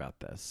really good about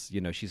this.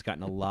 She's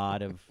gotten a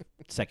lot of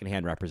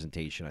secondhand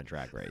representation on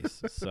Drag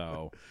Race,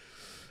 so.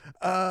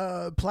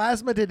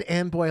 Plasma did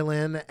Anne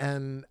Boleyn,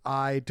 and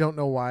I don't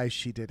know why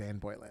she did Anne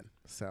Boleyn.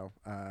 So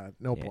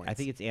no points. I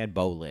think it's Anne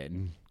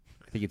Boleyn.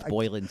 I think it's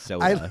Boylan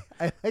soda.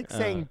 I like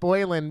saying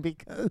Boylan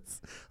because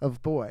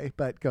of boy,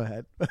 but go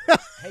ahead.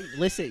 Hey,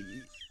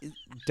 listen,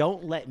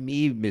 don't let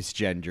me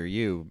misgender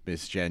you,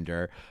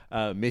 misgender,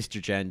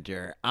 Mr.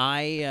 Gender.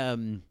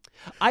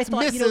 I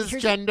thought Mrs.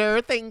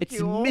 Gender, thank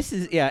you. It's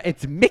Mrs. Yeah,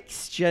 it's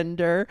mixed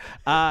gender.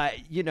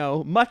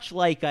 Much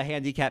like a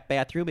handicap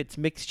bathroom, it's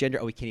mixed gender.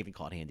 Oh, we can't even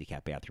call it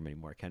handicap bathroom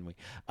anymore, can we?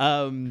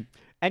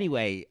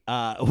 Anyway,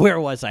 where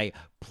was I?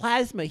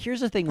 Plasma. Here's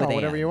the thing with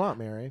whatever Anne. you want,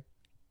 Mary.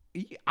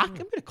 I'm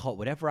going to call it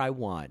whatever I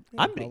want.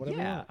 Yeah, I'm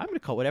going to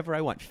call it whatever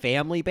I want.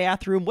 Family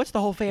bathroom. What's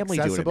the whole family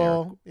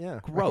Accessible. doing in there? Yeah.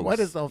 Gross. What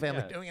is the whole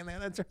family doing in there?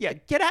 That's right. Yeah.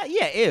 Get out.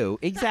 Yeah. Ew.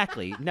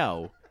 Exactly.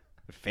 No.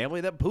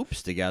 Family that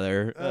poops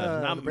together.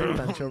 The Brady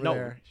Bunch over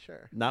there.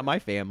 Sure. Not my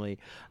family.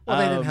 Well,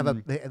 they didn't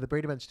have the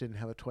Brady Bunch didn't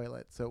have a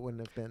toilet, so it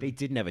wouldn't have been. They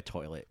didn't have a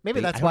toilet. Maybe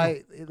that's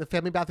why the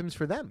family bathroom's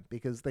for them,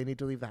 because they need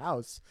to leave the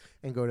house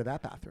and go to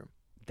that bathroom.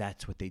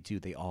 That's what they do.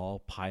 They all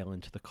pile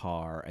into the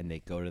car and they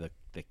go to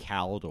the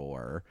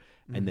Caldor,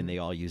 and then they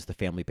all use the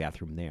family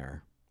bathroom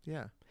there.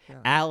 Yeah.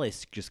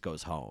 Alice just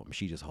goes home.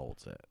 She just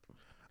holds it.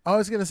 I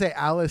was gonna say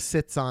Alice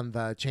sits on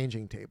the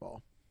changing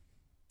table.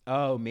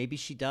 Oh, maybe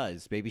she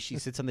does. Maybe she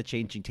sits on the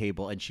changing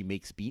table and she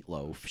makes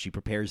meatloaf. She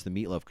prepares the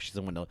meatloaf because she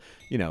doesn't want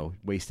to,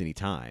 waste any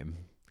time.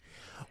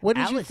 What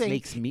did Alice you think?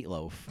 makes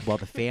meatloaf while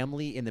the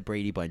family in the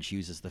Brady Bunch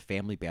uses the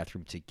family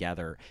bathroom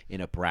together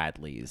in a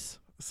Bradley's.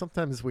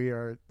 Sometimes we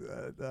are,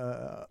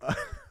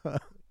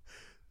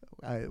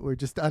 we're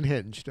just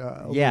unhinged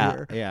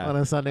over here on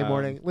a Sunday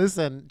morning.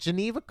 Listen,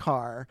 Geneva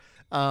Carr,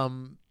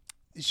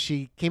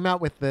 she came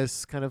out with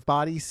this kind of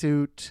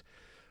bodysuit.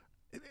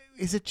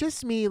 Is it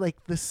just me?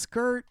 Like the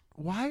skirt,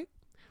 why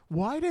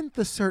didn't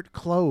the skirt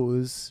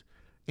close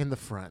in the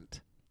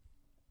front?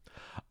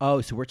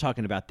 Oh, so we're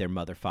talking about their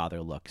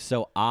mother-father look.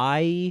 So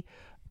I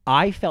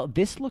felt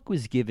this look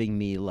was giving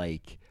me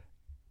like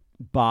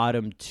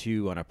bottom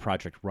 2 on a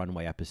Project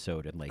Runway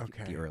episode in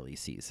the early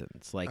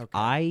seasons. Like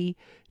I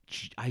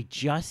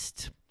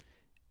just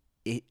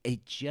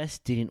it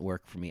just didn't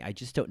work for me. I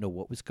just don't know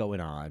what was going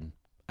on.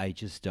 I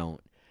just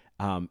don't.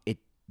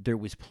 There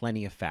was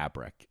plenty of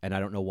fabric, and I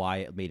don't know why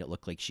it made it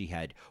look like she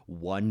had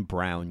one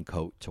brown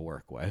coat to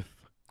work with.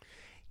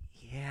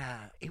 Yeah,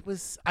 it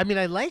was. I mean,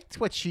 I liked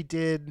what she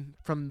did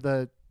from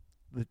the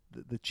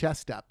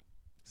chest up.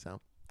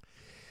 So,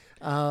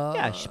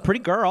 yeah, she's a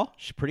pretty girl.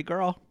 She's a pretty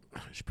girl.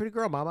 She's a pretty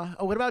girl, Mama.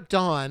 Oh, what about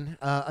Dawn?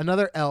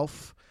 Another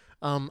elf.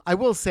 I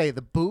will say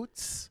the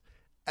boots,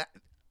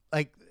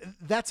 like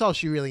that's all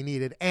she really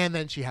needed. And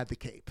then she had the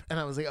cape. And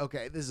I was like,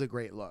 okay, this is a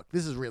great look.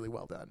 This is really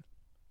well done.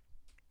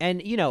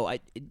 And,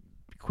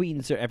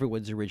 Queens are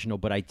everyone's original,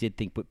 but I did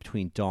think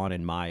between Dawn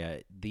and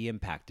Maya, the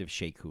impact of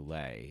Shea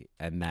Coulee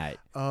and that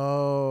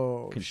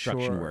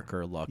construction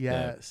worker look,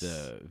 yes.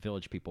 the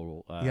Village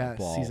People yes,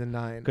 ball. season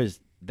 9. Because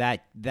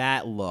that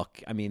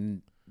look, I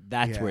mean,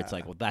 that's where it's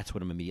like, well, that's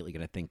what I'm immediately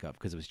going to think of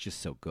because it was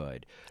just so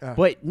good.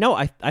 But no,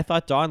 I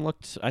thought Dawn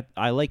looked,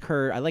 I like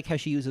her. I like how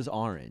she uses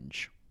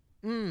orange.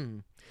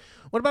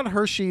 What about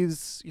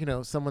Hershey's,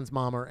 someone's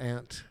mom or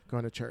aunt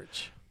going to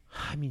church?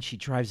 I mean, she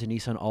drives a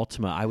Nissan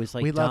Altima. I was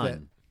like, we love done.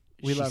 it.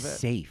 We love it.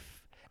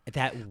 Safe.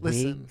 That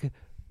wig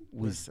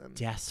was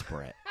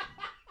desperate.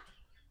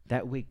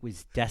 That wig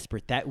was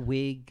desperate. That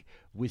wig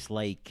was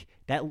like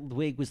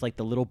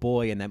the little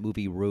boy in that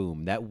movie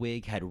Room. That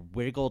wig had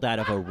wiggled out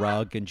of a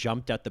rug and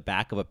jumped out the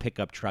back of a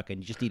pickup truck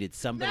and just needed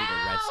somebody to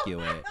rescue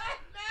it.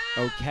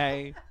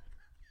 Okay?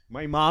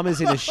 My mom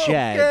is in a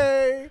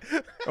shed.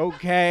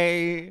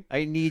 Okay?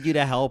 I need you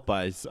to help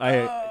us.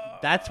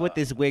 That's what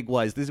this wig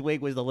was. This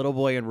wig was the little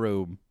boy in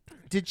Room.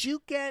 Did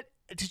you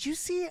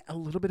see a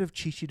little bit of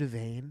Chi-Chi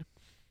DeVayne?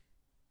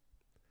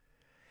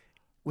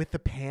 With the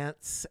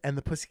pants and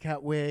the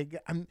pussycat wig?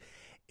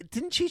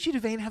 Didn't Chi-Chi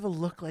DeVayne have a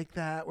look like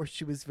that where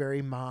she was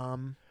very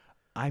mom?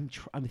 I'm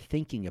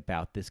thinking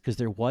about this because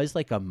there was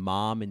like a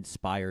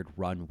mom-inspired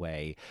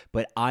runway,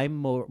 but I'm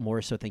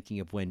more so thinking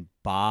of when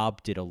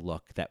Bob did a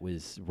look that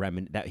was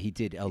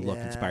look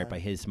inspired by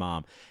his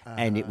mom,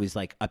 and it was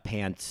like a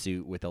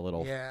pantsuit with a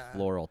little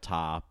floral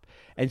top,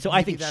 and so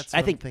Maybe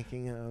I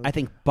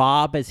think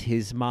Bob as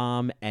his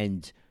mom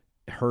and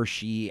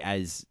Hershey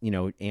as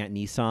Aunt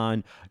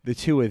Nissan, the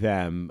two of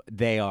them,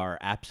 they are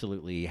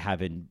absolutely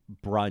having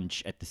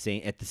brunch at the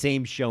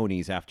same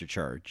Shoney's after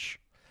church.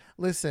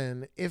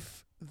 Listen,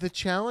 if the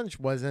challenge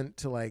wasn't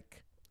to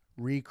like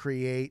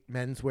recreate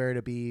menswear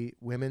to be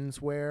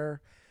women's wear,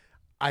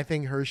 I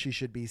think Hershey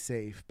should be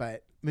safe.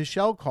 But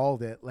Michelle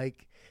called it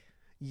like,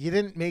 you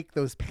didn't make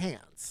those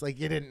pants. Like,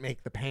 you didn't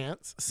make the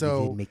pants. So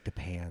you didn't make the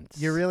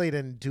pants. You really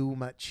didn't do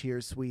much here,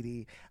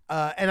 sweetie.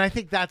 And I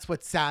think that's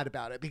what's sad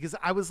about it, because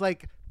I was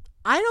like,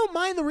 I don't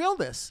mind the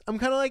realness. I'm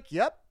kind of like,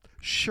 yep,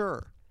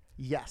 sure.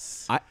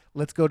 Yes.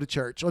 Let's go to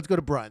church. Let's go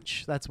to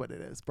brunch. That's what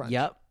it is. Brunch.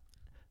 Yep.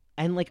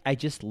 And like, I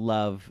just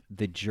love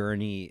the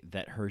journey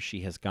that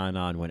Hershey has gone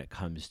on when it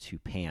comes to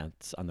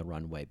pants on the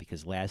runway,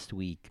 because last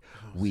week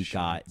we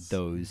got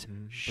those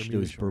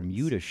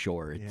Bermuda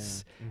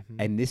shorts,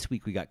 and this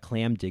week we got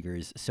clam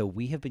diggers. So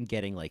we have been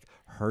getting like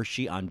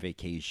Hershey on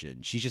vacation.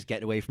 She's just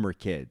getting away from her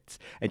kids,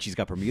 and she's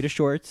got Bermuda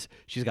shorts.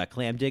 She's got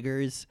clam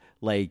diggers.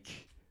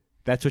 Like,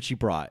 that's what she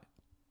brought.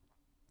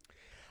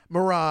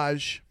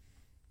 Mirage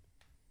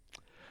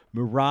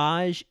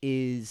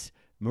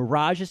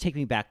is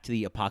taking me back to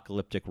the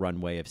apocalyptic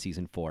runway of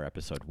season 4,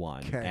 episode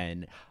 1. Okay.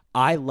 And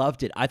I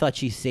loved it. I thought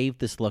she saved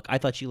this look. I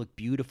thought she looked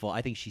beautiful.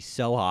 I think she's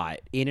so hot,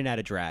 in and out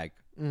of drag.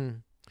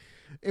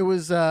 It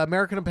was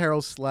American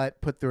Apparel slut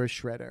put through a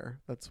shredder.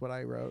 That's what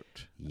I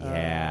wrote.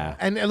 Yeah.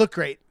 And it looked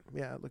great.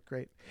 Yeah, it looked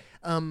great.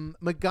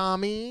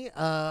 Megami,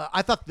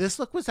 I thought this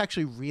look was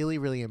actually really,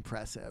 really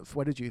impressive.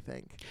 What did you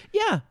think?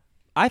 Yeah.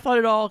 I thought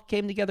it all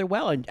came together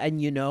well. And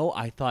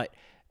I thought,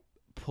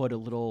 put a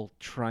little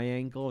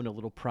triangle and a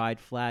little pride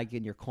flag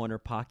in your corner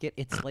pocket.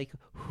 It's like,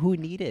 who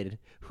needed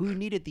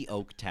the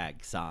oak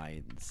tag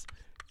signs?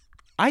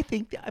 I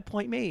think a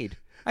point made.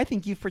 I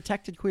think you've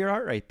protected queer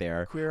art right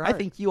there. Queer art. I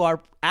think you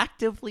are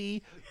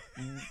actively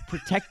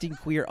protecting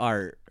queer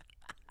art.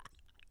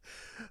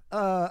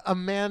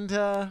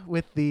 Amanda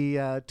with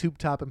the tube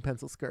top and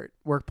pencil skirt,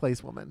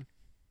 workplace woman.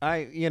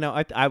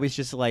 I was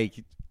just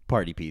like,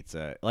 party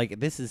pizza.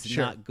 Like, this is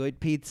not good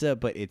pizza,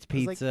 but it's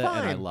pizza,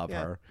 and I love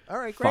her. All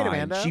right, great, fine.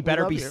 Amanda. She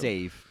better be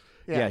safe.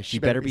 Yeah, she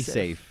better be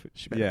safe.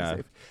 She better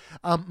be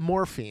safe.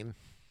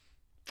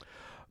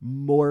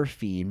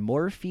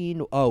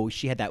 Morphine. Oh,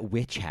 she had that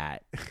witch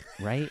hat,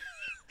 right?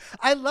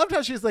 I loved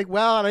how she was like,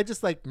 well, and I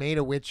just like made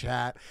a witch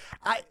hat.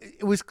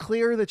 It was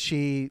clear that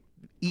she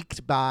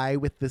eked by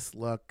with this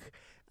look,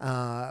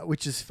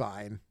 which is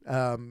fine.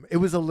 It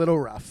was a little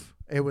rough.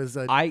 It was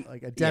a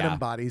denim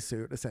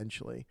bodysuit,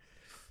 essentially.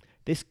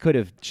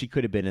 She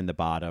could have been in the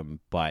bottom,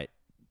 but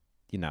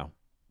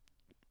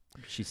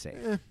she's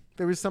safe.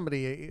 There was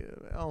somebody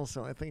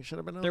also I think should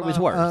have been in the There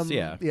bottom. was worse,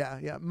 yeah.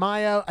 Yeah.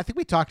 Maya, I think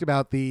we talked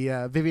about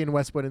the Vivienne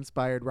Westwood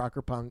inspired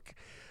rocker punk.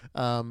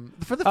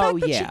 For the fact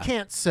that she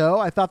can't sew,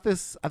 I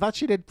thought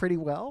she did pretty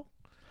well.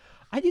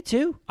 I did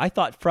too. I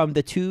thought from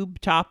the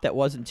tube top that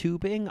wasn't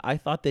tubing, I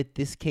thought that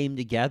this came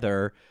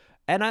together,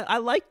 and I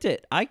liked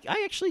it. I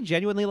actually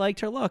genuinely liked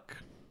her look.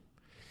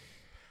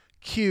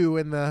 Q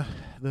in the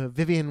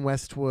Vivienne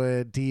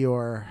Westwood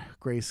Dior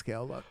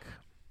grayscale look.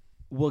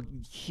 Well,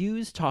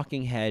 Q's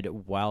talking head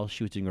while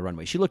she was doing a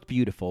runway, she looked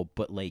beautiful,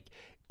 but like,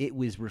 it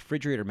was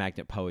refrigerator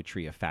magnet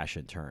poetry of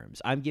fashion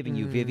terms. I'm giving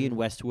you Vivienne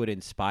Westwood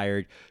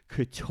inspired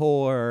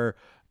couture,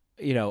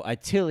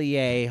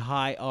 atelier,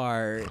 high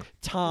art,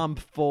 Tom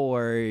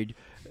Ford,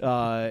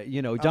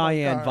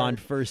 Diane von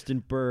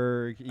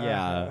Furstenberg,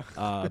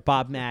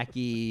 Bob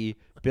Mackie,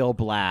 Bill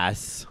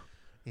Blass.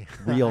 Yeah,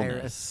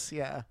 Realness. Iris,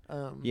 yeah.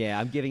 Yeah,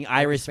 I'm giving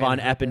Iris Van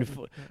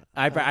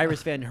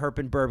Iris Van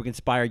Herpenberg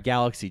inspired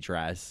galaxy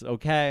dress.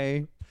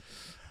 Okay.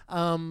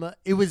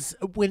 It was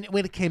when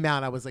it came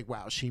out, I was like,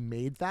 wow, she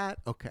made that.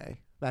 Okay,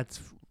 that's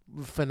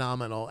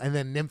phenomenal. And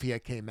then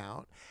Nymphia came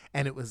out,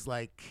 and it was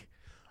like,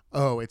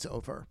 oh, it's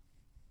over.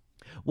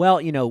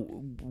 Well, you know,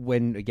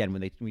 when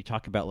we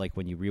talk about like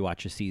when you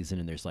rewatch a season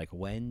and there's like,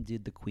 when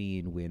did the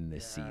Queen win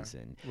this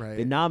season? Right.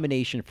 The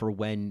nomination for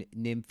when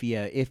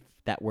Nymphia, if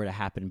that were to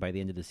happen by the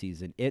end of the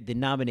season, the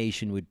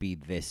nomination would be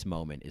this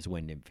moment is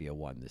when Nymphia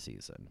won the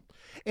season.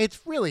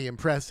 It's really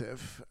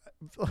impressive.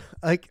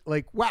 like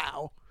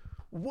wow.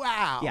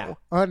 Yeah.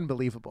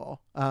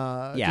 Unbelievable.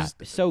 Just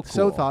so cool.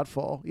 So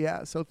thoughtful.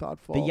 Yeah, so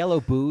thoughtful. The yellow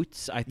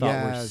boots I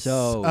thought were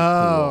so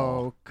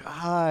Oh,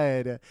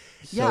 God.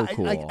 So yeah,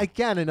 cool.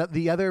 Again, and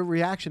the other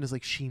reaction is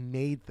like, she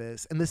made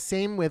this. And the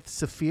same with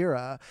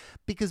Saphira,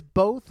 because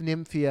both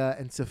Nymphia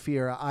and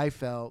Saphira, I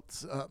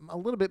felt a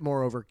little bit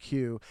more over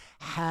Q,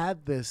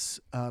 had this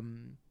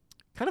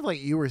kind of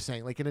like you were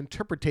saying, like an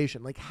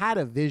interpretation, like had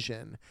a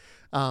vision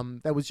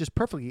that was just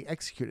perfectly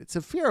executed.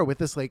 Saphira with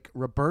this like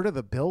Roberta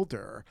the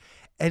Builder,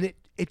 and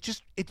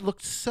it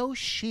looked so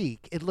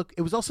chic.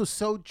 It was also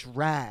so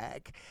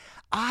drag.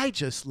 I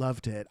just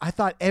loved it. I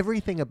thought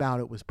everything about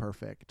it was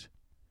perfect.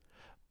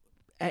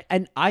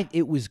 And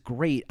it was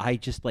great. I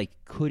just like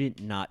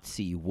couldn't not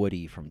see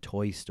Woody from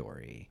Toy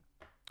Story.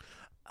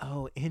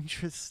 Oh,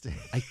 interesting.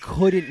 I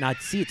couldn't not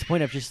see it. To the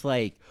point of just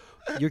like,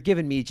 you're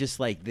giving me just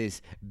like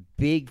this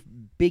big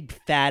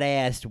fat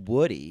ass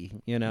Woody,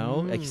 you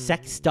know, like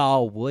sex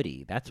doll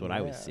Woody. That's what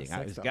I was seeing.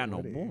 I was getting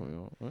a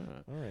boy.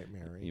 All right,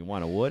 Mary. You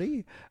want a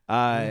Woody?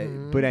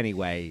 But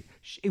anyway,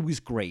 it was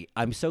great.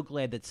 I'm so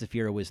glad that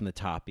Saphira was in the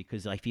top,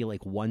 because I feel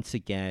like once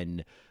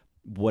again,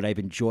 what I've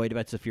enjoyed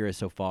about Saphira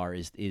so far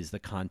is the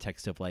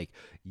context of like,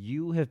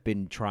 you have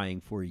been trying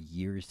for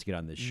years to get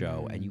on this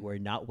show and you are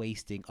not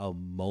wasting a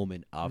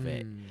moment of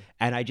it.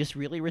 And I just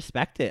really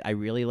respect it. I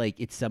really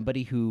it's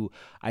somebody who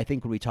I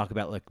think when we talk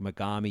about like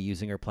Megami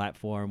using her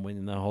platform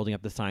when they're holding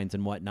up the signs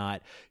and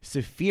whatnot,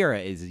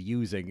 Saphira is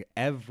using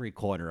every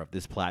corner of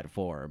this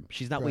platform.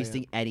 She's not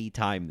wasting any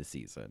time this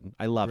season.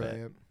 I love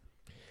it.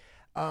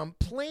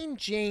 Plain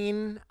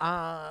Jane,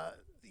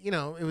 you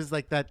know, it was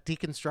like that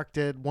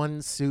deconstructed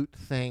one suit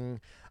thing.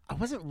 I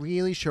wasn't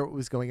really sure what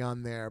was going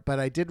on there, but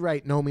I did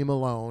write Nomi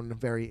Malone,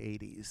 very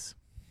 80s.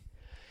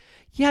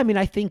 Yeah, I mean,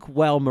 I think,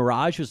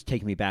 Mirage was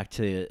taking me back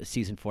to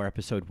season 4,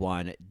 episode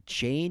 1.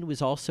 Jane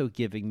was also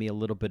giving me a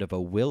little bit of a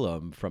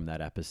Willem from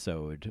that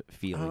episode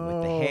feeling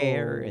with the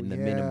hair and the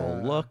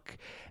minimal look.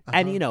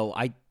 And, you know,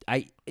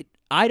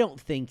 I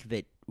don't think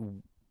that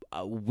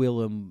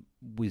Willem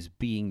was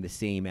being the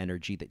same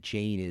energy that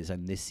Jane is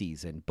on this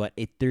season, but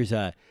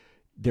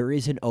there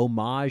is an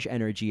homage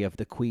energy of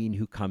the Queen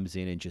who comes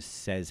in and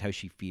just says how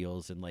she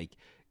feels and like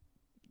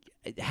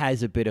it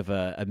has a bit of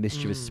a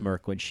mischievous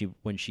smirk when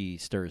she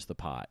stirs the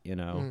pot, you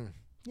know?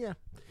 Yeah.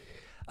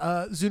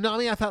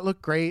 Tsunami I thought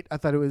looked great. I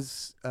thought it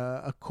was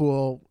a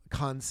cool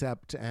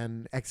concept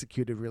and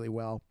executed really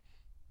well.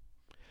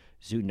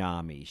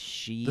 Tsunami,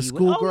 the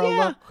schoolgirl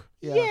look.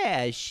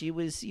 Yeah, she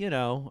was, you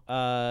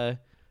know,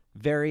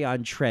 very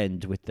on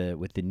trend with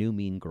the new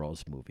Mean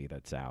Girls movie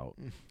that's out.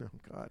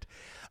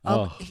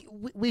 Oh God!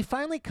 We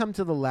finally come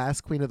to the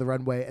last queen of the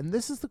runway, and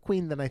this is the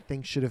queen that I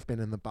think should have been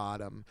in the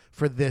bottom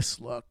for this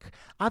look.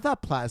 I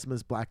thought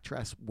Plasma's black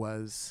dress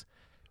was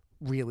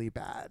really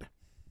bad.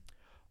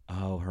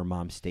 Oh, her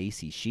mom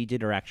Stacy. She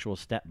did her actual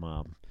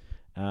stepmom,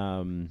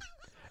 and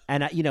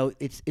you know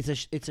it's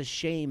a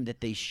shame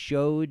that they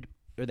showed.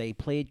 Or they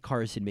played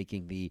Carson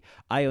making the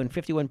I own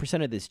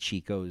 51% of this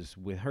Chico's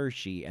with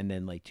Hershey, and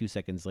then like 2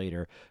 seconds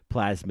later,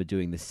 Plasma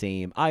doing the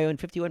same. I own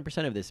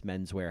 51% of this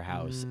Men's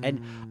Warehouse,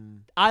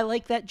 and I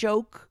like that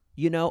joke.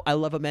 You know, I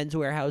love a Men's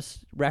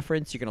Warehouse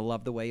reference. You're gonna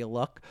love the way you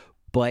look,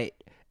 but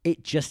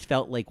it just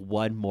felt like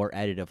one more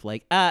edit of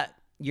like,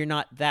 you're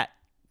not that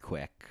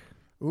quick.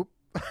 Oop,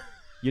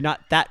 you're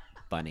not that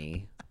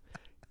funny.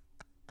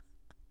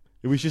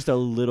 It was just a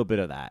little bit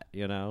of that,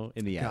 you know,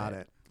 in the end. Got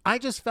it. I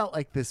just felt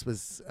like this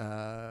was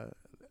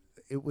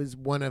it was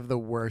one of the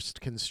worst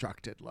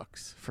constructed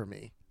looks for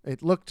me.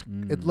 It looked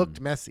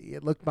messy.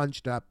 It looked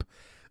bunched up.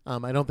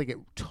 I don't think it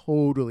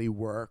totally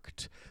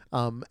worked.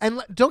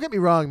 And don't get me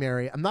wrong,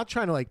 Mary. I'm not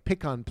trying to like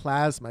pick on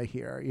Plasma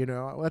here. You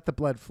know, I'll let the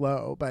blood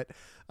flow. But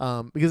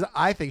because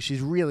I think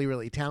she's really,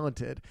 really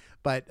talented.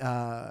 But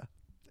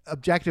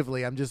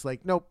objectively, I'm just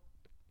like, nope,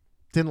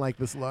 didn't like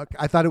this look.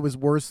 I thought it was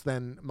worse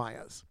than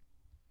Maya's.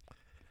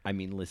 I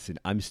mean, listen,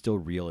 I'm still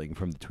reeling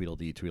from the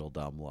Tweedledee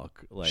Tweedledum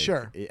look. Like,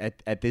 sure.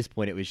 At this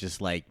point, it was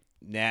just like,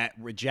 nah,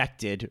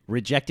 rejected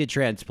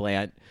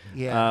transplant.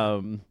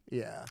 Yeah.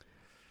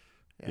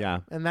 Yeah.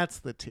 And that's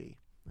the tea.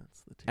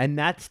 And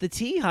that's the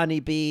tea,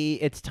 honeybee.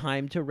 It's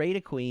time to rate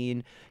a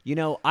queen. You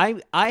know,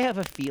 I have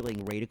a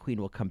feeling Rate a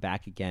Queen will come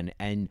back again,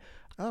 and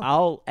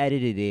I'll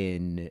edit it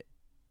in.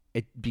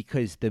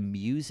 Because the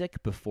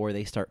music before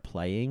they start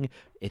playing,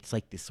 it's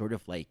like this sort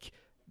of like.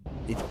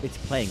 It's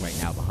playing right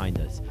now behind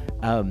us.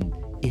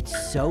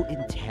 It's so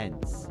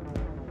intense.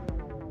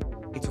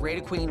 It's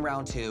Rated Queen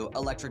Round 2,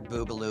 Electric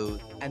Boogaloo,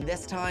 and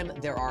this time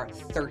there are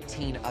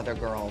 13 other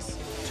girls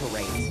to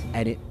rate.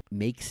 And it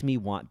makes me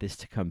want this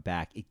to come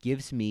back. It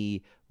gives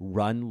me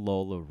Run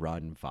Lola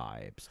Run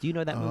vibes. Do you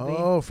know that movie?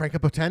 Oh, Franca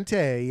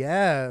Potente,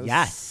 yes.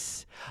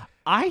 Yes.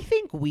 I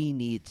think we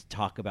need to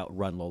talk about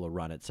Run Lola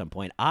Run at some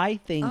point. I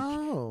think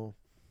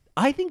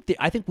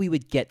we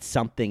would get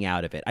something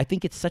out of it. I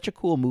think it's such a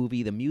cool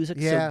movie. The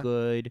music's so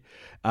good.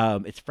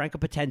 It's Franca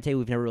Potente.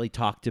 We've never really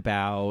talked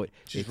about.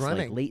 She's it's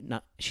running.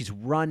 Like she's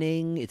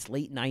running. It's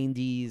late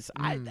 90s.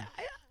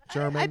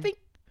 German. I think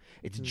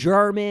it's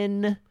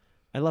German.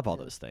 I love all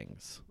those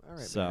things. All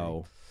right,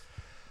 so,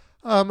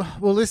 well,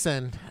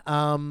 listen.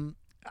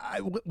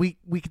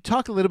 We could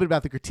talk a little bit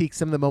about the critique,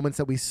 some of the moments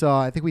that we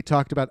saw. I think we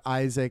talked about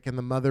Isaac and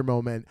the mother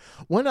moment.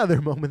 One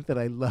other moment that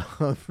I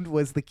loved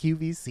was the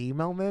QVC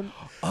moment.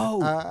 Oh,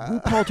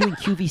 RuPaul doing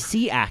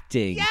QVC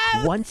acting.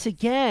 Yes! Once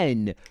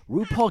again,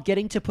 RuPaul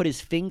getting to put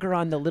his finger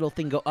on the little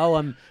thing. Go,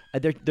 oh,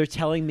 they're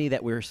telling me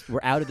that we're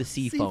out of the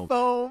sea foam. Sea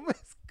foam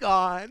is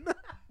gone.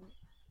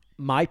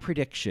 My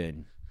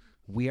prediction: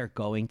 we are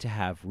going to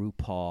have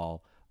RuPaul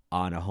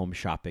on a home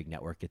shopping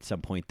network at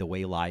some point, the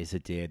way Liza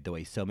did, the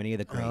way so many of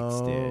the greats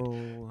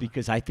did,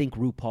 because I think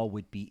RuPaul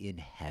would be in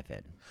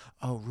heaven.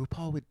 Oh,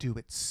 RuPaul would do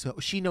it so.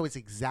 She knows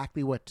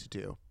exactly what to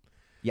do.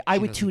 Yeah, I She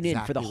would knows tune in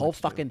for the exactly whole what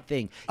to do. fucking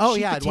thing. Oh,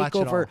 She yeah, could I'd watch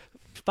take it over all.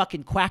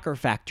 fucking Quacker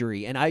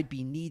Factory, and I'd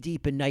be knee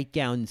deep in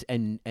nightgowns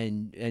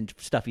and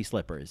stuffy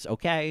slippers.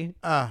 Okay.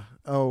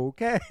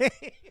 Okay.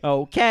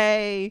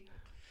 Okay.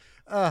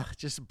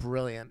 Just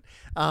brilliant.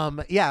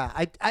 Yeah.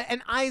 I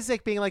and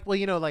Isaac being like,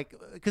 well, like,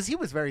 because he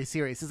was very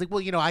serious. He's like,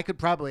 well, I could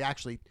probably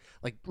actually,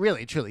 like,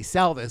 really truly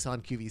sell this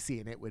on QVC,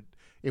 and it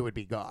would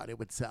be gone. It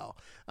would sell.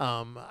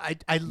 I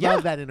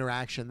love that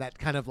interaction. That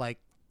kind of like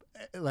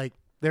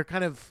they're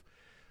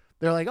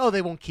like, oh,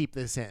 they won't keep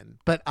this in,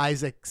 but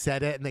Isaac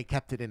said it, and they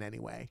kept it in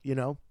anyway.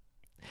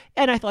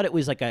 And I thought it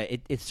was like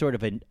it's sort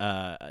of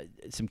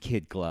some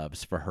kid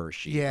gloves for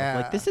Hershey. Yeah,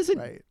 Like, this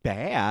isn't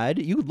bad.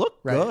 You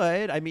look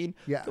good. I mean,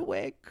 the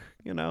wig,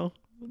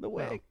 the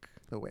wig.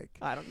 The wig.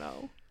 I don't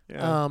know.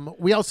 Yeah.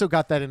 We also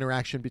got that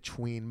interaction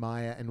between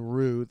Maya and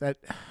Rue that,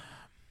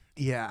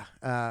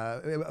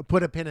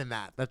 put a pin in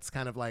that. That's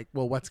kind of like,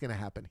 well, what's going to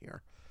happen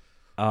here?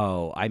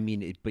 Oh, I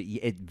mean,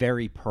 it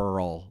very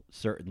Pearl,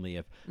 certainly.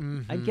 If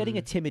I'm getting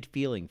a timid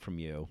feeling from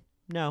you.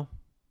 No.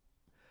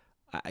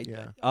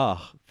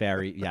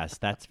 Yes,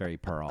 that's very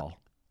Pearl.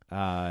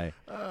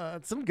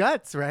 Some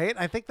guts, right?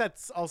 I think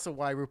that's also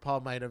why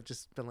RuPaul might have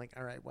just been like,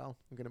 all right, well,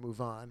 I'm going to move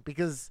on,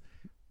 because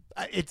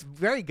it's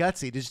very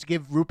gutsy to just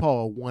give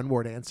RuPaul a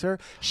one-word answer.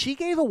 She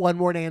gave a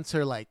one-word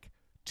answer like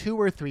 2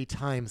 or 3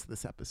 times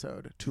this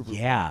episode to RuPaul.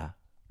 Yeah.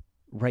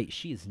 Right.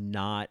 She is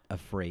not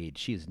afraid.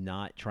 She is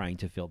not trying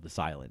to fill the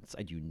silence.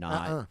 I do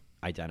not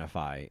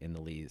identify in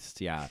the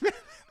least. Yeah.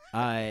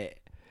 I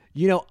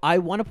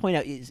want to point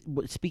out,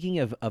 speaking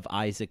of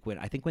Isaac, when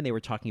they were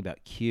talking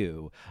about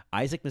Q,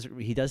 Isaac,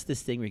 he does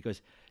this thing where he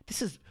goes,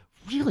 this is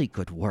really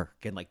good work,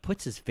 and like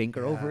puts his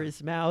finger over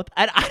his mouth.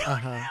 And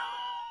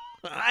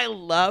I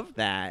love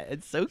that.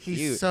 It's so cute.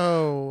 He's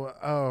so,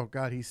 oh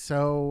God, he's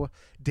so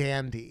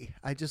dandy.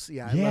 I love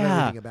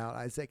everything about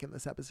Isaac in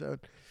this episode.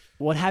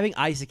 Well, having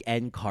Isaac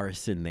and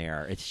Carson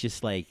there, it's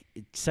just like,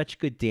 it's such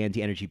good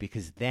dandy energy,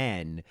 because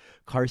then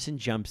Carson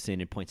jumps in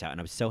and points out, and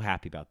I'm so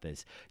happy about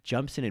this,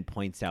 jumps in and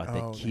points out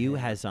that Q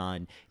has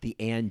on the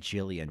Ann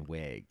Jillian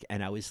wig.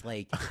 And I was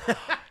like,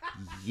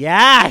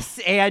 yes,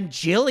 Ann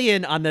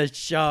Jillian on the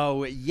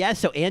show. Yes.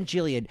 So Ann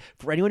Jillian,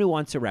 for anyone who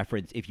wants a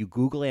reference, if you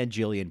Google Ann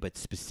Jillian, but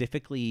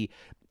specifically,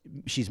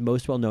 she's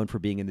most well known for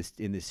being in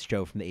this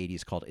show from the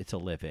 80s called It's a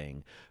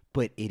Living,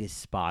 but it is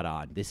spot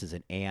on. This is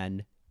an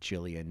Ann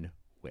Jillian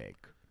wig.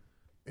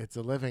 It's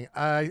a living.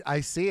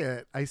 I see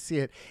it.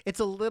 It's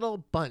a little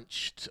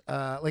bunched.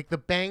 Like the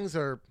bangs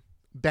are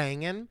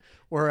banging,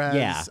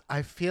 whereas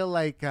I feel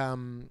like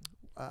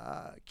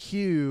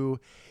Q,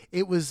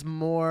 it was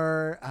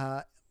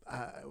more.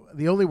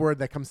 The only word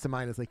that comes to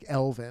mind is like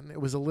elven.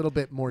 It was a little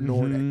bit more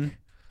Nordic.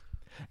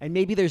 And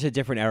maybe there's a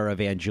different era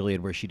of Ann Jillian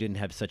where she didn't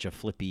have such a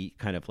flippy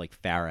kind of like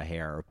Farrah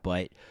hair,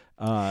 but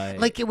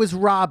like it was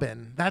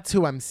Robin. That's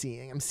who I'm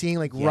seeing. I'm seeing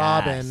like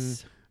Robin.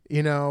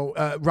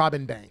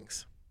 Robin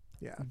bangs.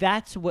 Yeah.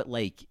 That's what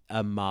like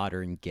a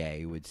modern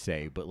gay would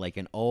say, but like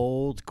an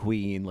old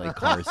queen like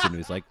Carson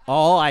who's like,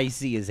 all I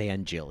see is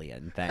Ann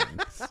Jillian.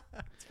 Thanks.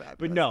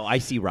 But no, I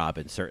see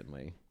Robin,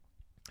 certainly.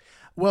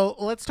 Well,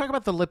 let's talk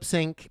about the lip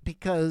sync,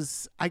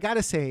 because I got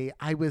to say,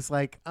 I was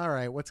like, all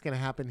right, what's going to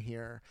happen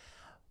here?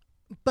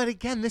 But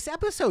again, this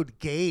episode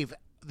gave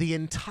the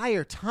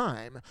entire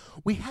time.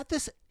 We had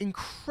this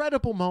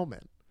incredible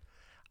moment.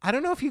 I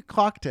don't know if you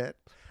clocked it,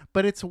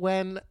 but it's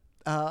when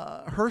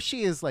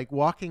Hershey is like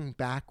walking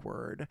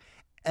backward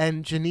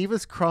and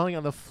Geneva's crawling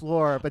on the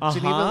floor, but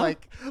Geneva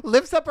like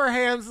lifts up her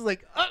hands, is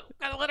like, oh,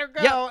 gotta let her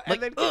go, and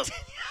then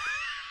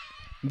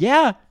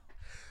yeah.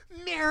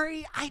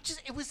 Mary,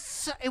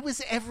 it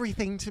was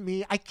everything to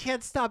me. I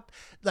can't stop.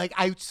 Like,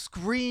 I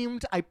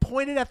screamed, I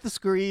pointed at the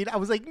screen. I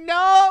was like,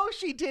 no,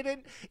 she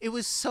didn't. It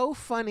was so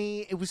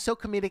funny. It was so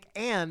comedic.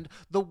 And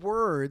the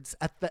words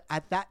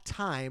at that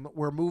time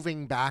were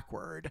moving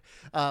backward,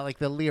 like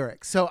the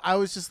lyrics. So I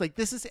was just like,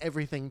 this is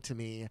everything to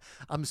me.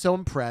 I'm so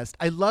impressed.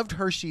 I loved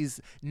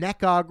Hershey's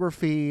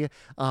neckography.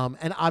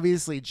 And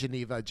obviously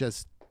Geneva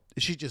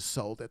she just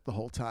sold it the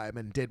whole time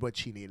and did what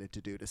she needed to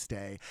do to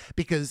stay.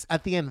 Because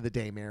at the end of the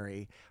day,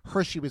 Mary,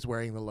 Hershey was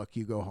wearing the look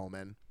you go home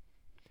in.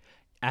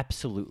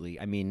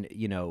 Absolutely. I mean,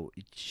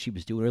 she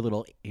was doing her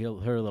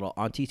little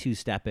auntie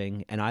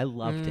two-stepping, and I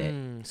loved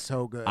it.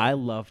 So good. I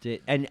loved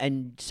it.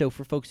 And so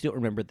for folks who don't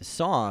remember, the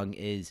song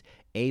is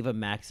Ava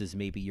Max's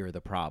Maybe You're the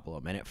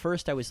Problem. And at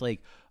first I was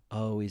like,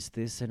 oh, is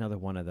this another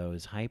one of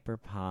those hyper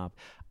pop?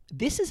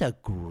 This is a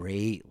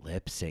great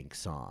lip sync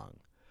song.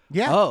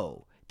 Yeah.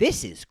 Oh,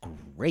 this is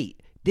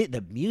great.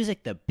 The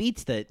music, the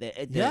beats,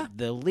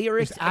 the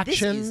lyrics, there's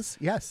actions.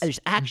 Yes,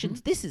 there's actions.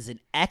 Mm-hmm. This is an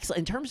excellent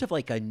in terms of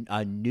like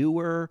a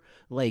newer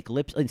like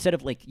lips instead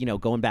of like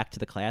going back to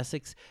the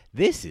classics.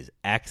 This is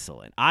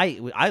excellent. I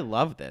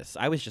love this.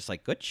 I was just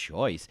like, good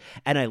choice,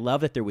 and I love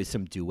that there was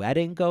some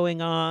duetting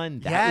going on.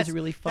 That was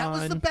really fun. That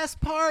was the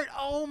best part.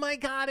 Oh my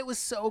god, it was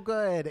so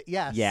good.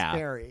 Yes,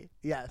 very.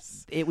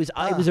 Yes, it was.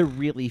 It was a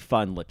really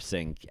fun lip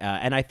sync,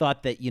 and I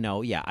thought that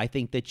I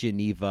think that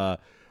Geneva.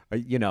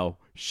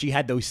 She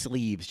had those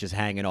sleeves just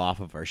hanging off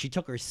of her. She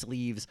took her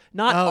sleeves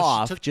not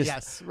off,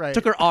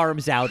 took her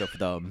arms out of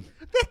them.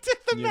 They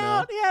took them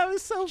out. Yeah, it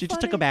was so funny. She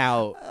just took them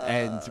out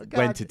and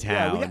went to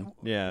town.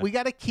 We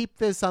got to keep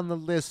this on the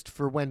list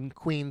for when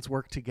queens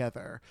work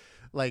together,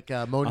 like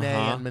Monet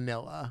and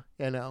Manila.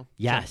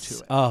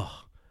 Yes.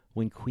 Oh,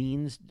 when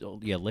queens,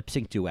 lip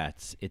sync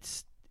duets.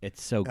 It's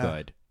so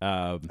good.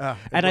 And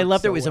I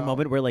love there was a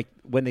moment where like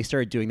when they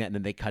started doing that, and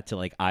then they cut to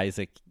like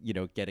Isaac,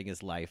 getting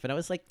his life, and I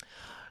was like.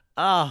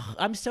 Oh,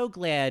 I'm so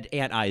glad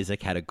Aunt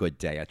Isaac had a good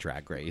day at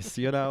Drag Race.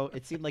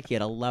 It seemed like he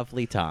had a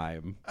lovely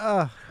time.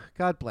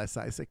 God bless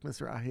Isaac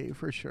Mizrahi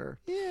for sure.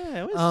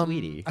 Yeah, it was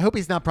sweetie. I hope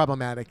he's not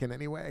problematic in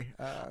any way.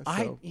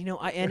 And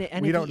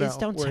if he is,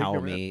 don't tell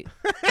me.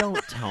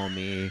 Don't tell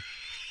me.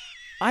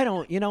 I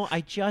don't. I'm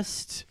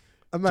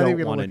not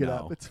even gonna look it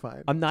up. It's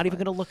fine. I'm not even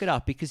gonna look it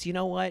up because you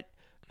know what?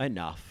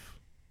 Enough.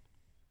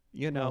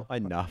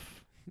 Enough.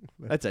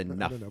 That's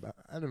enough.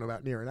 I don't know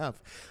about near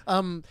enough.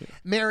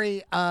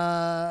 Mary,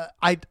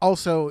 I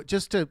also,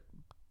 just to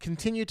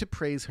continue to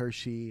praise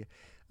Hershey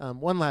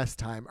one last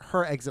time,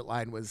 her exit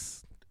line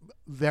was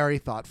very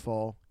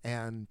thoughtful,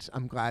 and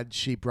I'm glad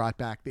she brought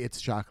back the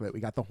It's Chocolate. We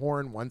got the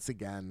horn once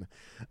again.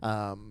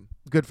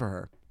 Good for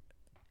her.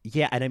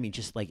 Yeah, and I mean,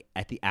 just like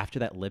after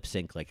that lip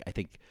sync, like I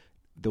think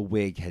the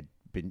wig had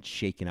been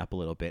shaken up a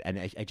little bit, and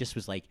I just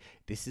was like,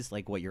 this is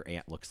like what your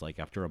aunt looks like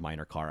after a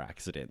minor car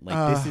accident.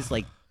 Like this is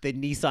like the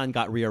Nissan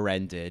got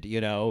rear-ended,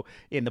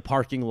 in the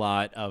parking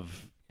lot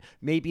of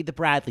maybe the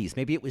Bradleys,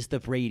 maybe it was the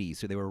Bradys,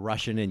 so they were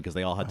rushing in because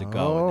they all had to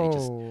go, and they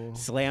just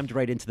slammed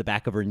right into the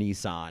back of her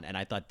Nissan. And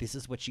I thought, this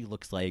is what she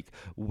looks like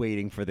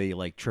waiting for the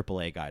like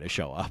AAA guy to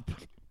show up.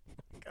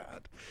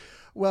 God.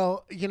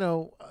 Well,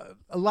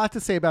 a lot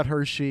to say about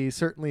Hershey.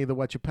 Certainly the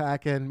What You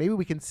Packin'. Maybe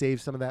we can save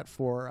some of that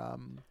for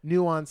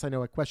Nuance. I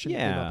know a question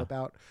came up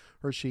about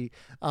Hershey.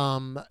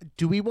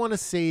 Do we want to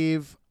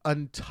save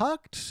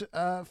Untucked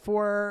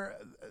for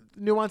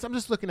Nuance? I'm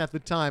just looking at the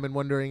time and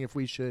wondering if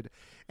we should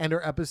end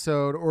our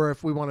episode or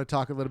if we want to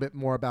talk a little bit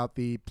more about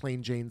the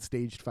Plain Jane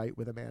staged fight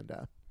with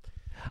Amanda.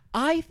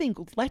 I think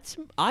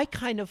I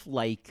kind of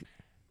like...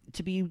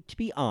 To be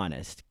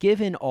honest,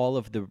 given all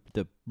of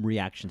the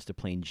reactions to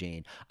Plain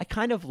Jane, I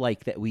kind of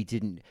like that we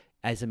didn't,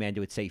 as Amanda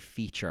would say,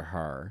 feature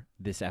her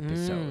this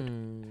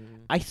episode.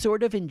 I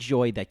sort of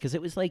enjoyed that because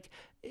it was like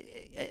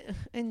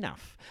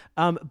enough.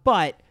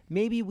 But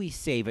maybe we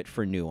save it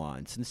for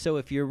Nuance. And so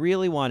if you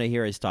really want to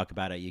hear us talk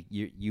about it,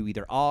 you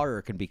either are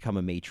or can become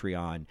a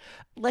Matreon.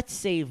 Let's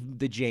save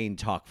the Jane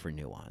talk for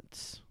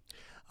Nuance.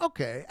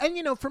 Okay.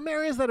 And, for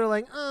Marys that are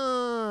like,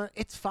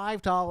 it's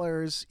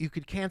 $5. You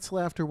could cancel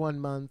after 1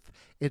 month.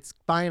 It's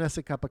buying us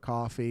a cup of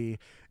coffee,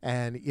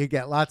 and you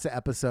get lots of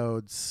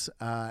episodes,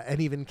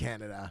 and even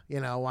Canada.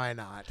 Why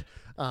not?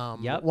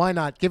 Why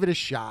not? Give it a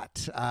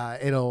shot.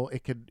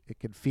 It could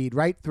feed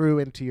right through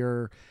into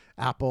your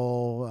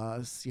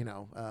Apple,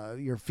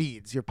 your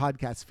feeds, your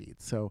podcast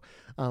feeds. So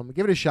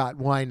give it a shot.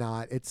 Why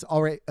not? It's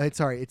all right. It's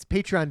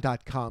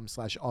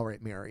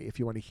patreon.com/allrightmary if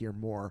you want to hear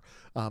more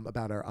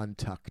about our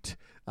Untucked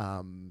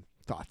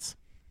thoughts.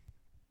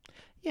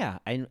 Yeah.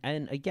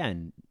 And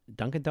again,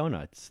 Dunkin'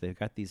 Donuts, they've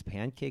got these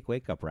pancake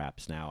wake-up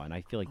wraps now. And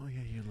I feel like... Oh,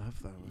 yeah, you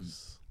love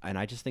those. And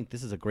I just think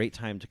this is a great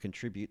time to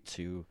contribute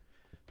to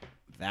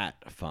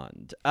that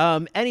fund.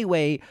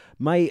 Anyway,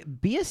 my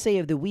BSA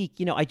of the week,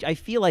 I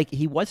feel like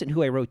he wasn't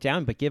who I wrote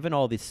down, but given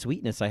all this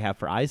sweetness I have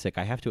for Isaac,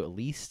 I have to at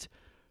least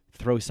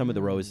throw some of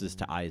the roses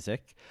to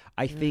Isaac.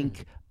 I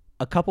think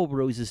a couple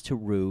roses to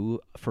Rue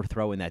for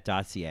throwing that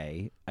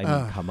dossier. I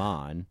mean, come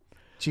on.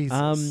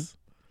 Jesus.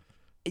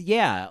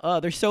 Yeah.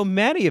 There's so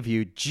many of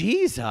you.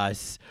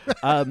 Jesus.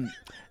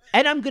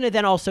 And I'm going to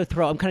then also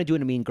I'm kind of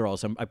doing a Mean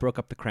Girls. I broke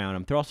up the crown.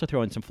 I'm also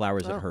throwing some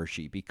flowers at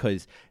Hershey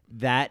because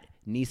that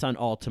Nissan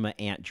Altima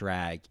Ant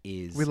drag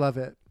is... We love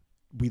it.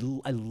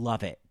 I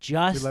love it.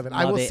 Just We love it.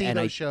 love I will it. see And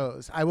those I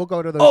shows. I will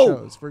go to those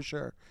shows for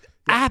sure.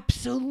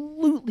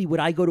 absolutely would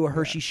I go to a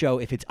Hershey show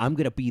if it's I'm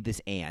going to be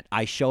this ant.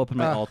 I show up in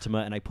my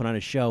Altima and I put on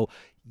a show.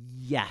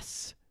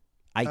 Yes.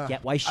 I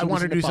get why she I was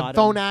want in to the do some bottom.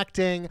 phone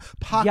acting,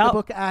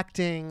 pocketbook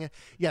acting.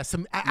 Yeah,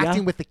 some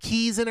acting with the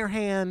keys in her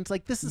hand.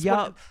 Like this is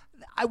what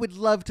I would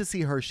love to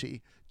see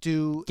Hershey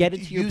do. Get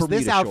into your use Bermuda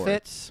this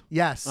outfit. shorts.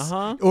 Yes.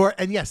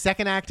 Uh-huh.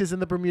 Second act is in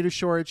the Bermuda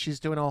shorts. She's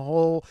doing a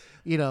whole,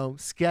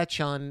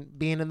 sketch on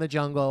being in the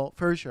jungle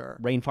for sure.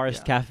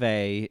 Rainforest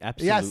Cafe.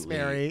 Absolutely. Yes,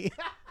 Mary.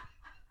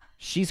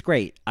 She's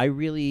great. I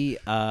really,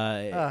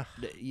 I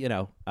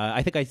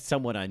think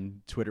someone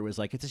on Twitter was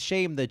like, it's a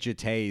shame that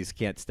Jatays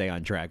can't stay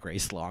on Drag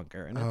Race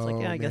longer. And it's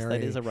like, yeah, I guess that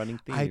Mary. is a running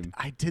theme.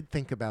 I did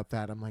think about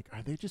that. I'm like,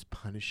 are they just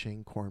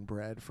punishing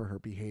Cornbread for her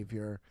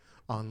behavior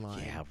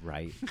online? Yeah,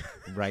 right.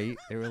 Right.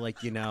 They were like,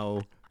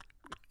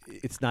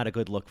 it's not a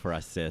good look for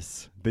us,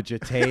 sis. The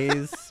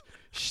Jatays,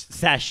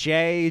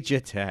 sachet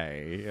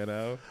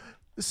Jatay,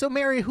 So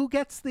Mary, who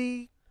gets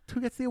the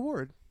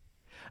award?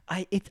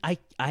 I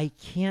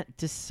can't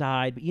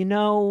decide. But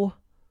no,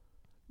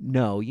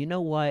 you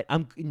know what?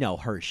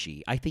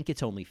 Hershey. I think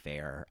it's only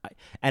fair.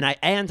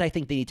 I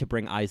think they need to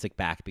bring Isaac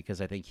back because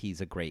I think he's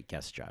a great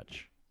guest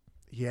judge.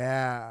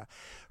 Yeah.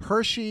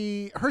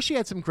 Hershey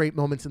had some great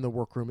moments in the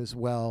workroom as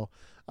well.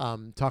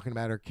 Talking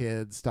about her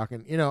kids,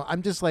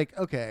 I'm just like,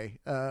 okay,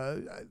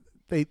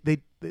 they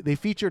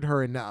featured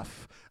her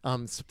enough.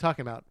 So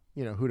talking about,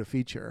 who to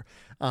feature,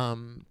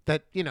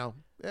 that,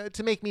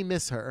 to make me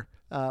miss her,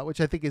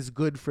 which I think is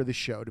good for the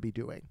show to be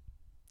doing.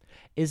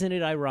 Isn't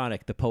it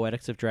ironic? The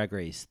Poetics of Drag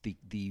Race,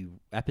 the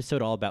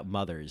episode all about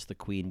mothers, the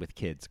queen with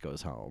kids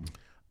goes home.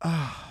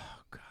 Oh,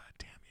 God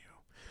damn you.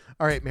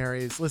 All right,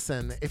 Marys,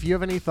 listen, if you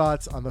have any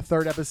thoughts on the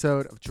third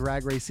episode of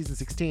Drag Race Season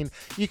 16,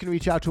 you can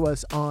reach out to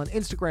us on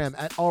Instagram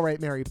at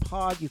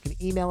AllRightMaryPod. You can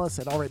email us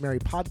at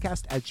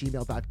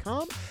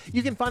allrightmarypodcast@gmail.com.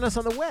 You can find us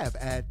on the web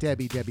at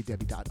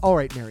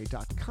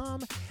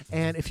www.allrightmary.com.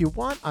 And if you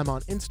want, I'm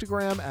on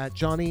Instagram at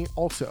Johnny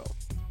Also.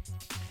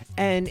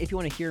 And if you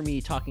want to hear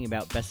me talking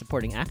about Best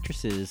Supporting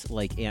Actresses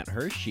like Aunt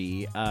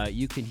Hershey,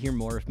 you can hear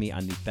more of me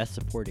on the Best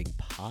Supporting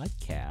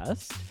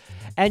Podcast.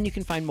 And you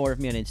can find more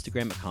of me on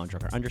Instagram at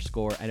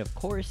 @ConDrucker_. And of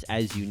course,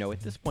 as you know at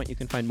this point, you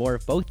can find more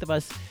of both of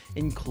us,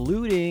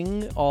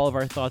 including all of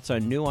our thoughts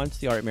on Nuance,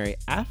 the All Right Mary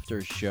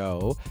After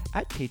Show,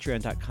 at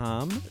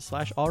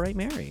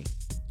patreon.com/AllRightMary.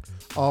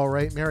 All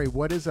right, Mary,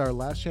 what is our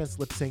last chance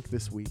lip sync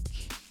this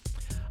week?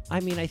 I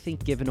mean, I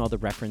think given all the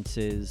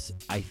references,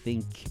 I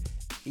think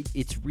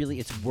it's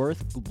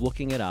worth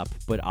looking it up,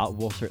 but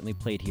we'll certainly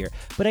play it here.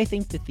 But I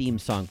think the theme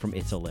song from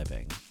It's a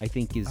Living, I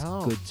think is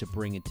good to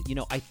bring it.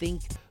 I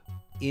think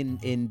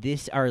in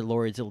this, our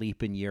Lord's a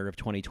Leapin' year of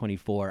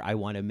 2024, I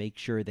want to make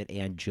sure that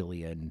Anne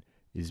Gillian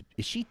is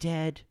she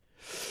dead?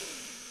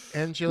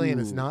 Anne Gillian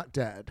is not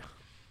dead.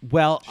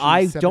 Well,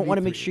 I don't want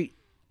to make 73. sure.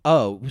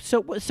 Oh,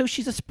 so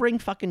she's a spring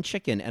fucking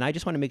chicken, and I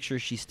just want to make sure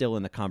she's still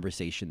in the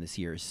conversation this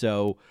year.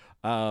 So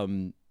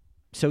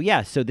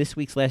this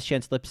week's Last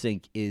Chance Lip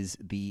Sync is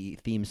the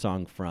theme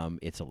song from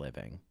It's a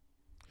Living.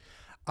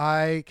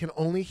 I can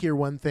only hear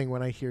one thing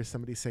when I hear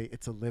somebody say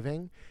It's a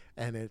Living,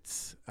 and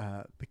it's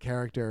the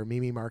character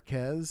Mimi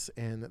Marquez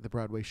in the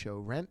Broadway show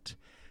Rent,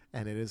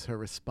 and it is her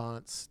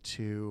response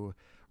to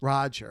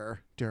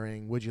Roger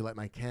during Would You Light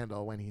My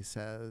Candle when he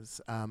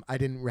says, I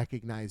didn't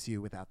recognize you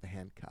without the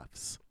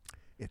handcuffs.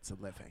 It's a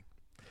living.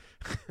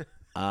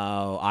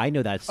 Oh, I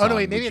know that song. Oh, no,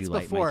 wait, maybe Would it's You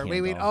Light My before.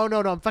 Wait. Candle? Oh,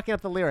 no, I'm fucking up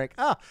the lyric.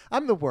 Oh,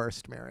 I'm the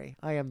worst, Mary.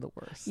 I am the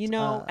worst.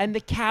 And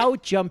the cow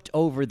jumped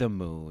over the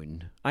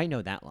moon. I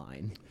know that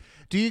line.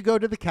 Do you go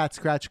to the Cat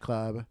Scratch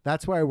Club?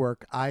 That's where I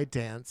work. I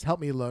dance. Help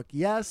me look.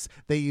 Yes,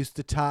 they used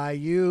to tie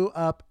you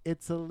up.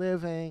 It's a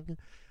living.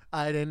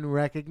 I didn't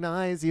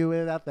recognize you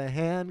without the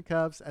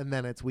handcuffs. And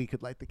then it's We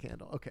Could Light the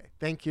Candle. Okay.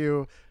 Thank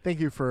you. Thank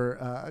you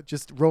for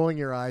just rolling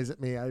your eyes at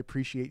me. I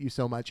appreciate you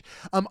so much.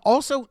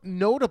 Also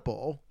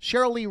notable,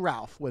 Cheryl Lee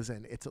Ralph was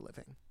in It's a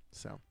Living.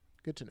 So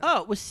good to know.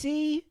 Oh, well,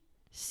 see,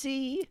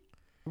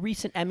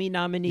 recent Emmy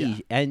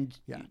nominee. And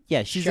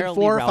she's season Cheryl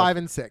 4, Lee Ralph. 5,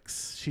 and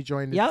 6. She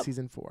joined in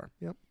season 4.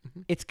 Yep.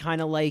 Mm-hmm. It's kind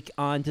of like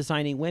on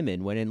Designing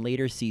Women, when in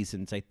later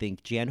seasons, I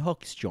think Jan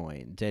Hooks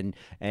joined and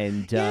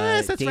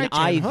yes, that's Dana right,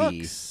 Jan Ivey.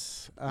 Hooks.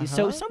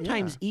 So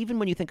sometimes, even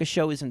when you think a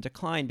show is in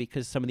decline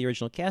because some of the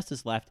original cast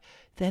is left,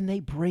 then they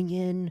bring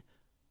in.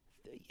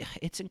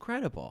 It's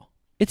incredible.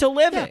 It's a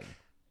living. Yeah,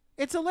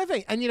 it's a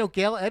living. And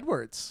Gail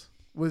Edwards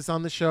was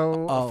on the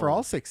show for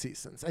all 6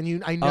 seasons,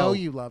 and I know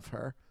you love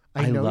her.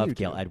 I know love you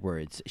Gail do.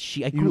 Edwards.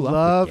 I grew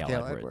love up with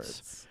Gail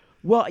Edwards.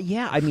 Well,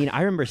 yeah. I mean,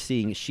 I remember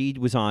seeing she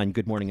was on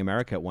Good Morning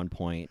America at one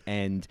point,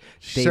 and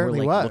they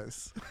certainly were like,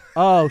 was.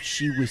 "Oh,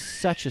 she was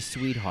such a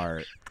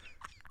sweetheart."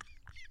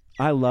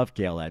 I love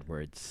Gail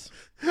Edwards.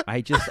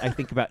 I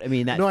think about. I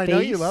mean, that. No, I know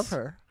face. you love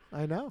her.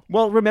 I know.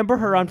 Well, remember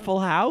her on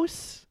Full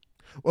House?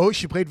 Oh,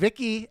 she played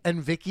Vicky,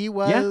 and Vicky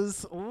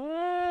was. Yeah.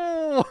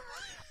 Oh.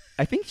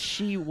 I think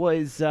she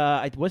was.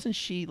 Wasn't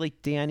she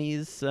like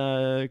Danny's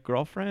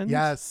girlfriend?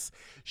 Yes,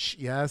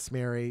 yes,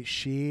 Mary.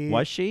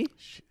 Was she?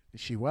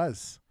 She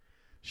was.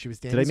 She was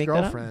Did I Danny's make that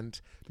up? girlfriend.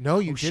 No,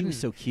 you didn't. She was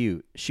so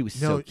cute. She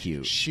was No, so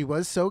cute. She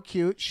was so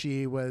cute.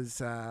 She was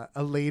a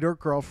later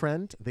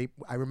girlfriend.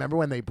 I remember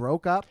when they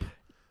broke up.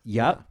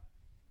 Yep.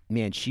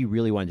 Man, she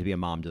really wanted to be a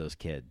mom to those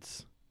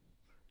kids.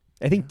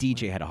 I think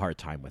DJ had a hard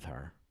time with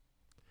her.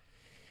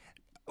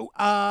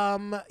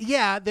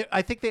 Yeah,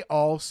 I think they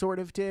all sort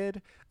of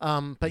did.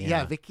 But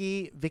yeah,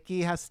 Yeah.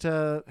 Vicky has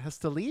to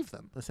leave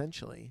them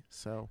essentially.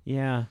 So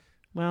Yeah.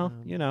 Well,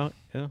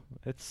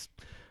 it's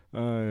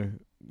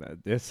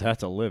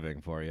that's a living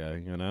for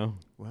you,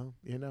 well,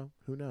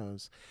 who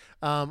knows?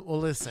 Well,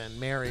 listen,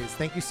 Marys,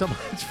 thank you so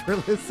much for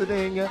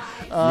listening.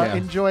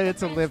 Enjoy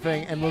It's a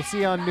Living, and we'll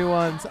see you on new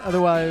ones.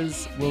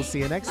 Otherwise, we'll see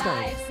you next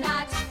time. Life's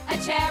not a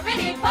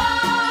charity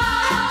party.